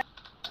 but like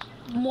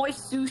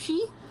moist sushi.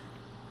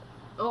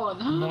 Oh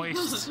no.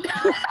 Moist.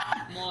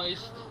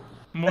 Moist.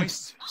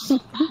 Moist.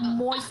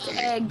 Moist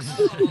eggs.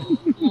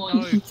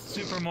 Oh,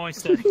 super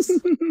moist eggs.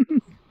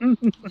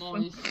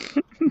 Moist.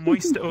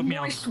 Moist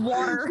oatmeal. Moist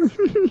water.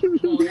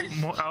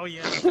 Oh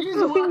yeah.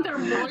 Water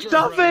moist.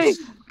 Duffy!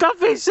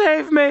 Duffy,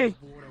 save me!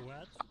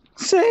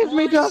 Save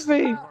me,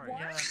 Duffy!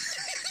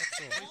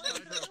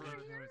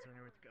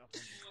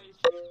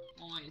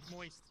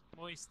 Moist.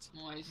 Moist.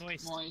 Moist.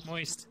 Moist.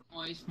 Moist.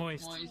 Moist. Moist.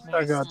 Moist.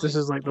 Oh god, this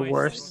is like the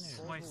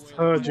worst. Moist.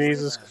 Oh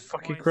Jesus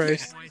fucking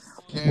Christ.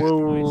 Okay,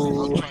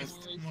 Whoa.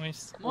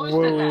 Moist.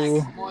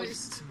 Whoa.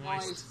 Moist.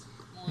 Moist.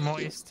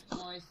 Moist.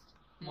 Moist.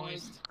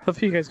 Moist.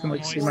 Hope you guys can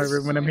like see my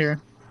room when I'm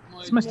here.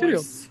 It's my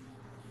studio.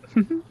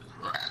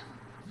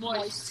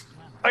 Moist.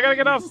 I gotta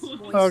get up!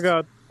 Oh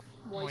god.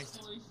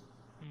 Moist.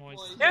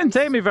 Moist. You didn't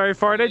take me very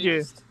far, did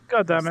you?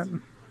 God damn it.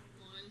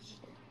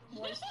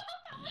 Moist.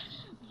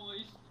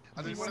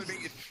 I didn't want to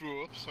make you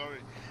throw up, sorry.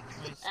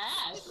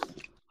 Ass.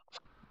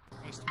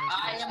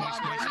 I am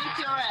underneath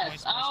your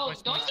ass. Oh,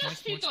 don't you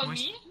spit on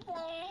me.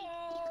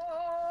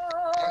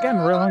 getting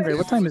real hungry.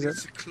 What time is it?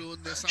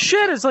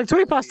 Shit, it's like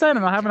 20 past 10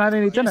 and I haven't had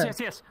any dinner.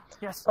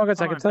 Yes. Oh, guys,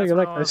 I can tell you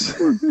like this.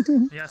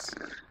 Yes.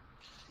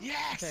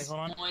 Yes. Okay, hold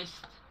on. Moist.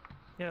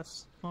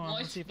 Yes. Hold on.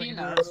 Let's Moist see if I can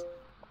peanut. do this.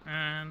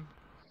 And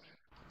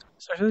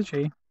Start with a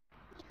G.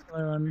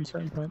 On a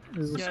certain point.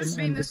 Is Yes. the same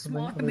Being end this of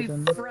small something can be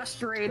other than-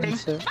 frustrating.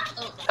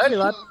 Howdy,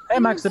 lad. Hey,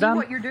 Max, See Dan.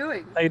 what you're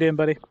doing. How you doing,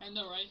 buddy? I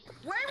know, right?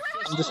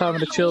 I'm just having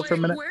to chill for a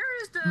minute.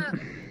 Where is the?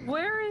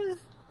 Where is?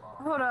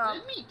 Hold up.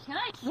 Let me, can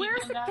I keep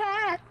Where's on the that?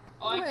 cat?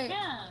 Oh, I Wait.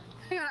 can.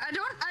 Hang on, I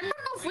don't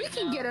know if we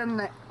can get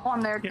in on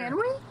there, can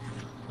we?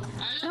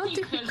 I don't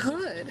think we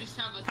could.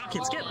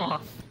 Hawkins, get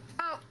off.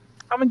 Oh,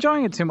 I'm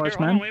enjoying it too much,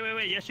 Here, hold man. on,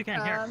 wait. Yes, you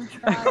can. Here. I'm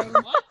trying.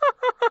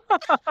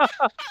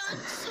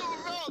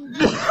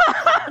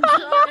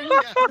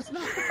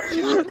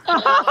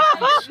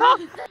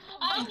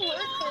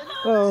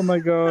 Oh my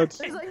god.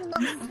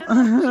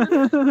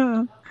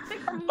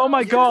 Oh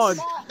my god.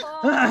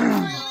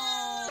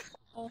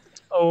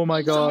 Oh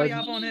my god. Somebody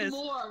up on his.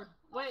 More.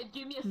 Wait,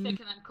 give me a second.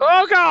 I'm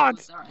Oh god.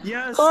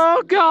 Yes.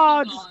 Oh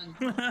god.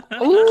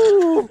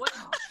 Ooh.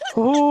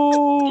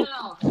 Oh.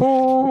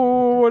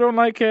 Oh, I don't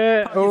like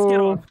it.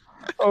 Oh.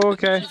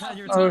 Okay.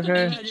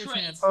 Okay.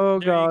 Oh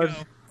god.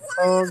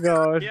 Oh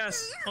god.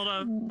 Yes. Hold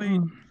on.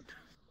 Wait.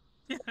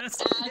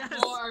 Yes. Add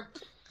more.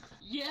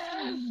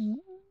 Yes.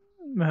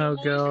 Oh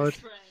god.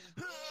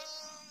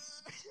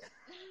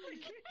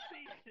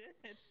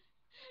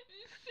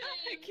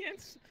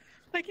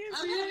 I can't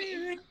see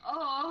anything.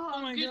 Oh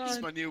my goodness.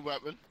 It's my new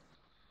weapon.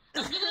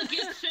 I'm gonna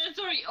get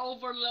sensory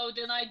overload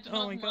and I do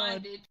not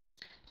mind it.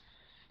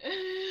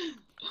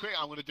 Quick,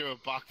 I'm gonna do a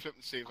backflip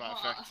and see if that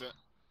affects it.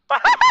 Oh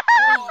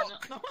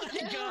my god.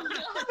 Okay,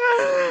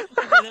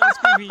 that was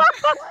creepy.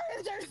 Why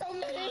is there so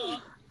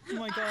many? Oh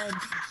my god.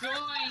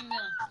 Join.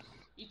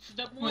 It's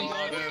the One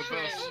moist. of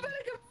us.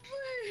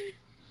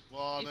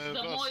 One It's of the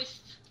us.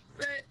 moist.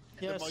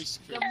 Yes. The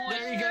moist. The moist.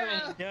 There you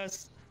go.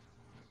 Yes.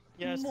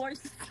 Yes.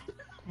 Moist.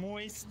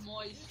 Moist.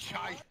 Moist.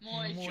 Giant.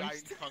 Moist.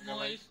 Giant conga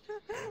leg.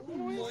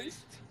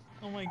 Moist.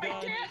 Oh my I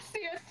god. can't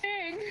see a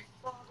thing.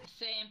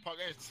 Same.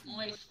 Pocket.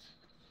 Moist.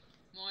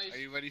 Moist. Are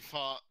you ready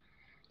for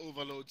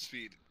overload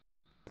speed?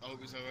 I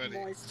hope he's ready.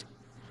 Moist.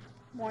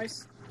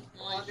 Moist.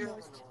 Moist.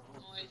 Moist.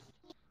 Moist.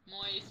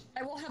 Moist.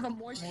 I will have a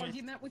moist Moist.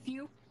 argument with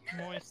you.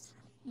 Moist.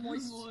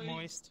 Moist.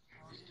 Moist.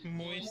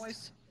 Moist.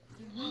 Moist.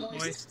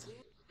 Moist.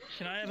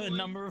 Can I have a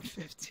number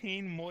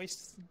 15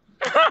 moist?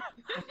 Oh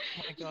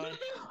my god.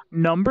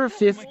 Number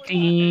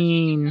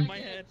 15. My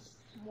head.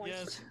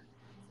 Yes.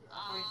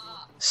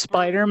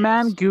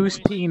 Spider-Man Goose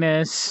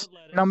Penis.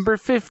 Number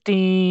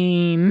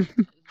 15.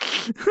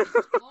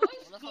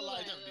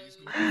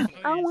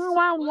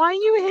 Oh, why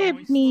you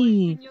hit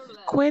me?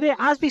 Quit it,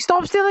 Asby.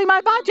 Stop stealing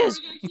my badges.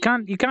 You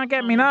can't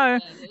get me now.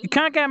 You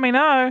can't get me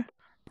now.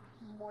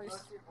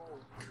 Moist.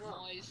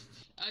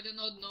 I do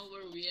not know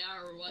where we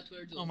are or what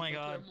we're doing. Oh my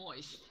god. We're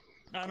moist.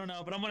 I don't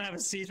know, but I'm gonna have a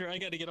seizure. I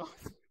gotta get off.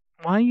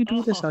 Why you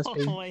do this, Oh,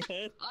 Asby? my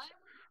head.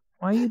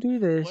 Why you do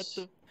What this?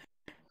 the?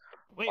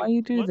 Wait, Why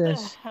you do what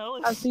this? the hell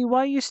is... Asby,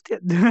 why you still?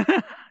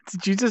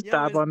 Did you just Yo,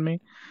 dab is- on me?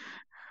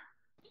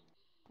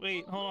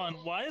 Wait, hold on.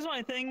 Why does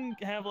my thing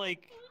have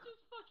like?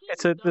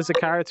 There's a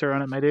character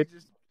on it, my dude.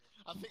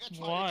 I think I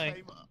tried Why?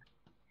 to claim.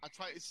 I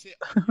tried to sit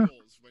on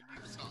yours when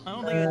you sat. I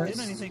don't think I did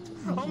anything.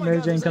 Oh my Mary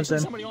god, Jane there's comes actually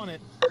in. somebody on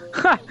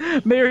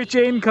it. Mary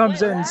Jane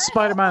comes in.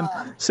 Spider-Man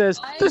says,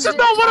 "This is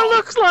not what it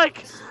looks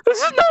like.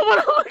 This is not what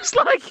it looks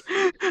like."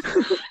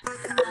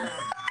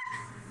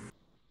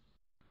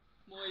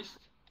 Moist.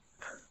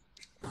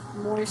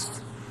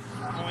 Moist.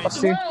 Let's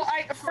see.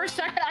 Whoa, for a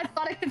second I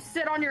thought I could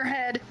sit on your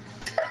head.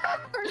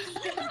 For a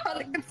second I thought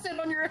I could sit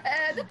on your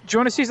head. Do you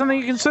want to see something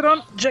you can sit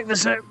on? Check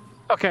this out.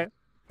 Okay,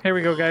 here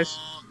we go, guys.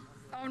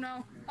 Oh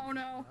no. Oh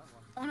no.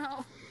 Oh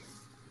no.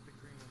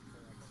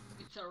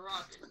 It's a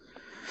rock.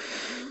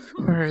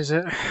 Where is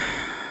it?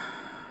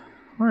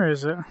 Where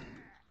is it?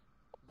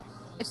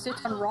 It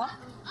sits on rock.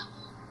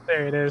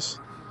 There it is.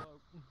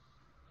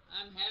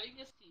 I'm having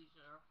a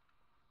seizure.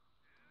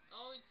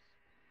 Oh, it's...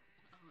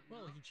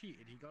 Well, he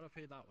cheated. He got up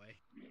here that way.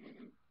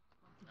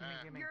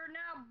 You're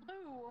now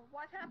blue.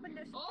 What happened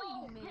to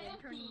Oh, Spider-Man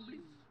turning blue?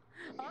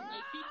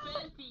 I see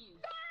panties.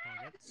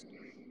 Targets.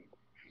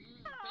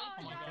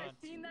 Oh my god. I've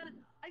seen that.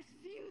 I've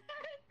seen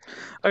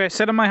that. Okay,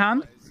 sit on my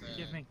hand.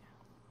 Give me.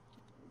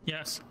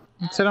 Yes.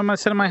 Sit on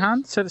my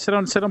hand.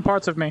 Sit on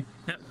parts of me.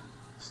 Yep.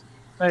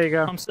 There you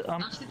go. I'm sitting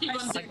on.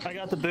 I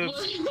got the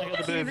boobs. I got the I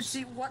can't even boobs.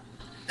 see what.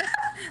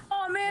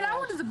 Oh man, I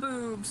wanted the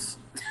boobs.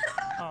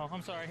 Oh,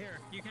 I'm sorry. Here,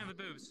 you can have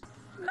the boobs.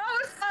 No,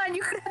 it's fine.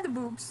 You can have the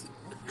boobs.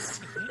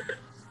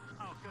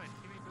 Oh, good.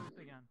 Give me boobs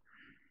again.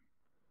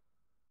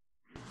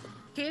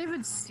 Can't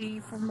even see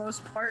for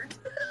most part.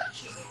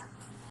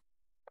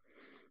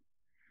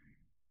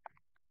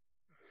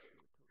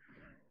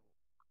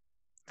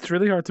 It's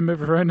really hard to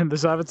move around in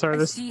this avatar. I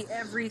This. see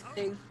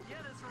everything.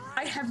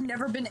 I have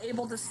never been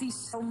able to see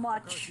so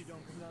much. You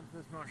don't come down to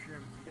this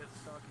mushroom. You get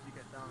stuck if you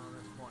get down on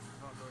this one. You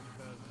can't go any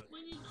further.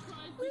 When you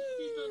try to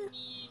sit on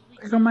me, we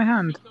Click on my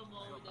hand. become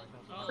old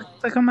and die.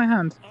 Click on my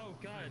hand. Oh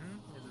god.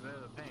 It's a bit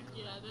of a pain.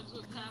 Yeah, that's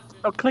what happened.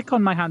 Oh, click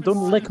on my hand.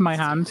 Don't lick my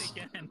hand.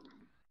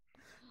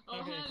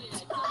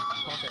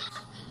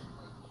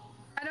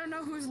 I don't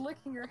know who's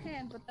licking your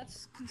hand, but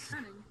that's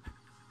concerning.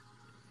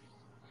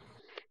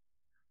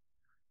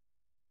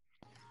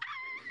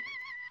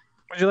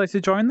 Would you like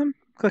to join them?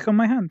 Click on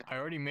my hand. I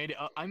already made it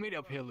up. I made it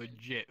up here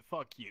legit.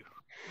 Fuck you.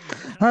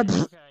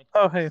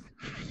 Oh, hey. Do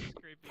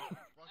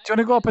you want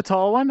to go up a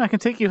tall one? I can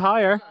take you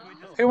higher.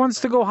 Who wants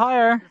to go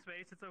higher?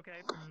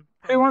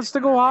 Who wants to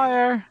go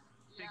higher?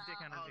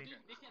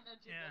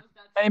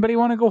 Anybody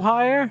want to go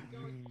higher?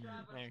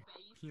 Hey,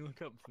 can you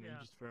look up for me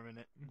just for a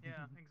minute? Yeah,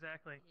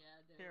 exactly.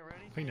 Here,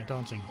 ready? I think they're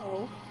dancing.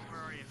 Oh.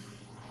 Where are you?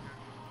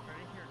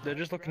 They're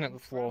just looking at the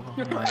floor.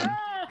 I'm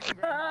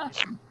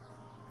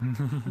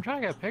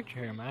trying to get a picture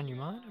here, man. You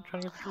mind? I'm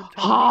trying to get a picture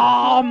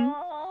of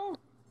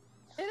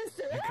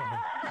Innocent.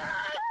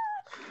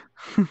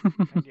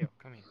 Thank you.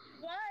 Come here.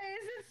 Why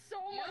is it so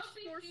much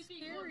more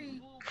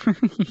scary?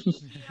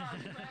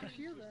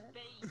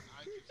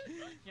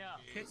 Yeah,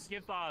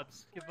 give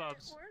Bobs. Give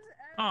Bobs.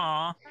 Aw.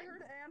 I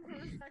heard Anne for a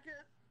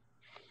second.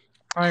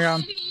 Hang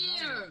on.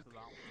 Here.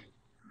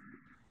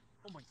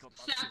 Oh my god.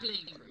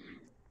 Sapling.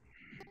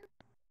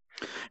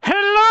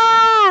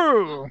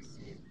 Hello!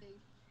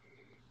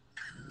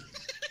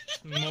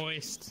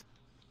 Moist.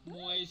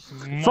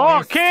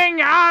 For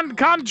king and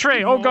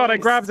country! Oh god, I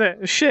grabbed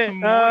it. Shit.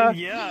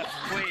 Yeah.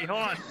 Wait,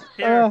 hold on.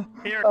 Here.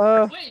 Here.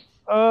 Wait.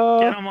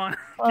 Get him on.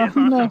 Get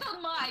on.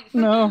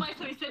 No,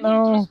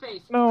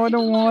 I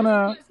don't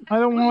wanna. I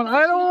don't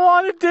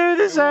wanna do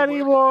this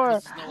anymore.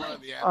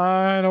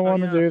 I don't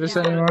wanna do this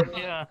anymore.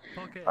 Yeah.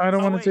 I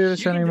don't wanna do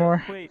this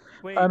anymore.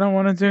 I don't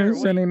wanna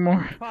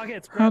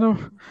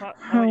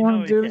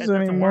do this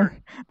anymore.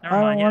 I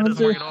don't wanna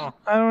do this anymore.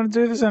 I don't wanna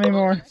do this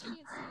anymore.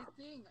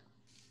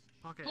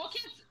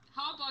 Pockets,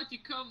 how about you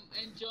come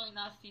and join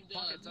us in the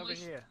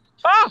moist here.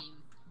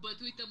 but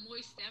with the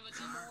moist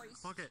avatar?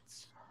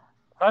 Pockets.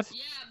 What?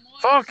 Yeah,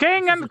 For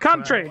king and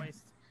country!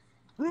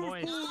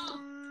 Moist.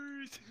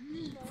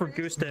 For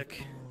goose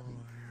dick.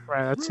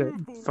 Right, that's it.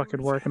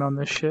 Fucking working on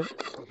this shit.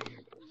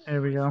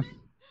 There we go.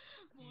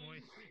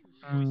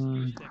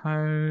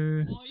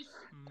 How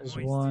does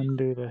one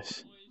do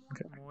this?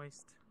 Okay.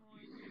 Moist.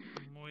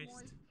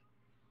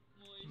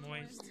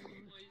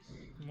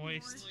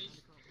 Moist.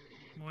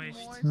 Let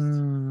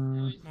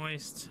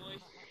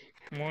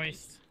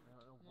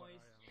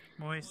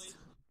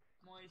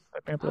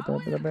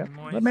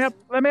me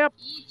up.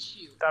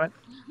 Damn it.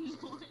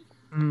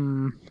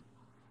 Ooh.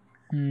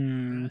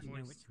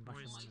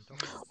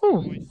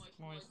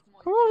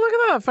 Oh, look at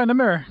that. Found a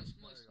mirror.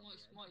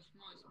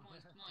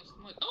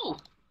 Oh!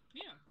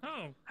 Yeah.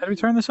 Oh. How do we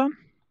turn this on?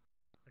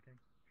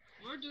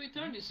 Where do we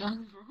turn this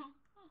on, bro?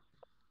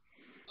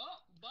 Oh,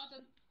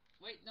 button.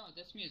 Wait, no,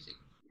 that's music.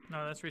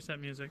 No, that's reset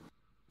music.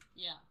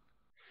 Yeah.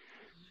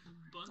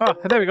 Oh,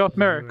 there we go.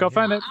 Mirror. Go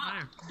find it.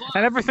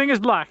 And everything is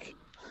black.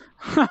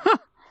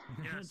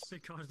 It's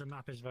because the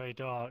map is very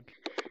dark.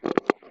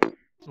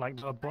 Like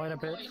the brighter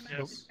bit,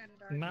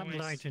 the map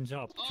lightens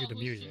up to the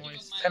music.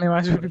 Can you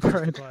imagine if we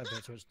buried?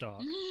 So it's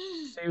dark.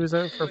 He was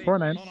out for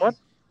Fortnite. What?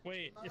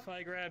 Wait, if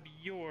I grab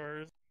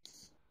yours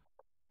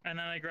and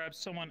then I grab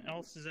someone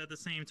else's at the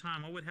same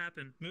time, what would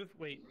happen?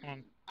 Wait,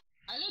 on.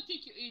 I don't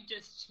think you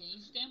just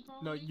change them,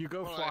 probably. No, you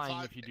go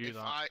flying if you do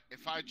that.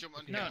 If I jump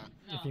on here...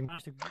 If you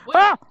manage to...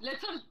 Wait,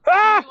 let's on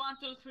 1,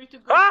 2, 3 to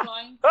go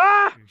flying.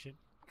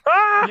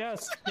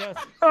 Yes. Yes.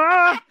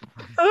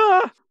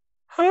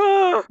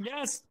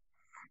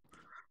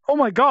 Oh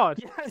my god.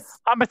 Yes.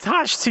 I'm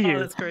attached to you. Oh,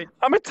 that's great.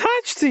 I'm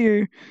attached to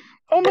you.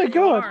 Oh my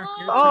god.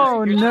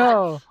 Oh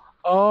no.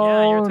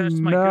 Yeah, you're Oh attached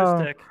to my no.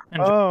 goose dick.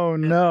 Oh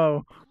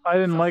no. I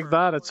didn't like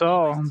that at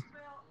all.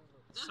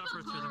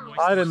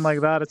 I didn't like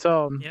that at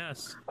all.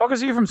 Yes. Oh,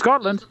 because you're from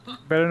Scotland.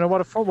 Better know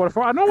what a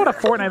I know what a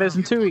fortnight is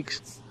in 2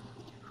 weeks.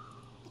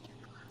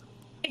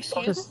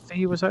 Because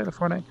he was out of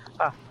Fortnite.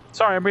 Ah,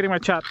 sorry, I'm reading my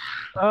chat.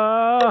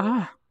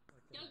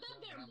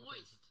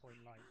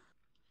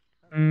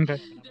 Okay. They're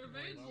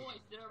very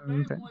moist. They're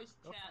very moist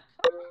chat.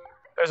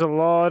 There's a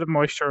lot of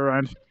moisture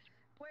around.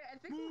 Wait, I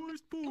think we're up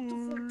to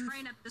full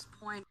train at this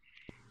point.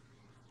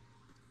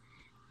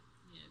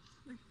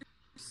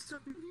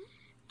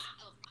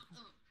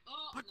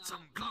 Put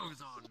some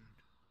clothes on.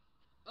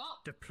 Oh,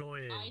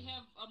 Deploying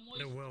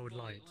the world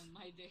light.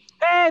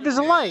 Hey, there's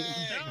a light.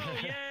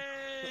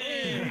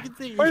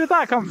 Where did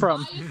that come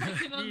from?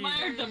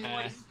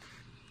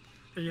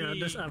 Yeah,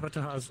 this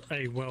avatar has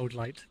a world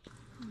light.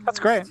 That's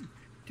great.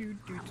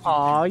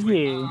 Aw,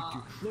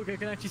 yeah. Look, I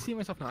can actually see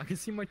myself now. I can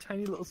see my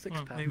tiny little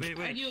six-pack. Wait.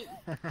 Are you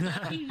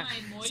grabbing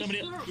my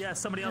moisture?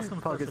 Somebody else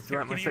comes Pockets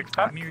Here, throughout my give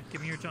six-pack. me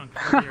your junk.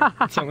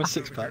 It's on my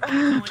six-pack.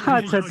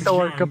 That's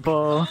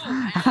adorable.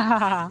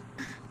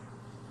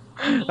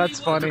 That's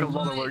funny. It took a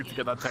lot of work to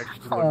get that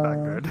texture to look that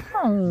good.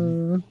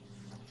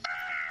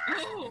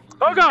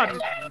 Oh god!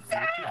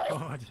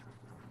 I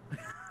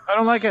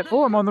don't like it.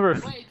 Oh, I'm on the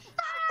roof.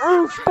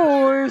 Roof,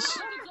 boys!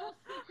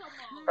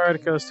 Alright,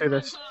 okay, let's do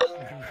this.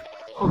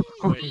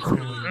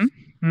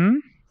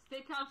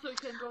 so you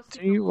can go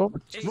Do you, what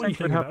would you What do you think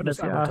would think about happen this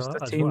if you asked avatar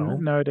a as teen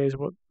well? nowadays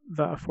what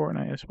that a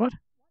Fortnite is? What?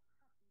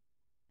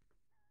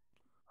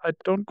 I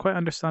don't quite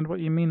understand what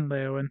you mean,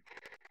 Leowin.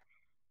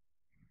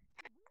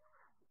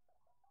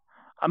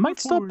 I might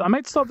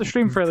stop the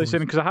stream fairly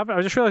soon because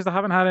I just realized I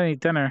haven't had any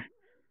dinner.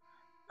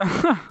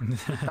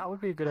 That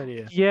would be a good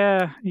idea.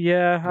 Yeah,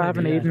 I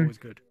haven't Yeah, eaten. Always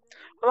good.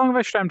 How long have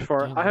I streamed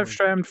for? Yeah, I have always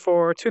streamed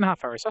for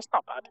 2.5 hours. That's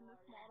not bad.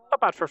 Not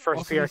bad for first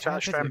Also, VR this hair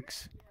chat stream.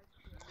 physics.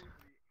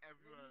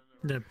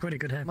 They're pretty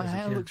good hair My physics,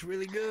 hair yeah. looks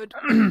really good.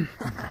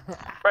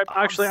 Right,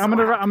 actually, I'm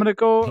gonna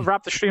go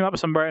wrap the stream up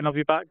somewhere, and I'll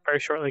be back very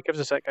shortly. Give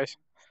us a sec, guys.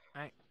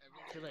 Right.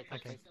 See you later.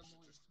 Okay.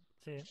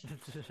 See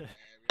ya.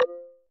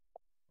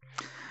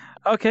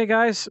 Okay,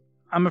 guys,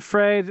 I'm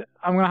afraid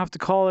I'm gonna have to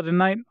call it a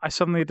night. I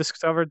suddenly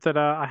discovered that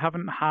I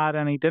haven't had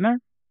any dinner,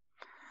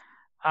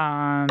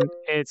 and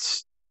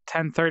it's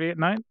 10:30 at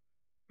night.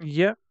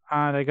 Yep,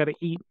 and I gotta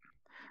eat.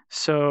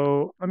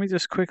 So let me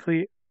just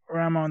quickly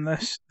ram on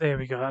this. There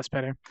we go. That's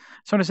better.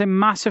 So I want to say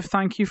massive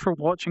thank you for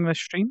watching this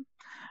stream.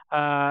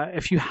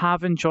 If you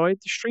have enjoyed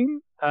the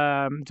stream,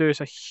 do us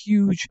a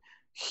huge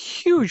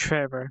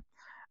favor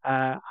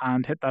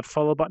and hit that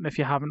follow button if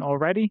you haven't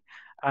already.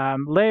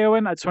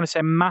 Leowin, I just want to say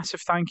a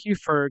massive thank you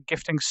for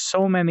gifting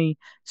so many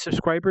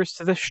subscribers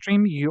to this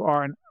stream. You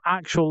are an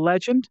actual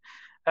legend.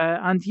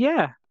 And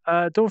yeah,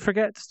 don't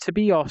forget to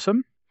be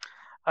awesome.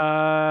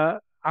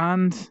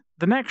 And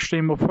the next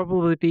stream will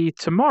probably be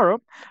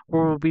tomorrow,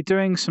 where we'll be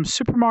doing some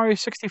Super Mario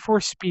 64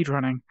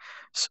 speedrunning.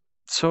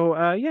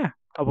 So yeah,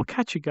 I will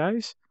catch you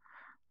guys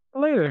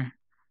later.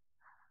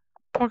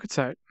 Pockets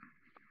out.